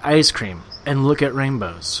and eat ice cream and look at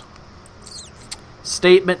rainbows.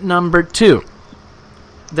 Statement number 2.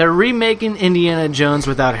 They're remaking Indiana Jones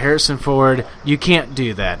without Harrison Ford. You can't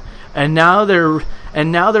do that. And now they're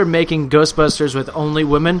making Ghostbusters with only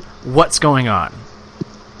women. What's going on?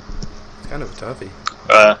 It's kind of a toughie.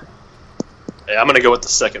 Yeah, I'm gonna go with the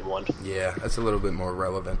second one. Yeah, that's a little bit more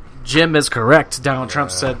relevant. Jim is correct. Donald Trump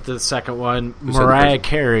said the second one. Mariah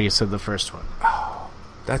Carey said the first one. Oh,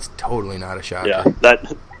 that's totally not a shocker. Yeah,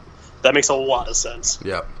 that makes a lot of sense.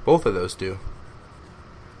 Yeah, both of those do.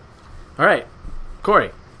 All right,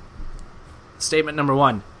 Corey. Statement number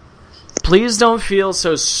 1. Please don't feel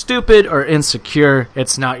so stupid or insecure.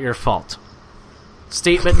 It's not your fault.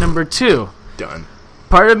 Statement number 2. Done.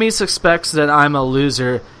 Part of me suspects that I'm a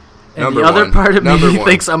loser And the other part of me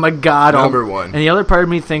thinks I'm a god. Number one. And the other part of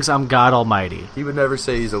me thinks I'm God Almighty. He would never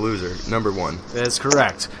say he's a loser. Number one. That's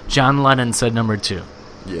correct. John Lennon said number 2.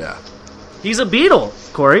 Yeah. He's a Beatle,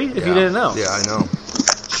 Corey, if you didn't know. Yeah, I know.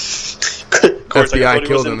 FBI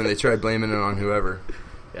killed him and they tried blaming it on whoever.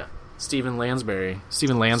 Yeah. Stephen Landsberg,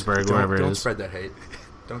 whatever it is. Don't spread that hate.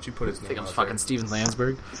 Don't you put his name I think I'm out fucking there. Stephen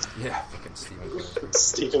Landsberg. Yeah, fucking Stephen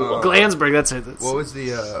Glansberg. Glansberg, that's it. What was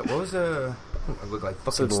the I look like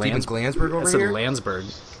fucking Stephen Glansberg over I said here? Landsberg.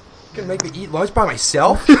 You gonna make me eat lunch by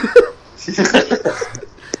myself?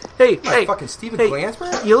 Hey, fucking Stephen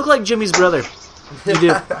Glansberg? You look like Jimmy's brother. You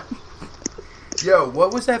do. Yo,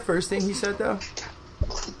 what was that first thing he said, though?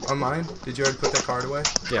 On mine? Did you already put that card away?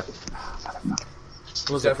 Yeah. What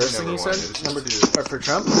was that first thing he said? Number 2. For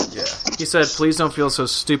Trump? Yeah. He said, please don't feel so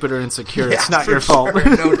stupid or insecure. Yeah, it's not for your fault. Sure.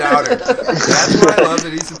 No doubter. That's why I love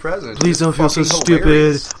that he's the president. Please don't feel so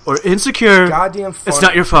Hilarious. stupid or insecure. Goddamn funny. It's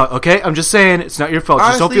not your fault, okay? I'm just saying, it's not your fault.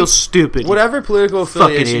 Honestly, just don't feel stupid. Whatever political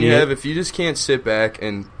affiliation you idiot. have, if you just can't sit back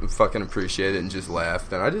and fucking appreciate it and just laugh,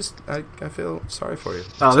 then I feel sorry for you.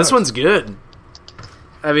 Oh, this one's good.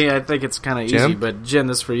 I mean, I think it's kind of easy, but Jim,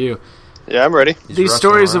 this is for you. Yeah, I'm ready. These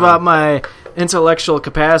stories about my intellectual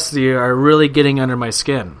capacity are really getting under my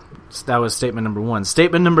skin. So that was statement number 1.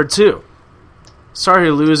 Statement number 2.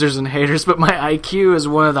 Sorry, losers and haters, but my IQ is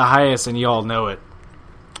one of the highest, and you all know it.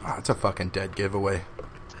 Oh, it's a fucking dead giveaway.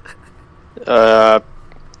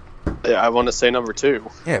 I want to say number 2.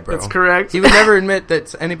 Yeah, bro. That's correct. He would never admit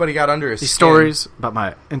that anybody got under his These skin. stories about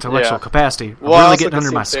my intellectual capacity are Well, really getting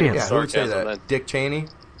under my skin. Yeah, who would say Sarcasm, that? then. Dick Cheney?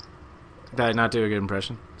 Did I not do a good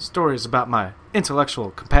impression? Stories about my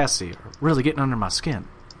intellectual capacity are really getting under my skin.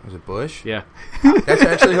 Was it Bush? Yeah. That's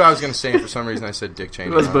actually who I was going to say, and for some reason I said Dick Cheney.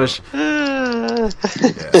 It was Bush. Yeah.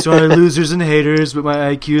 Sorry, losers and haters, but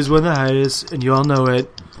my IQ is one of the highest, and you all know it.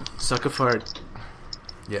 Suck a fart.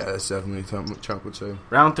 Yeah, that's definitely something Trump would say.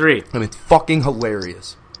 Round 3. And it's fucking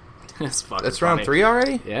hilarious. That's fucking That's funny. round 3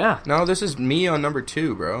 already? Yeah. No, this is me on number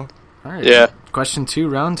 2, bro. All right. Yeah. Question 2,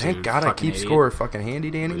 round 2. Thank God I keep idiot. score. Fucking handy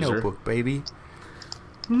dandy Loser. notebook, baby.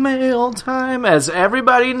 Mail time, as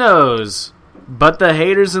everybody knows. But the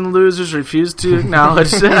haters and losers refuse to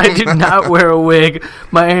acknowledge that I do not wear a wig.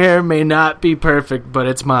 My hair may not be perfect, but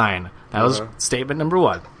it's mine. That was statement number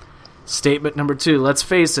 1. Statement number 2. Let's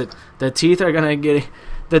face it, the teeth are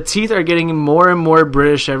getting more and more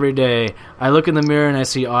British every day. I look in the mirror and I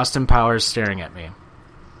see Austin Powers staring at me.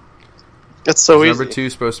 That's so easy. Number 2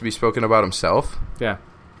 supposed to be spoken about himself? Yeah.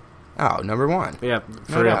 Oh, number 1. Yeah, No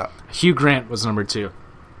for real. doubt. Hugh Grant was number 2.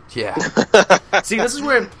 Yeah. See, this is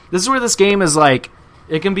where this game is like,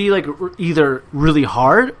 it can be like either really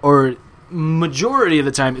hard or majority of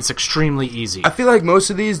the time it's extremely easy. I feel like most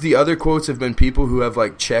of the other quotes have been people who have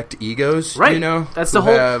like checked egos, Right. You know, That's who the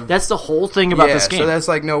whole. have- That's the whole thing about yeah, this game. So that's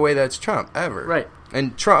like no way that's Trump ever, Right.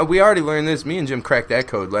 And Trump, we already learned this. Me and Jim cracked that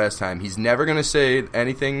code last time. He's never going to say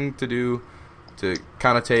anything to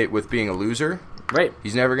connotate with being a loser. Right.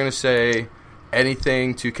 He's never going to say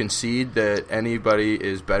anything to concede that anybody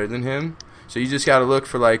is better than him. So you just got to look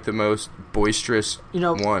for like the most boisterous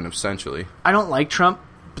one, essentially. I don't like Trump,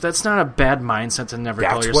 but that's not a bad mindset to never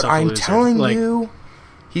call That's yourself what a I'm loser. telling Like, you.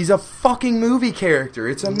 He's a fucking movie character.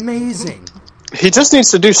 It's amazing. He just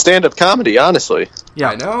needs to do stand-up comedy, honestly.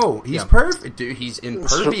 Yeah. I know. He's perfect. Dude, he's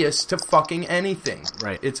impervious to fucking anything.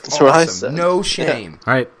 Right. It's That's what I awesome. said. No shame.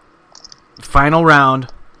 All right. Final round.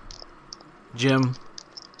 Jim.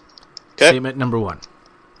 Okay. Statement number 1.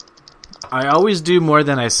 I always do more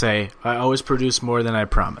than I say. I always produce more than I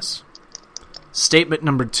promise. Statement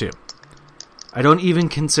number 2. I don't even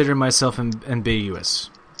consider myself ambitious.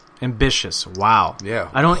 Ambitious. Wow. Yeah.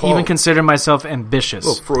 I don't even consider myself ambitious.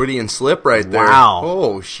 Little Freudian slip right there. Wow.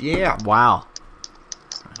 Oh, shit. Wow.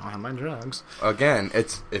 I don't have my drugs. Again,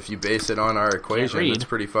 it's if you base it on our equation, read. it's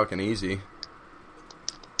pretty fucking easy.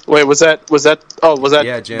 Wait, was that?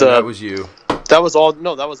 Yeah, Jim, that was you. That was all.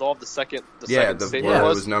 No, that was all. The second The statement word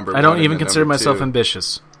was. was number I 1. don't and even then consider number myself 2.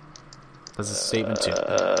 ambitious. That's a statement 2.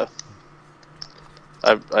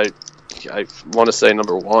 I want to say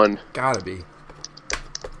number 1. Gotta be.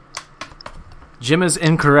 Jim is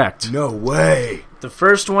incorrect. No way. The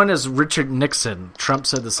first one is Richard Nixon. Trump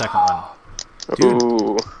said the second one. Dude.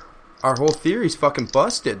 Ooh. Our whole theory's fucking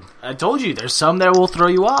busted. I told you, there's some that will throw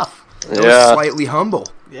you off. That was Yeah. slightly humble.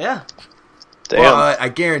 Yeah. Damn. But I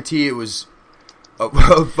guarantee it was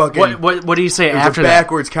a fucking... What did he say it was after a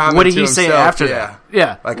backwards that? comment What did to he say himself, after yeah. that?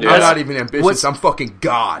 Yeah. Like, Yeah. I'm not even ambitious. What's- I'm fucking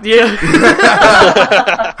God. Yeah.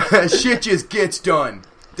 Shit just gets done.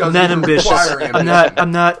 I'm Doesn't not even ambitious. require ambition.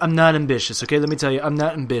 I'm not ambitious. Okay, let me tell you, I'm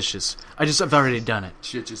not ambitious. I've already done it.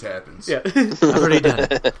 Shit just happens. Yeah. I've already done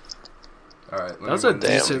it. All right. That was a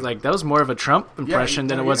decent, that was more of a Trump impression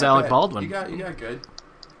than it was Alec Baldwin. You got good.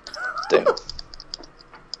 Damn.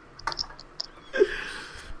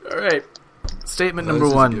 All right. Statement number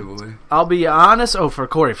 1. I'll be honest. Oh, for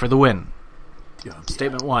Corey, for the win.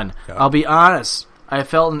 Statement 1. I'll be honest. I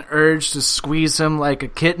felt an urge to squeeze him like a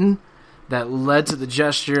kitten that led to the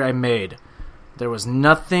gesture I made. There was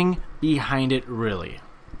nothing behind it, really.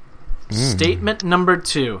 Statement number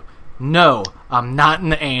 2. No, I'm not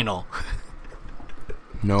an anal.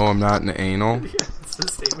 No, I'm not an anal? That's the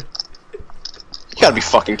statement. You gotta be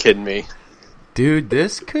fucking kidding me. Dude,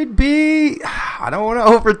 this could be... I don't want to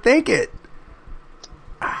overthink it.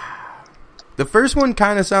 The first one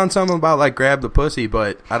kind of sounds something about, like, grab the pussy,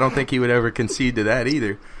 but I don't think he would ever concede to that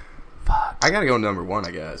either. Fuck. I gotta go number 1,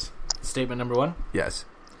 I guess. Statement number 1? Yes.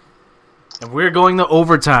 And we're going to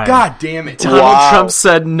overtime. God damn it. Donald Trump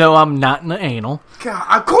said, no, I'm not an anal.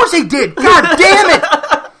 God, of course he did. God damn it.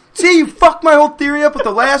 See, you fucked my whole theory up with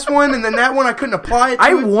the last one, and then that one I couldn't apply it to.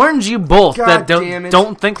 I warned you both God that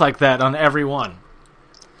don't think like that on every one.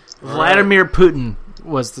 Vladimir Putin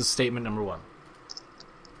was the statement number 1.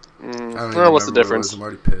 What's the difference? I'm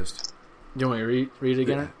already pissed. You want me to read it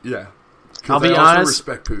again? Yeah. I'll be honest,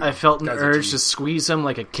 I felt an urge to squeeze him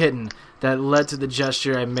like a kitten that led to the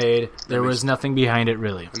gesture I made. There was nothing behind it,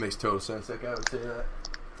 really. That makes total sense. That guy would say that.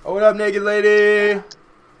 Oh, what up, naked lady?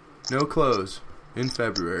 No clothes. In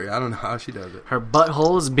February. I don't know how she does it. Her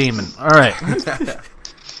butthole is beaming. All right.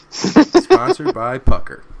 Sponsored by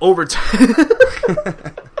Pucker. Overtime.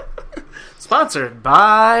 Sponsored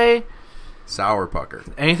by... Sour Pucker.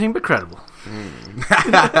 Anything but credible.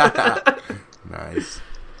 Nice.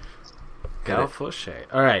 Gal Fauché.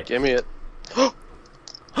 All right. Give me it.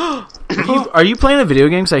 Are you playing a video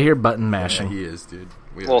game? Because I hear button mashing. Yeah, he is, dude.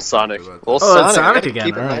 Little Sonic. It's Sonic again.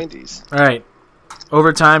 Keep it All right. 90s. All right.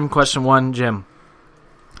 Overtime, question 1, Jim.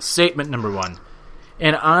 Statement number 1.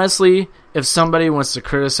 And honestly, if somebody wants to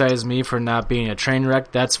criticize me for not being a train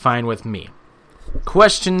wreck, that's fine with me.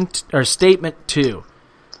 Statement 2.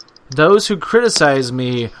 Those who criticize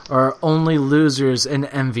me are only losers and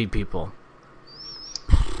envy people.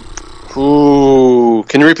 Ooh.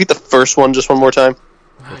 Can you repeat the first one just one more time?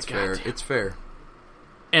 It's fair. It's fair.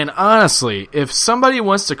 And honestly, if somebody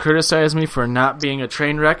wants to criticize me for not being a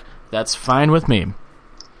train wreck, that's fine with me.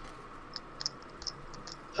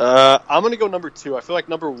 I'm going to go number 2. I feel like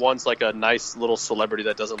number 1's like a nice little celebrity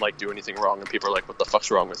that doesn't like do anything wrong, and people are like, what the fuck's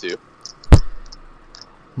wrong with you?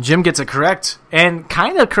 Jim gets it correct. And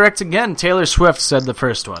kind of correct again. Taylor Swift said the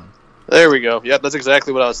first one. There we go. Yep, that's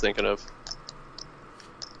exactly what I was thinking of.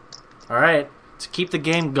 All right. To keep the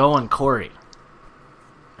game going, Corey.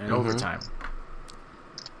 And overtime.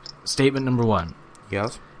 Statement number 1.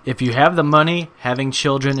 Yes? If you have the money, having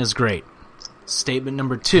children is great. Statement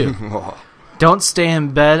number 2. Don't stay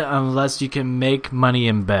in bed unless you can make money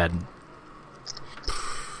in bed.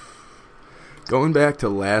 Going back to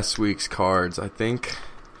last week's cards, I think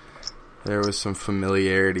there was some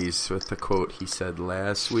familiarities with the quote he said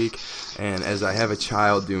last week. And as I have a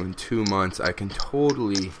child doing 2 months, I can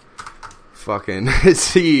totally fucking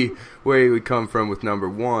see where he would come from with number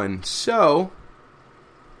 1. So,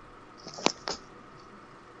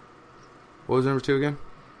 what was number 2 again?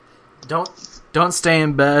 Don't stay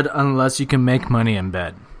in bed unless you can make money in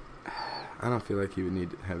bed. I don't feel like he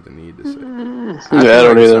would have the need to say. I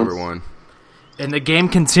don't either. Number 1. And the game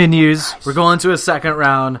continues. We're going to a second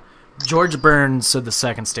round. George Burns said the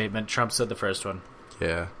second statement. Trump said the first one.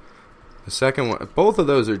 Yeah. The second one, both of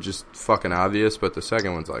those are just fucking obvious, but the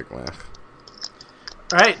second one's like, meh.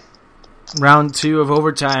 All right. Round 2 of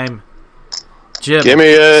overtime. Jim. Give me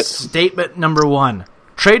it. Statement number 1.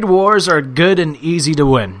 Trade wars are good and easy to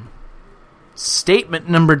win. Statement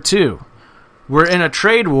number 2. We're in a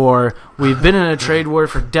trade war. We've been in a trade war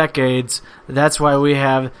for decades. That's why we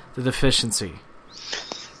have the deficiency.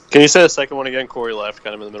 Can you say the second one again? Corey left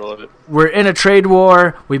kind of in the middle of it. We're in a trade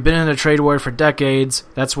war. We've been in a trade war for decades.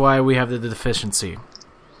 That's why we have the deficiency.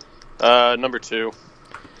 Number 2.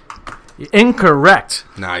 Incorrect.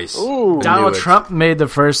 Nice. Ooh. Donald Trump made the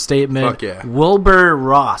first statement. Fuck yeah. Wilbur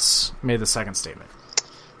Ross made the second statement.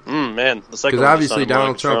 Man, the second Because one obviously just sounded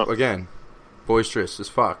Donald like Trump, again, boisterous as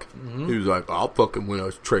fuck. He was like, I'll fucking win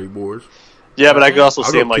us trade wars. Yeah, but I could also I'll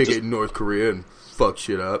see go him like kick just, it in North Korea and fuck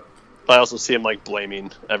shit up. I also see him like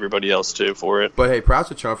blaming everybody else too for it. But hey, props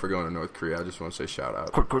to Trump for going to North Korea. I just want to say shout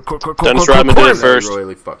out. Dennis Rodman did it first.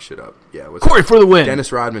 Royally fuck shit up. Yeah, Corey for the win.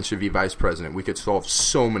 Dennis Rodman should be vice president. We could solve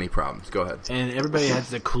so many problems. Go ahead. And everybody had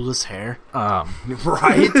the coolest hair.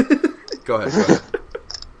 Right? Go ahead.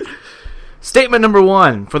 Statement number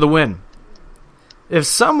 1 for the win. If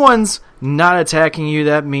someone's not attacking you,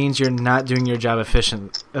 that means you're not doing your job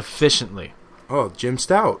efficiently. Oh, Jim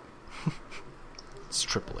Stout. It's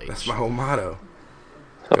Triple H. That's my whole motto.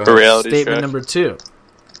 A reality Statement check. number 2.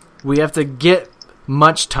 We have to get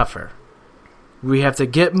much tougher. We have to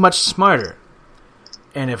get much smarter.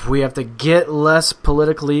 And if we have to get less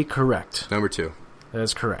politically correct. Number 2. That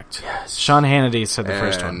is correct. Yes. Sean Hannity said the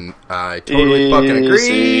first one. I totally fucking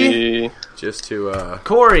agree. Easy. Just to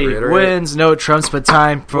Corey reiterate. wins. No Trumps, but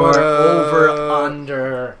time for What over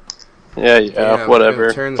under. Yeah,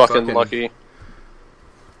 whatever. turn the Fucking fucking- lucky.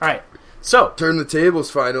 All right. So turn the tables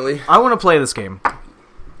finally. I want to play this game.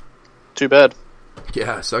 Too bad.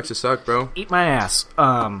 Yeah, sucks to suck, bro. Eat my ass.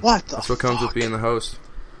 What the That's what comes with being the host.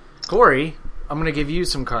 Corey, I'm going to give you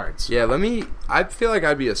some cards. Yeah, I feel like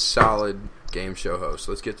I'd be a solid game show host.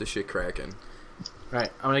 Let's get this shit cracking. All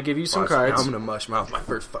right. I'm going to give you some Watch, cards. now I'm going to mush mouth my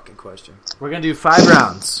first fucking question. We're going to do 5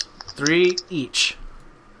 rounds. 3 each.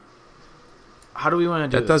 How do we want to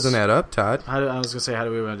do That this? doesn't add up, Todd. I was going to say, how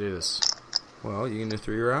do we want to do this? Well, you can do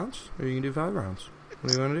 3 rounds, or you can do 5 rounds.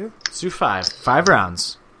 What do you want to do? Let's do 5. 5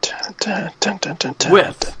 rounds.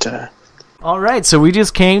 With. All right, so we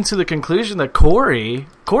just came to the conclusion that Corey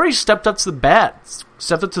stepped up to the bat,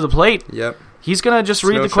 stepped up to the plate. Yep. He's going to just It's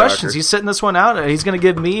read no the questions. shocker. He's sitting this one out. He's going to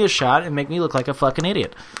give me a shot and make me look like a fucking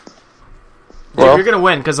idiot. Well, You're going to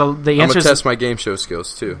win because the I'm going to answers test my game show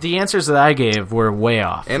skills, too. the answers that I gave were way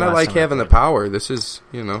off. And I last like time having the played. power. This is,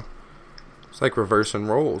 it's like reversing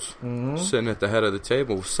roles. Mm-hmm. Sitting at the head of the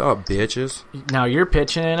table. What's up, bitches? Now you're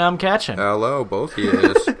pitching and I'm catching. Hello, both of you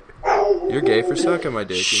is. You're gay for sucking my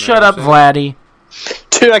dick. You know Shut what up, I'm saying?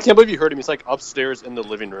 Vladdy. dude, I can't believe you heard him. He's like upstairs in the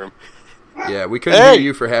living room. Yeah, we couldn't Hey! hear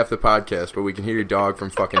you for half the podcast, but we can hear your dog from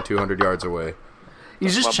fucking 200 yards away.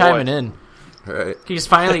 He's just my chiming boy. in. Right? He's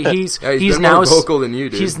finally he's Yeah, he's been now more vocal than you,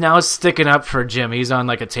 dude. He's now sticking up for Jim. He's on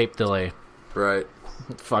like a tape delay. Right.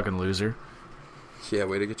 Fucking loser. Yeah,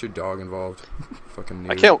 way to get your dog involved. Fucking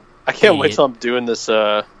noob. I can't wait till I'm doing this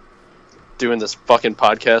fucking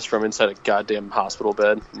podcast from inside a goddamn hospital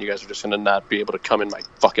bed, and you guys are just gonna not be able to come in my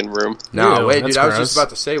fucking room. No, Ew, wait, that's dude, I was gross. just about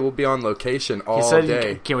to say, we'll be on location all He said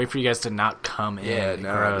day. he can't wait for you guys to not come in. Yeah,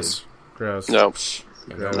 no, gross. Gross. No,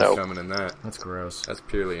 You know No. what's coming in that. That's gross. That's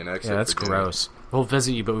purely an exit. Yeah, that's for Jim. gross. We'll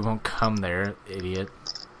visit you, but we won't come there, idiot.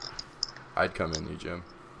 I'd come in you, Jim.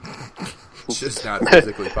 It's just not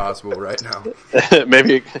physically possible right now.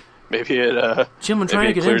 maybe it. Jim, I'm trying Maybe to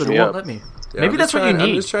it get in, clears but me it won't up. let me. Yeah, Maybe I'm that's just what you trying- I'm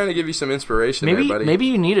need. just trying to give you some inspiration Maybe there, buddy. maybe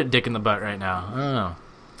you need a dick in the butt right now. I don't know.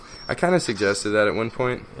 I kind of suggested that at one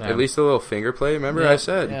point. Yeah. At least a little finger play. Remember Yeah, I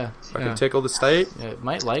said? yeah, Fucking yeah. tickle the state. Yeah, it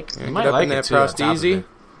might like Yeah, you might get up like in it that too. on top of prosthesis. it.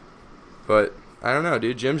 But I don't know,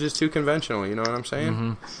 dude. Jim's just too conventional. You know what I'm saying?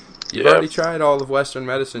 Mm-hmm. You've Yeah. already tried all of Western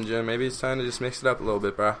medicine, Jim. Maybe it's time to just mix it up a little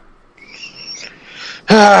bit, bro.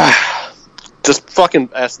 Just fucking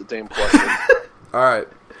ask the damn question. All right.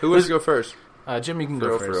 Who wants to go first? Jim, you can For go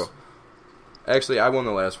real, first. for real. Actually, I won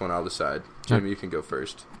the last one. I'll decide. Jim, you can go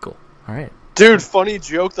first. Cool. All right. Dude, funny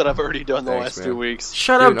joke that I've already done the Thanks, last man. 2 weeks.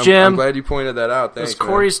 Shut Dude, up, Jim. I'm glad you pointed that out. Thanks, It's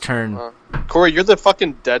Corey's turn. Corey, you're the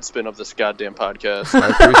fucking Deadspin of this goddamn podcast. man. I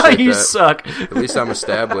appreciate You that. suck. At least I'm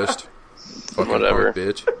established. Fucking Whatever. punk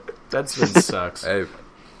bitch. That's been sucks. Hey,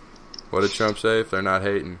 what did Trump say? If they're not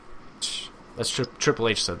hating, That's Triple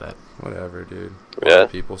H said that. whatever, dude. A Yeah. lot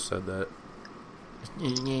of people said that.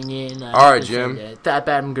 All right, Jim. That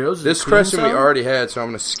bad girls. This question we already had, so I'm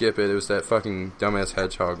gonna skip it. It was that fucking dumbass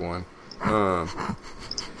hedgehog one.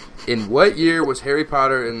 In what year was Harry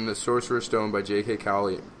Potter and the Sorcerer's Stone by J.K.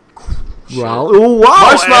 Rowling? Wow! Wow!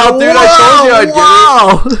 Marshmallow, dude, I told you I'd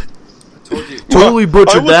get it. Told you. Totally I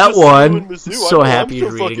butchered was that just doing one. Mizzou. So I'm happy so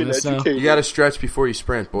you're reading fucking this now. educated. You gotta stretch before you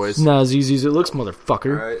sprint, boys. It's not as easy as it looks, All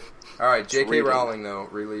motherfucker. right. All right, J.K. reading. Rowling, though,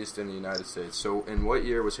 released in the United States. So, in what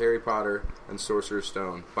year was Harry Potter and Sorcerer's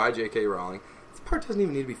Stone by J.K. Rowling? This part doesn't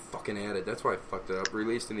even need to be fucking added. That's why I fucked it up.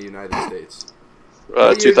 Released in the United States. What year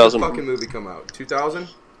did the 2000. fucking movie come out? 2000?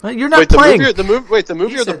 You're not Wait, playing. the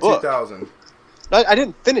movie or the book? 2000. No, I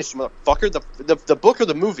didn't finish, motherfucker. The book or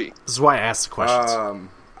the movie? This is why I asked the questions.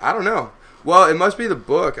 I don't know. Well, it must be the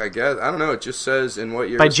book, I guess. I don't know. It just says in what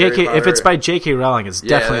year. By was Harry J.K. If Potter- it's by J.K. Rowling, it's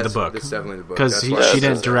Yeah, definitely the that's- book. It's definitely the book. Because That's she why I said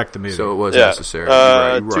didn't that. direct the movie. So it was Yeah. necessary.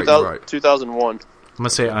 You're right. You're right. 2001. I'm gonna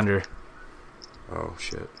say under. Oh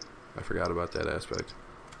shit! I forgot about that aspect.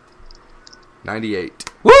 98.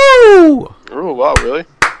 Woo! Oh, wow, really?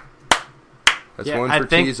 That's Yeah, one I for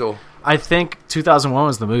think- Teasel. I think 2001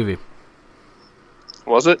 was the movie.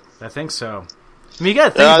 Was it? I think so. I mean, you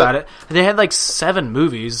gotta think about it. They had like 7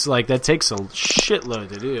 movies. Like that takes a shitload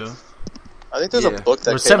to do. I think there's Yeah. a book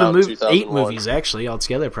that Or came out in 8 2001. movies actually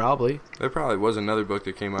altogether, probably. There probably was another book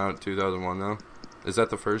that came out in 2001 though. Is that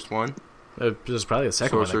the first one? It was probably the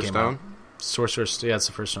second Sorcerer's one that came Stone. out. Sorcerer's. Yeah, it's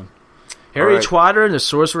the first one. Harry right. Twatter and the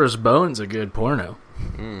Sorcerer's Bone's a good porno.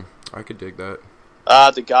 I could dig that.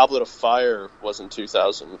 The Goblet of Fire was in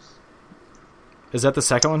 2000. Is that the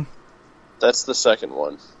second one? That's the second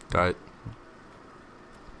one. Tight.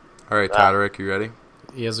 All right, Toderick, you ready?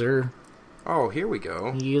 Yes, sir. Oh, here we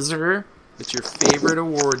go. Yes, sir. It's your favorite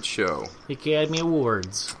award show. Academy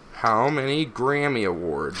Awards. How many Grammy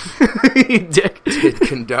Awards Dick. did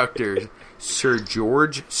conductor Sir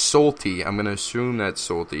George Solti, I'm going to assume that's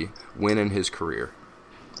Solti, win in his career?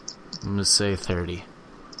 I'm going to say 30.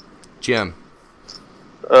 Jim.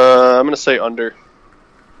 I'm going to say under.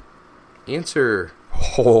 Answer.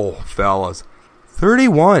 Oh, fellas.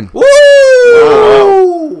 31. Woo!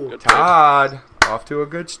 Wow. Todd, off to a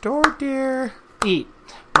good start there. Eat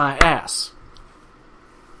my ass.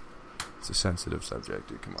 It's a sensitive subject,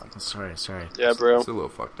 dude. Come on. Sorry. Yeah, bro. It's a little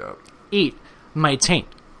fucked up. Eat my taint.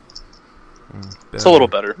 It's a little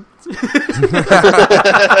better.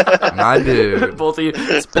 My dude. Both of you.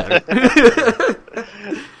 It's better.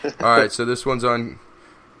 All right, so this one's on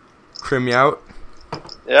Crim Yout.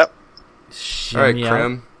 Yep. All right,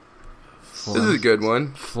 Crim. This is a good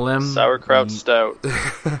one. Sauerkraut stout.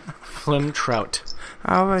 Flim trout.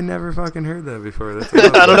 How have I never fucking heard that before? That's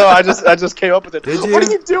I don't know. I just came up with it. Did you? What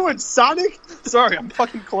are you doing, Sonic? Sorry, I'm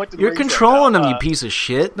fucking collecting. You're rings controlling right him, now. you piece of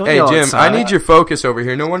shit. Don't Hey, yell at Jim, I Sonic. need your focus over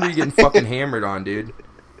here. No wonder you're getting fucking hammered on, dude.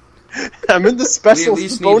 I'm in the We special at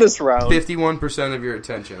least bonus need round. 51% of your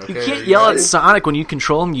attention, okay? You Are can't you yell ready? at Sonic when you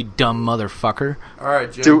control him, you dumb motherfucker. All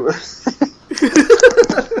right, Jim.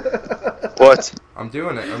 What? I'm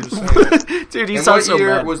doing it. I'm just saying. Dude, he And sounds what so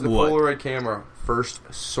year mad. was the What? Polaroid camera first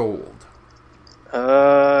sold?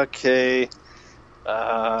 Okay.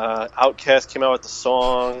 Outkast came out with the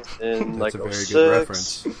song in That's like a very 06. good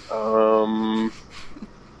reference.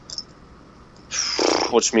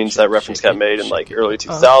 Which means that reference got made in like early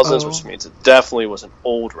 2000s, which means it definitely was an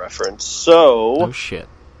old reference. So, Oh, shit.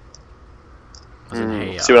 Was it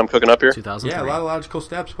Hey see what I'm cooking up here? 2003? Yeah, a lot of logical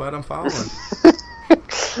steps, but I'm following.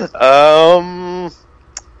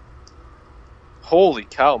 Holy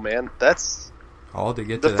cow, man! That's All to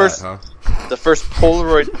get The to first- that, huh? the first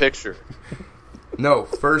Polaroid picture. No,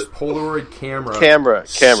 first Polaroid camera. Camera.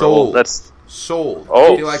 Sold. Well, that's Sold.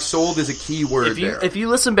 Oh. I feel like sold is a key word there. If you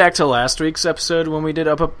listen back to last week's episode when we did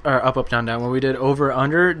up, down, down, when we did over,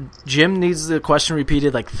 under, Jim needs the question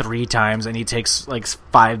repeated like 3 times, and he takes like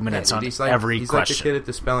 5 minutes on he's like, every he's question. like the kid at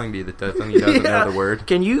the spelling bee that doesn't know the word.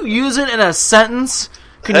 Can you use it in a sentence?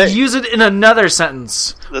 Can Hey. you use it in another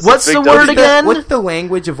sentence? That's What's a the big word W. again? What's the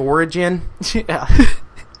language of origin? Yeah.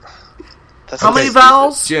 that's How many stupid.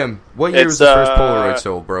 vowels? Jim, what year was It's, the first Polaroid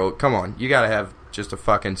sold, bro? Come on, you gotta have just a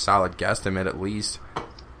fucking solid guesstimate at least.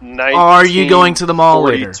 Are you going to the mall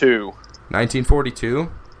later? 1942.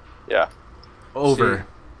 1942? Yeah. Over.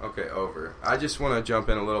 See, okay, over. I just want to jump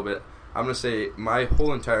in a little bit. I'm going to say my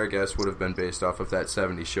whole entire guess would have been based off of that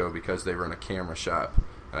 70s show because they run a camera shop,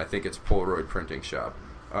 and I think it's a Polaroid printing shop.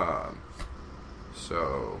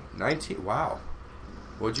 So, 19... Wow.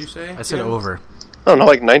 What'd you say? I said Jim? over. I don't know,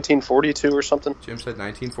 like 1942 or something. Jim said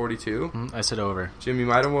 1942. I said over. Jim, you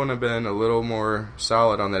might have want to have been a little more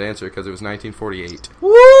solid on that answer because it was 1948.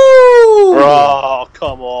 Woo! Oh,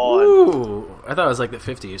 come on. Ooh, I thought it was like the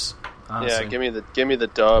 50s. Honestly. Yeah, give me the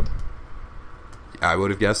dub. I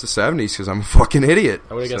would have guessed the 70s because I'm a fucking idiot.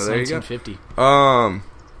 I would have guessed there you go. 1950.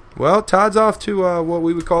 Well, Todd's off to what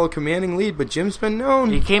we would call a commanding lead, but Jim's been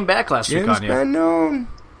known. He came back last week Jim's on you. been known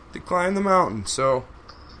to climb the mountain. So,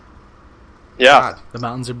 Yeah. Todd, The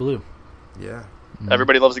mountains are blue. yeah,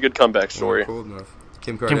 Everybody loves a good comeback story. Cool enough.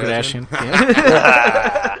 Kim Kim Kardashian. Kardashian.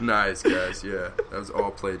 Yeah. Nice guys. Yeah, that was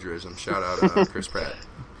all plagiarism. Shout out Chris Pratt.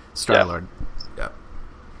 Star-Lord. Yep.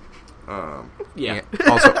 Yeah.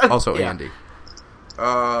 Also Yeah. Andy.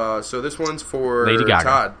 So this one's for Lady Gaga.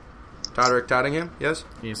 Todd. Todderick Tottingham. Yes.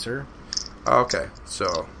 Yes, sir. Okay. So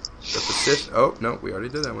got the fifth. Oh no, we already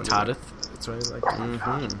did that one. didn't we? Toddeth. That's what I like.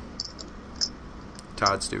 Mm-hmm.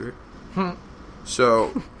 Todd Stewart.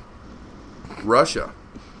 So, Russia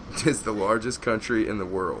is the largest country in the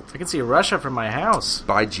world I can see Russia from my house.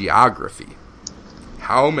 by geography.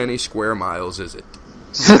 How many square miles is it?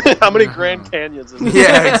 How many Grand Canyons is it?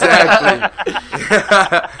 Yeah,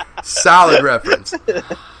 exactly. Solid reference. I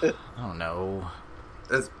don't know.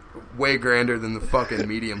 That's way grander than the fucking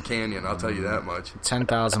medium canyon, I'll tell you that much.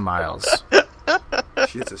 10,000 miles.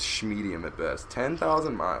 Shit's a schmedium at best.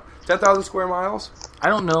 10,000 miles. 10,000 square miles? I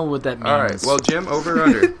don't know what that means. All right. Well, Jim, over or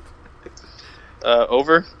under?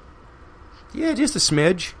 Over? Yeah, just a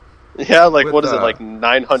smidge. Yeah, like, With, what is it, like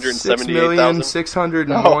 978,000?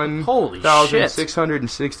 6,601,668 holy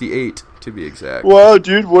shit. to be exact. Wow,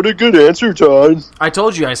 dude, what a good answer, Todd. I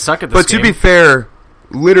told you I suck at this But to game. be fair,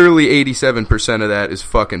 literally 87% of that is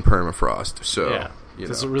fucking permafrost. So, Yeah. you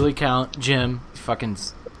Does know. it really count, Jim? Fucking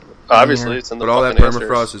Obviously, it's in the But all that fucking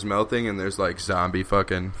permafrost answers. is melting, and there's like zombie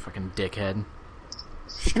fucking dickhead.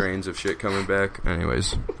 strains of shit coming back.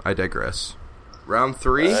 Anyways, I digress. Round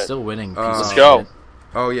 3. Still winning. Let's go.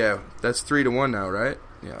 Oh yeah, that's 3-1 now, right?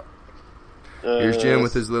 Yeah. Here's Jim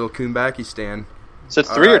with his little Kumbaki stand. Is it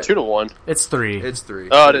 3 or Alright. 2-1? It's 3. It's 3.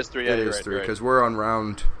 Oh, it is 3. Yeah, It you're is right, 3 you're right. because we're on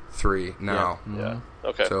round 3 now. Yeah.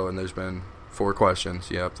 Okay. So and there's been 4 questions.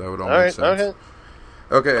 Yep, that would all All make right. sense.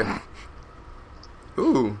 Okay. Okay.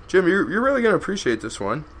 Ooh, Jim, you're really gonna appreciate this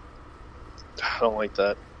one. I don't like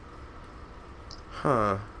that.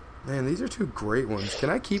 Huh. Man, these are 2 great ones. Can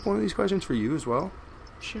I keep one of these questions for you as well?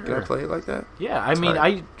 Sure. Can I play it like that? Yeah, I mean,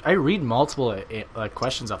 Alright. I read multiple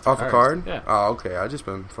questions off the Off a cards. card? Yeah. Oh, okay. I just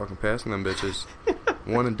been fucking passing them bitches.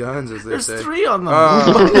 One and dones, as they There's say. 3 on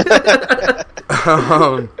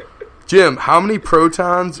them. Jim, how many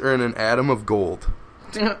protons are in an atom of gold?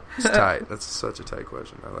 It's tight. That's such a tight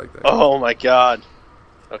question. I like that. Oh my god.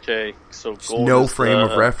 Okay, so There's gold no is frame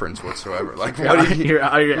the- of reference whatsoever. Like, what do you, Your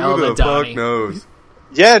who element, the fuck Donnie. knows?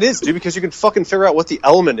 Yeah, it is, dude, because you can fucking figure out what the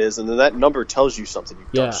element is, and then that number tells you something. You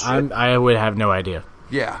Yeah, dumb shit. I would have no idea.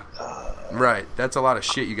 Yeah. Right. That's a lot of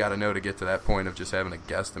shit you got to know to get to that point of just having a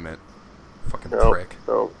guesstimate. Fucking No, prick.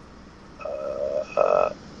 no.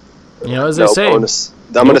 You know, as they Nope, say,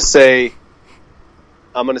 I'm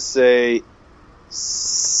gonna say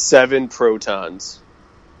 7 protons.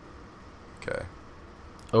 Okay.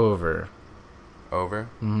 over. Over?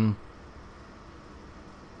 Mm-hmm.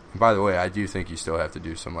 By the way, I do think you still have to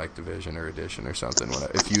do some like division or addition or something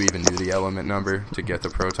if you even knew the element number to get the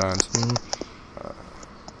protons.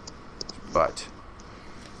 But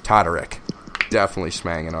Toderick definitely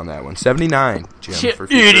smanging on that one. 79, Jim. You For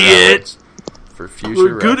future idiot. reference. For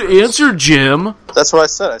future Good reference. answer, Jim. That's what I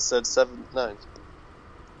said. I said 7-9.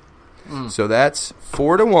 So that's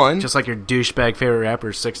 4-1. Just like your douchebag favorite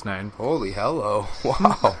rapper, 6ix9ine. Holy hello.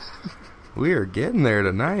 Wow. We are getting there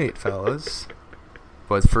tonight, fellas.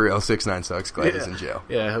 But for real, 6ix9ine sucks. Glad he's in jail.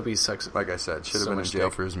 Yeah, I hope he sucks. Like I said, should have So been in much jail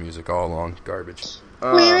dick. for his music all along. Garbage.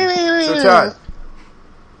 So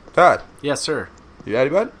Todd, Yes, sir. you ready,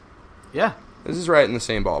 bud? Yeah. This is right in the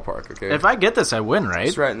same ballpark, okay? If I get this, I win, right?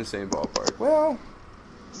 It's right in the same ballpark. Well,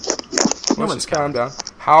 let's one's just calm down.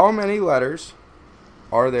 How many letters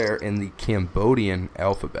are there in the Cambodian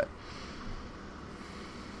alphabet?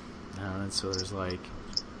 So there's like...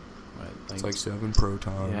 What, It's like 7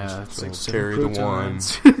 protons. yeah, it's so like 7 carry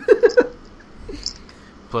protons. the 1.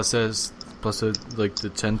 plus like the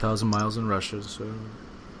 10,000 miles in Russia, so... I'm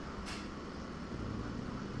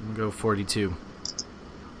gonna go 42.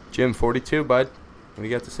 Jim, 42, bud. What do you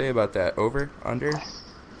got to say about that? Over? Under?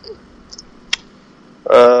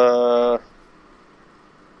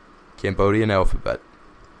 Cambodian alphabet.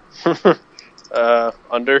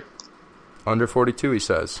 Under. Under 42, he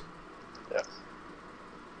says. Yeah.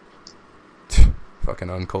 Fucking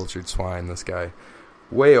uncultured swine, this guy.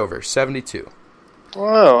 Way over, 72.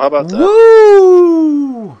 Wow, how about that?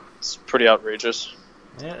 Woo! It's pretty outrageous.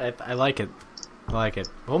 Yeah, I like it. I like it.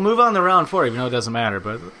 We'll move on to round 4, even though it doesn't matter,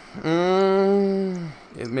 but...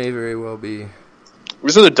 It may very well be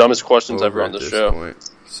These are the dumbest questions over ever on at the this show. point.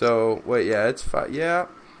 So, wait, yeah, it's 5. Yeah.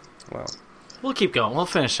 Well, We'll keep going. We'll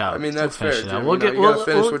finish out. I mean, that's we'll finish fair, it out. Jim. We'll You know, get. you We'll gotta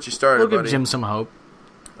finish we'll- what you started, We'll give buddy. Jim some hope.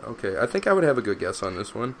 okay. I think I would have a good guess on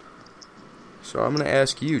this one. So I'm going to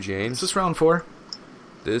ask you, Is James. this round 4?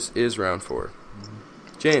 This is round 4.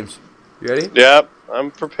 James, you ready? Yep,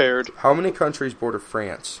 I'm prepared. How many countries border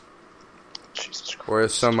France? Jesus Christ. Or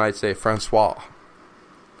as some might say, Francois.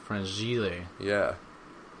 Fragile. Yeah.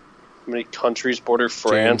 How many countries border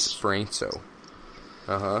France? James Franco.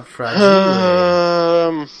 Uh-huh.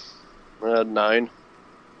 Fragile. 9.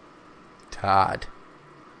 Todd.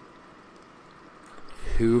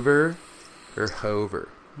 Hoover or Hover?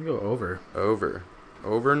 I'll go over. Over.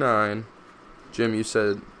 Over 9. Jim, you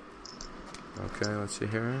said... Okay, let's see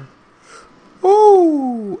here.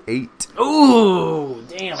 Ooh! 8. Ooh,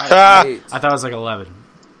 damn! Ha! 8. I thought it was like 11.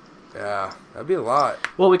 Yeah, that'd be a lot.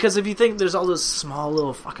 Well, because if you think there's all those small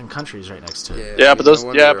little fucking countries right next to it. Yeah, but those. no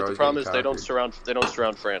wonder Yeah, they're but the always problem is getting they don't conquered.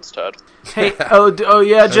 surround France, Todd. Hey, oh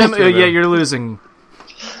yeah, Jim. true, Yeah, man. you're losing.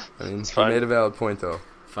 I mean, he fine. made a valid point, though.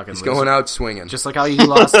 Fucking He's loser. going out swinging. Just like how you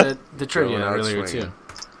lost at the trivia Going out earlier swinging. too.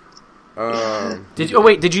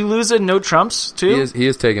 Did you lose a no trumps too? he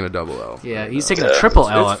is taking a double L. Yeah, he's taking a triple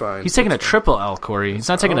L. It's fine. He's taking a triple L, Corey. He's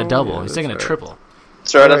not taking a double. yeah, He's that's taking a fair. triple.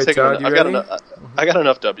 It's alright. All right, Todd, you I got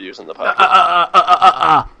enough W's in the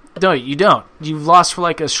pocket. No, you don't. You've lost for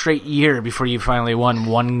like a straight year before you finally won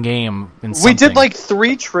one game in something. We did like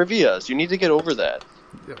 3 trivias. You need to get over that.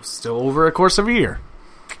 Still over a course of a year.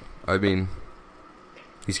 I mean,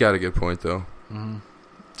 he's got a good point though. Mm-hmm.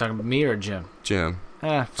 Talking about me or Jim? Jim.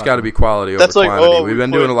 It's got to be quality over quantity. We've been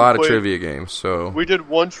doing a lot of trivia games, so we did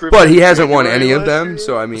one trivia. But he hasn't won any of them,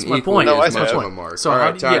 so I mean, equally as much of a mark. So all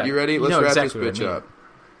right, Todd, you ready? Let's wrap exactly this bitch up.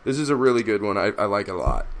 This is a really good one. I like it a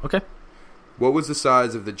lot. Okay. What was the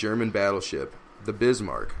size of the German battleship, the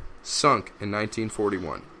Bismarck, sunk in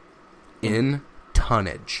 1941? In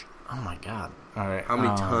tonnage. Oh my god! All right. How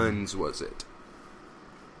many tons was it?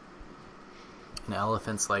 An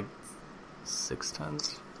elephant's like 6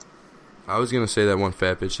 tons. I was gonna say that one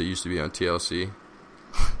fat bitch that used to be on TLC,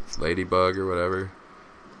 Ladybug or whatever.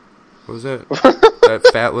 What was that? That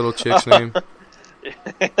fat little chick's name?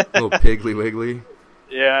 Little Piggly Wiggly.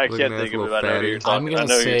 Yeah, I can't think of it. I know you're talking. I'm gonna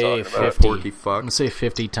say 50. Porky fuck. I'm gonna say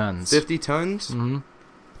 50 tons. 50 tons? Mm-hmm.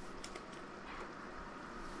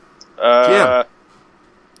 Yeah.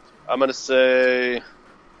 I'm gonna say. I'm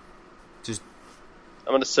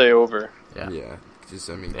gonna say over. Yeah. Just,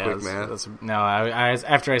 I mean, quick math. I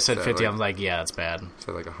after I said 50, like, I'm like, yeah, that's bad. Is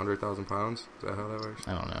that like 100,000 pounds? Is that how that works?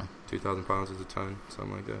 I don't know. 2,000 pounds is a ton,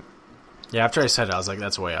 something like that. Yeah, after I said it, I was like,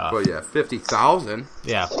 that's way off. Well, yeah, 50,000.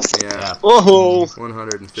 Yeah. Oh,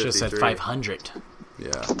 153. Should have said 500.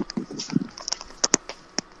 Yeah.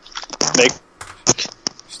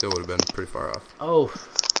 Still would have been pretty far off. Oh,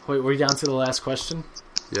 wait, we're down to the last question?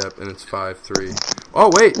 Yep, and it's 5-3. Oh,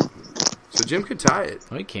 wait. So Jim could tie it.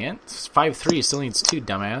 No, he can't. It's 5-3. Still needs 2,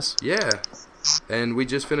 dumbass. Yeah. And we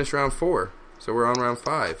just finished round 4. So we're on round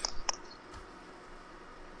 5.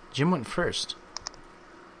 Jim went first.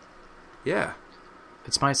 Yeah.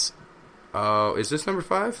 It's my... Oh, is this number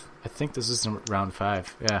 5? I think this is round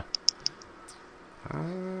 5. Yeah.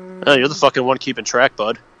 Oh, you're the fucking one keeping track,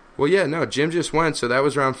 bud. Well, yeah, no. Jim just went, so that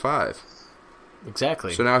was round 5.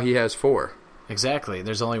 Exactly. So now he has 4. Exactly.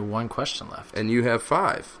 There's only one question left. And you have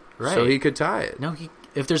 5. Right. So he could tie it. No,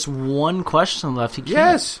 if there's one question left, he can't.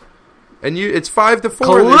 Yes. And it's 5-4.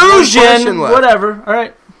 Collusion! Whatever. All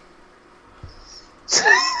right.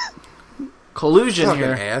 Collusion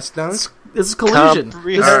here. Ass dunk? This is collusion.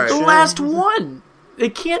 This is the last one.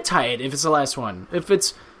 It can't tie it if it's the last one. If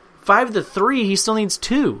it's 5-3, he still needs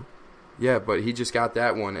 2. Yeah, but he just got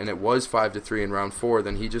that one, and it was 5-3 in round 4.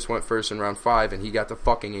 Then he just went first in round 5, and he got the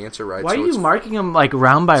fucking answer right. Why are you marking them like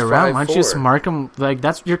round by round? Why don't you just mark them like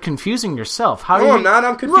that's? You're confusing yourself. How? No, I'm not.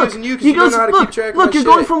 I'm confusing you because you don't know how to keep track of Look, you're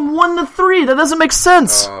going from 1 to 3. That doesn't make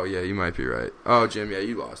sense. Oh yeah, you might be right. Oh Jim, yeah,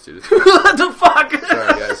 you lost, dude. What the fuck?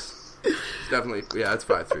 Sorry, guys. Definitely, yeah, it's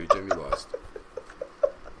 5-3. Jim, you lost.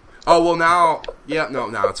 Oh well, now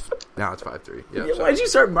it's 5-3. Yeah. Why'd you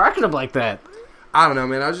start marking them like that? I don't know,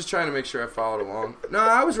 man. I was just trying to make sure I followed along. No,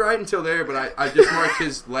 I was right until there, but I just marked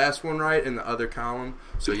his last one right in the other column.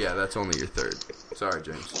 So, yeah, that's only your third. Sorry,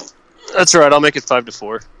 James. That's all right. I'll make it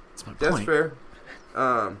 5-4. That's fair.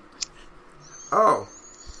 Oh.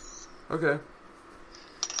 Okay.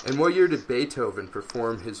 In what year did Beethoven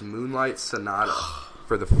perform his Moonlight Sonata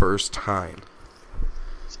for the first time?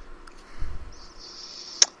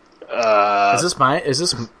 Is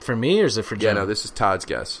this for me or is it for Jim? Yeah, no, this is Todd's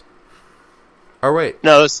guess. Or wait.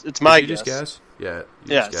 No, it's my guess. Just guess? Yeah.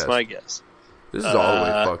 It's my guess. This is all the way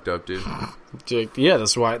fucked up, dude. Yeah,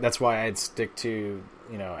 that's why I'd stick to,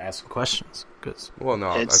 asking questions. Well,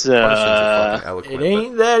 no, it's, questions are fucking eloquent. It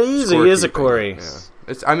ain't that easy, is it, Corey?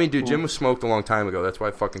 Yeah. Dude, Jim was smoked a long time ago. That's why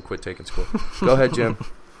I fucking quit taking school. Go ahead, Jim.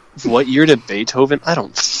 What year did Beethoven? I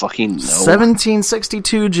don't fucking know.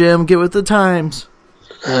 1762, Jim. Get with the times.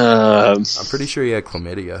 I'm pretty sure he had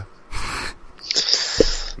chlamydia.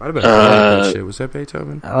 Might have been shit. Was that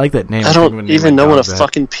Beethoven? I like that name. I don't even know when a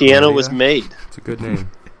fucking piano was made. It's a good name.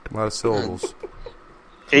 A lot of syllables.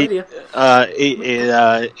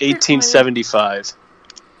 1875.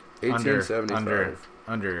 1875.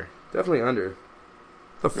 Under. Definitely under.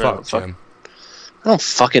 The fuck, Jim? I don't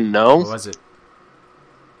fucking know. What was it?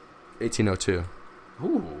 1802.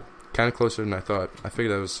 Ooh. Kind of closer than I thought. I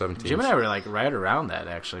figured that was 17. Jim and I were like right around that,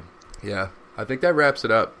 actually. Yeah. I think that wraps it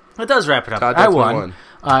up. It does wrap it up. Todd I won.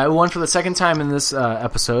 I won for the second time in this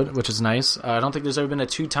episode, which is nice. I don't think there's ever been a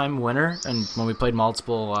 2-time winner, and when we played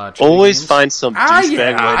multiple always games. Find some douchebag way to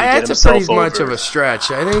get that's pretty much of a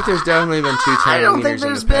stretch. I think there's definitely been 2-time winners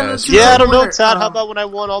in the past. Yeah, I don't know, Todd. How about when I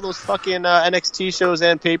won all those fucking NXT shows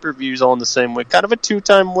and pay-per-views all in the same week? Kind of a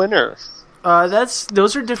 2-time winner.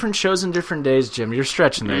 Those are different shows and different days, Jim. You're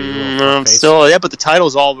stretching there. But the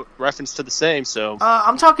title's all referenced to the same. So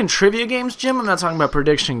I'm talking trivia games, Jim. I'm not talking about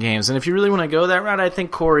prediction games. And if you really want to go that route, I think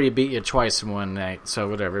Corey beat you twice in one night. So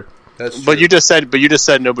whatever. That's true. But you just said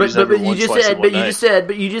nobody's ever won twice in one night.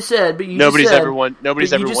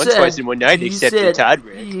 Nobody's ever won twice in one night except you, Todd.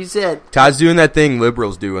 You said Todd's doing that thing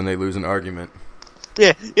liberals do when they lose an argument.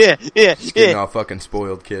 Just getting all fucking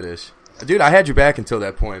spoiled kiddish. Dude, I had your back until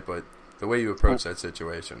that point, but the way you approached that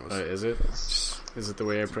situation was... Is it? Is it the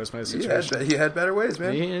way I approach my situation? You had better ways,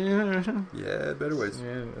 man. Yeah, better ways.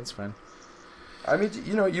 Yeah, that's fine. I mean,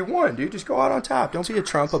 you won, dude. Just go out on top. Don't be a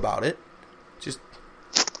Trump about it. Just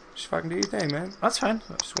fucking do your thing, man. That's fine.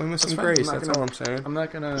 Swim with some grace. That's all I'm saying. I'm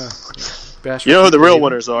not gonna bash. You know who the real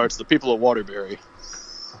winners are? It's the people at Waterbury.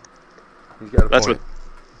 He's got a point.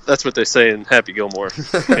 That's what they say in Happy Gilmore. In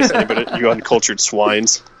case anybody, you uncultured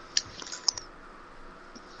swines.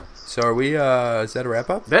 So are we? Is that a wrap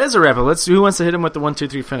up? That is a wrap up. Who wants to hit him with the 1, 2,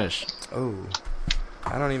 3 finish? Oh,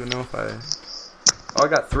 I don't even know if I. Oh, I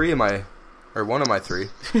got 3 of my, or 1 of my 3.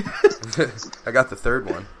 I got the third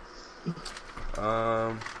one.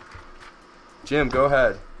 Jim, go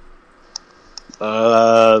ahead.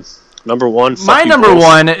 Number one. My number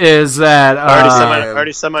one is that. I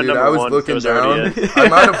already said my number one. I was looking down. I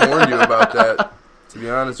might have warned you about that. To be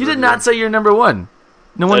honest, you did not say your number one.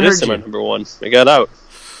 No one heard you. My number one. I got out.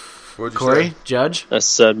 What'd you Corey, say? Judge. I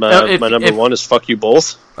said my number one is fuck you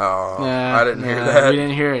both. Oh, I didn't hear that. We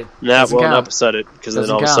didn't hear it. Nah, I said it because then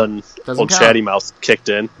all of a sudden old Chatty Mouth kicked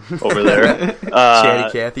in over there.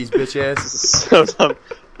 Chatty Cathy's bitch ass. So,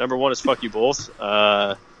 number one is fuck you both.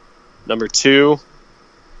 Number two,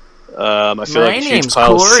 I feel like a huge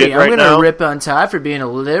pile of shit right now. I'm going to rip on Todd for being a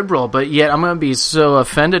liberal, but yet I'm going to be so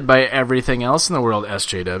offended by everything else in the world,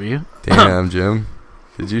 SJW. Damn, Jim.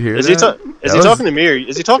 Did you hear that? Is he talking to me or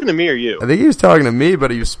is he talking to me or you? I think he was talking to me,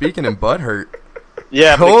 but he was speaking in butthurt.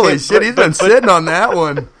 Yeah. Holy shit, he's been sitting on that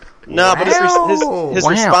one. No, but his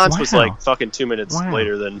response was like fucking 2 minutes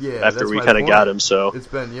later than after we kind of got him. So it's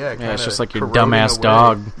been it's just like your dumbass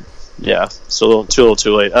dog. Yeah, so a little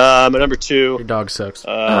too late. My number two, your dog sucks.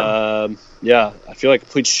 Yeah, I feel like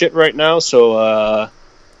complete shit right now. So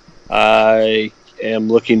I am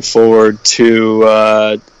looking forward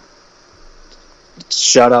to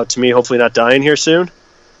shout out to me. Hopefully, not dying here soon.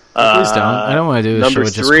 Please don't. I don't want to do this number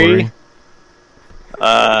show with three. Just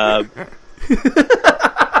Corey.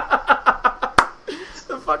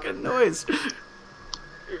 The fucking noise. I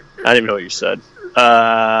didn't even know what you said.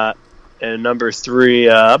 And number three,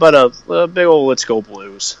 about a big old Let's Go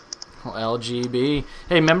Blues. LGB.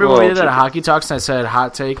 Hey, remember when we did that at Hockey Talks and I said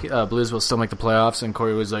hot take, Blues will still make the playoffs, and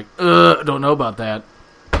Corey was like, don't know about that.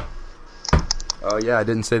 Oh, yeah, I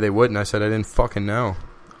didn't say they wouldn't. I said I didn't fucking know.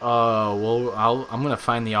 Oh, well, I'm going to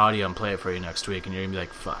find the audio and play it for you next week, and you're going to be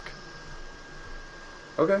like, fuck.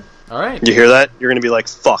 Okay. All right. You hear that? You're going to be like,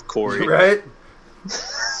 fuck, Corey. Right?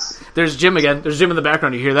 There's Jim again. There's Jim in the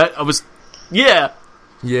background. You hear that? Yeah.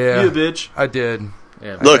 Yeah. You bitch. I did.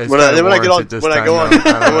 Yeah. Look, when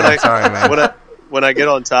I get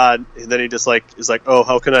on Todd, then he just is like, oh,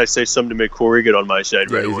 how can I say something to make Corey get on my side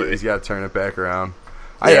right away? He's got to turn it back around.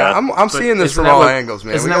 I'm seeing this from all angles,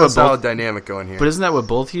 man. We got a solid dynamic going here. But isn't that what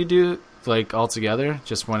both you do, like, all together?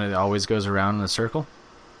 Just when it always goes around in a circle?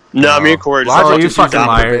 No, me and Corey just you fucking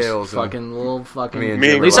liars. Fucking little fucking...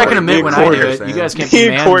 At least I can admit when I do it. You guys can't be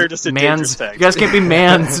mans. You guys can't be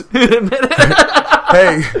mans.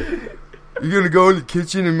 Hey, you gonna go in the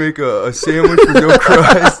kitchen and make a sandwich with no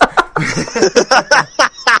crust?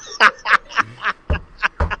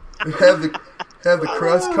 Have the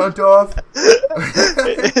crust cunt off?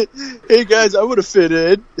 Hey guys, I would have fit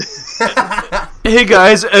in. Hey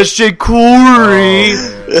guys, SJ Corey.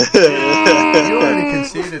 You already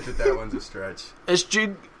conceded that one's a stretch.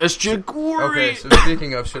 SJ Corey. Okay, so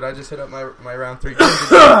speaking of, should I just hit up my round three?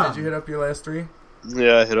 Did you hit up your last three?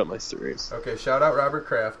 Yeah, I hit up my three. Okay, shout out Robert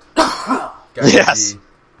Kraft. Yes.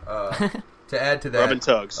 To add to that, rub and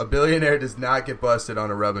tugs. A billionaire does not get busted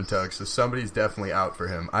on a rub and tug, so somebody's definitely out for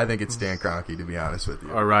him. I think it's Stan Kroenke, to be honest with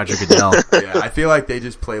you. Or Roger Goodell. Yeah, I feel like they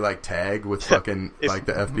just play like tag with fucking like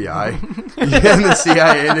the FBI and the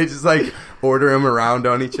CIA, and they just like order them around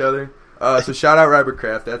on each other. So shout out Robert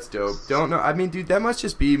Kraft, that's dope. Don't know, I mean, dude, that must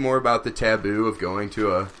just be more about the taboo of going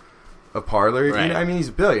to a parlor. Right. You know, I mean, he's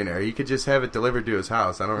a billionaire. He could just have it delivered to his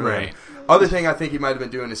house. I don't know. Right. Other thing I think he might have been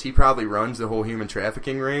doing is he probably runs the whole human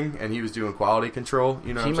trafficking ring, and he was doing quality control.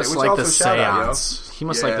 You know, he what I'm must saying? like the seance. He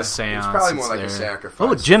must like the seance. It's probably more like a sacrifice.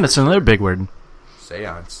 Oh, Jim, that's another big word.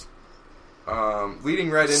 Seance.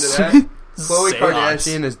 Leading right into that, Khloe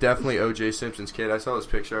Kardashian is definitely O.J. Simpson's kid. I saw this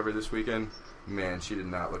picture of her this weekend. Man, she did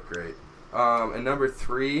not look great. And number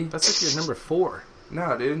three. That's like your number 4.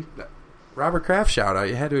 No, dude. Robert Kraft shout out.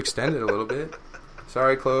 You had to extend it a little bit.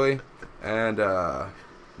 Sorry, Khloe. And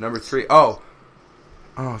number 3. Oh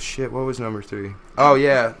shit. What was number 3? Oh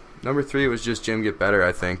yeah, number 3 was just Jim get better.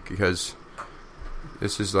 I think because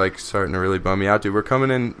This is like starting to really bum me out, dude. We're coming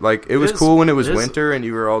in like it was cool when it was winter and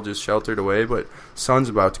you were all just sheltered away, but sun's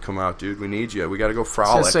about to come out, dude. We need you. We got to go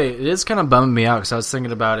frolic. I was gonna say, it is kind of bumming me out because I was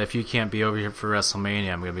thinking about if you can't be over here for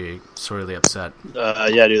WrestleMania, I'm gonna be sorely upset.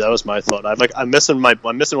 Yeah, dude, that was my thought. I'm missing one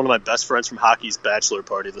of my best friends from hockey's bachelor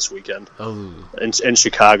party this weekend. Oh, in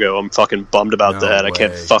Chicago. I'm fucking bummed about that. Way.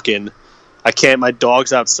 I can't. My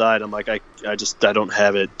dog's outside. I'm like, I don't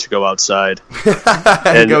have it to go outside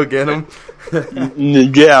and go get him.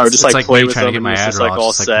 Yeah, or just like play with him. And he's just like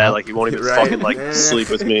all sad, like he won't even fucking like Yeah. sleep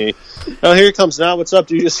with me. Oh, here he comes now. What's up?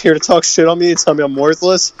 Dude, you just here to talk shit on me and tell me I'm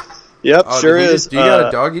worthless? Yep, sure is. Do you got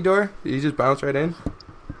a doggy door? Did you just bounce right in?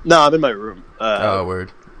 No, I'm in my room.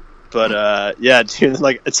 Word. But yeah, dude,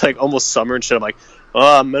 like it's like almost summer and shit. I'm like,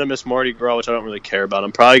 oh, I'm gonna miss Mardi Gras, which I don't really care about.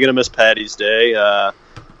 I'm probably gonna miss Patty's Day.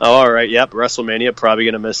 All right, yep, WrestleMania, probably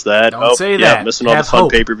gonna miss that. Don't say that. Yeah, missing all the fun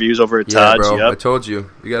pay-per-views over at Todd's. Bro, yep. I told you.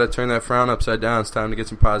 You got to turn that frown upside down. It's time to get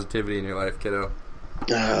some positivity in your life, kiddo. It's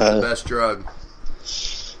the best drug.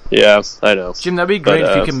 Yeah, I know. Jim, that'd be great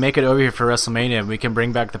if you can make it over here for WrestleMania and we can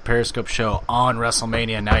bring back the Periscope show on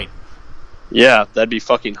WrestleMania night. Yeah, that'd be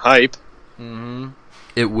fucking hype. Mm-hmm.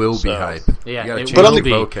 It will be hype. Yeah, it will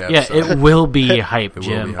be. Vocab, it will be hype,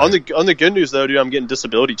 Jim. On the good news though, dude, I'm getting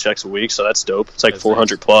disability checks a week, so that's dope. It's like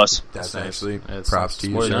 400 plus. That's actually props to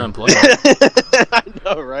you. More than Sir. unemployed. I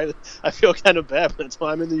know, right? I feel kind of bad, but that's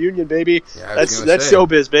why I'm in the union, baby. Yeah, that's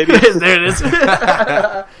showbiz, baby. There it is.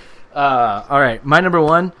 All right, my number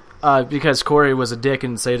one, because Corey was a dick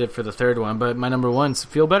and saved it for the third one, but my number one's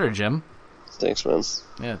Feel Better, Jim. Thanks, man.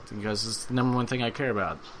 Yeah, because it's the number one thing I care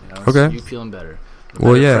about. You know, Okay. You feeling better.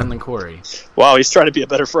 Well, yeah. Friend than Corey. Wow, he's trying to be a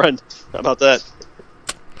better friend. How about that?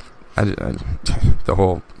 The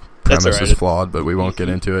whole premise is flawed, but we won't get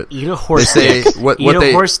into it. Eat a horse dick. Eat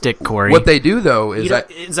a horse dick, Corey. What they do, though, is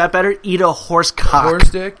is that better? Eat a horse cock. Horse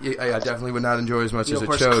dick? I definitely would not enjoy as much as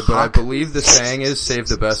it showed, but I believe the saying is save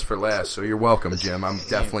the best for last, so you're welcome, Jim. I'm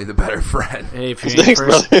definitely the better friend. Hey, if you ain't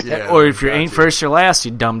first, or if you ain't first, you're last,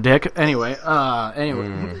 you dumb dick. Anyway.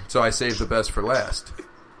 So I save the best for last.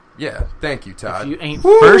 Yeah, thank you, Todd. If you ain't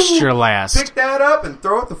first, you're last. Pick that up and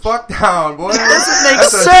throw it the fuck down, boy. It doesn't make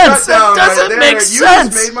sense. It doesn't make sense. You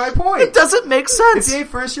just made my point. It doesn't make sense. If you ain't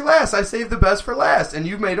first, you're last. I saved the best for last, and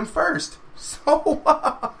you made him first. So,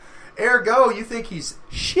 ergo, you think he's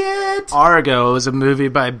shit? Argo is a movie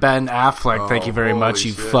by Ben Affleck. Thank you very much,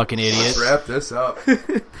 you fucking idiot. Let's wrap this up.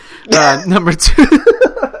 Number two.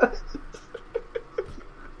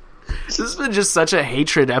 This has been just such a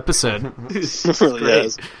hatred episode. It really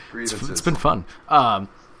is. It's been fun.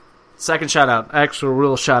 Second shout out, actual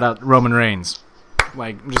real shout out, Roman Reigns.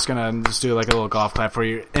 Like, I'm just gonna do like a little golf clap for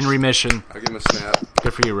you in remission. I'll give him a snap.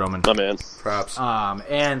 Good for you, Roman. My man. Props.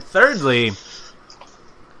 And thirdly,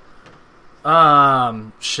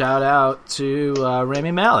 shout out to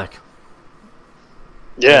Rami Malek.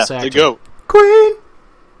 Yeah, the GOAT. Queen.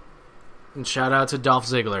 And shout out to Dolph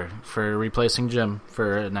Ziggler for replacing Jim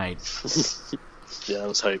for a night. Yeah, that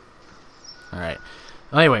was hype. All right.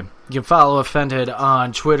 Anyway, you can follow Offended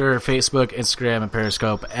on Twitter, Facebook, Instagram, and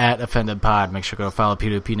Periscope at OffendedPod. Make sure to go follow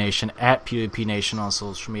PWP Nation at PWP Nation on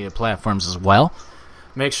social media platforms as well.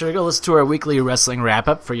 Make sure to go listen to our weekly wrestling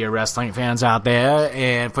wrap-up for your wrestling fans out there.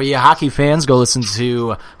 And for you hockey fans, go listen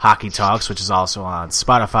to Hockey Talks, which is also on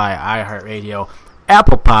Spotify, iHeartRadio,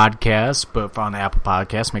 Apple Podcasts. But on Apple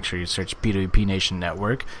Podcasts, make sure you search PWP Nation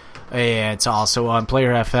Network. And it's also on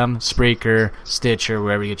Player FM, Spreaker, Stitcher,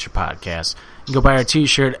 wherever you get your podcasts. You can go buy our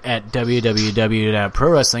t-shirt at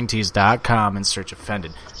www.prowrestlingtees.com and search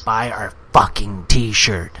Offended. Buy our fucking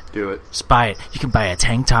t-shirt. Do it. Just buy it. You can buy a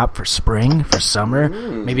tank top for spring, for summer,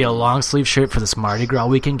 maybe a long sleeve shirt for this Mardi Gras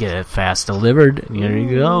weekend. Get it fast delivered. And here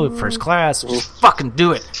you go, first class. Just fucking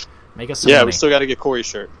do it. Make us some money. We still got to get Corey's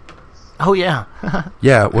shirt. Oh yeah.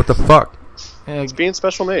 Yeah. What the fuck? It's being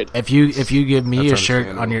special made. If you give me That's a shirt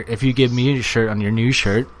on your your new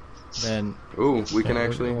shirt, then ooh, we can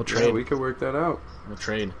we'll trade. Yeah, we could work that out. We'll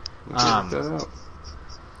trade. We'll work that out.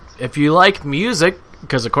 If you like music,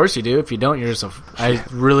 because of course you do. If you don't, you're just I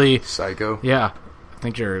really psycho. Yeah, I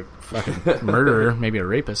think you're a fucking murderer, maybe a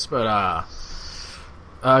rapist. But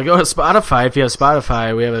go to Spotify. If you have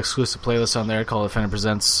Spotify, we have an exclusive playlist on there called Offended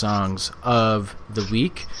Presents Songs of the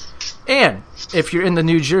Week. And if you're in the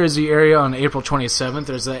New Jersey area on April 27th,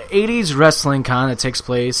 there's the 80s Wrestling Con that takes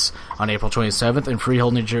place on April 27th in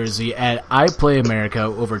Freehold, New Jersey at I Play America.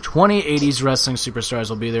 Over 20 80s wrestling superstars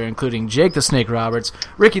will be there, including Jake the Snake Roberts,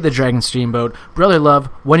 Ricky the Dragon Steamboat, Brother Love,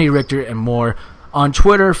 Wendy Richter, and more. On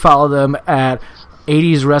Twitter, follow them at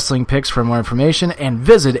 80s Wrestling Picks for more information, and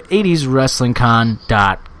visit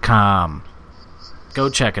 80swrestlingcon.com. Go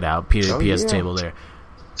check it out. PWP's table there.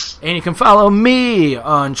 And you can follow me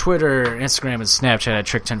on Twitter, Instagram, and Snapchat at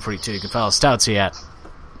Trick1042. You can follow Stoutsy at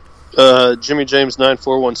Jimmy James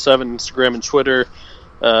 9417 Instagram and Twitter.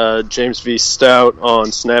 James V Stout on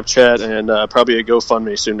Snapchat, and probably a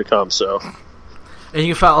GoFundMe soon to come. So, and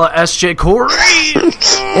you can follow SJ Corey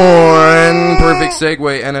on Perfect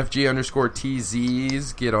Segue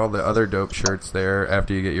NFG_TZs. Get all the other dope shirts there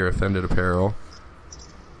after you get your Offended apparel.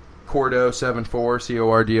 Cordo74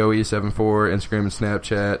 CORDOE 74 Instagram and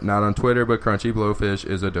Snapchat. Not on Twitter, but Crunchy Blowfish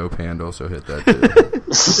is a dope handle, so hit that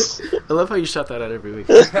too. I love how you shout that out every week.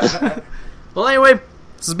 Well, anyway,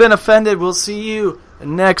 this has been Offended. We'll see you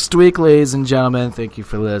next week, ladies and gentlemen. Thank you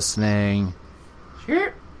for listening.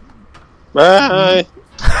 Sure. Bye.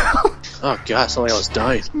 Oh God, it's like I was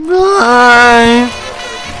dying. Bye.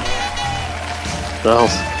 No,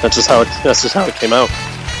 that's just how it came out.